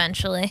did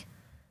eventually.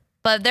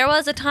 But there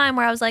was a time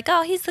where I was like,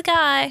 oh, he's the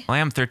guy. Well, I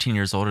am 13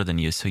 years older than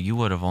you, so you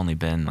would have only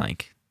been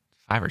like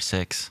 5 or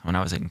 6 when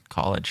I was in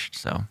college.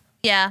 So,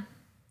 Yeah.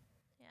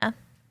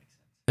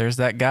 There's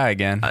that guy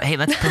again. hey,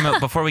 let's promote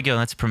before we go.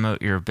 Let's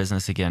promote your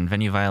business again,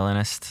 Venue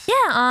Violinist.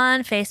 Yeah,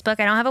 on Facebook.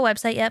 I don't have a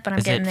website yet, but I'm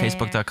Is it getting there.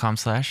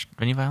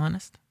 facebook.com/Venue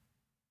Violinist?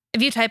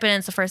 If you type it in,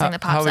 it's the first thing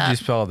that How pops would up. you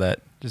spell that?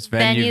 Just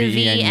Venue,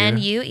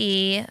 venue,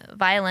 VNUE,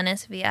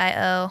 violinist,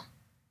 VIOLINIST.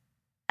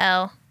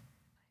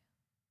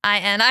 I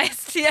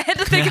had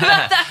to think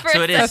about that for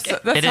So a it is. second.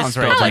 That it is sounds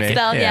right spelled to How like it's me.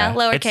 spelled, yeah, Yeah.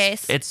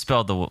 lowercase. It's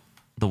spelled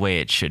the way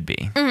it should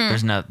be.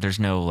 There's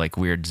no like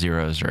weird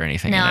zeros or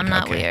anything. no, in it. I'm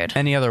not Okay. weird.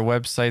 Any other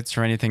websites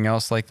or anything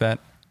else like that?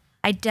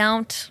 I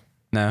don't.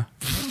 No.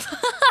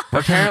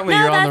 Apparently,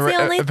 No, you're on that's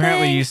the only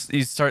apparently thing.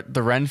 you start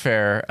the Ren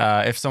Fair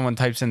if someone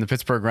types in the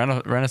Pittsburgh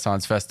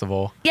Renaissance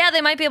Festival. Yeah,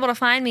 they might be able to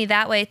find me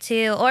that way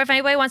too. Or if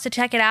anybody wants to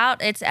check it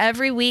out, it's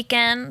every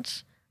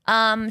weekend.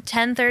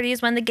 10:30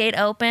 is when the gate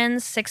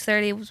opens.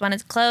 6:30 is when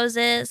it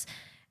closes.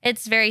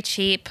 It's very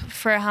cheap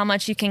for how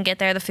much you can get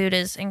there. The food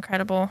is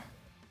incredible.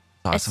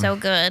 Awesome. It's so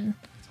good.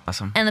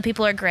 awesome. And the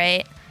people are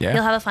great. Yeah.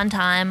 You'll have a fun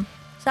time.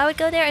 So I would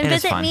go there and It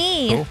is visit fun.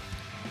 me. Cool.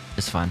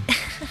 It's fun.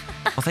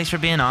 Well, thanks for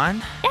being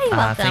on. Yeah, you're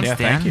welcome. Thanks, Yeah,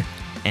 Dan. thank you.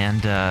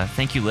 And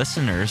thank you,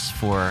 listeners,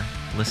 for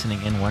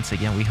listening in once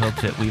again. We hope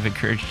that we've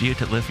encouraged you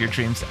to live your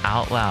dreams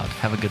out loud.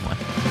 Have a good one.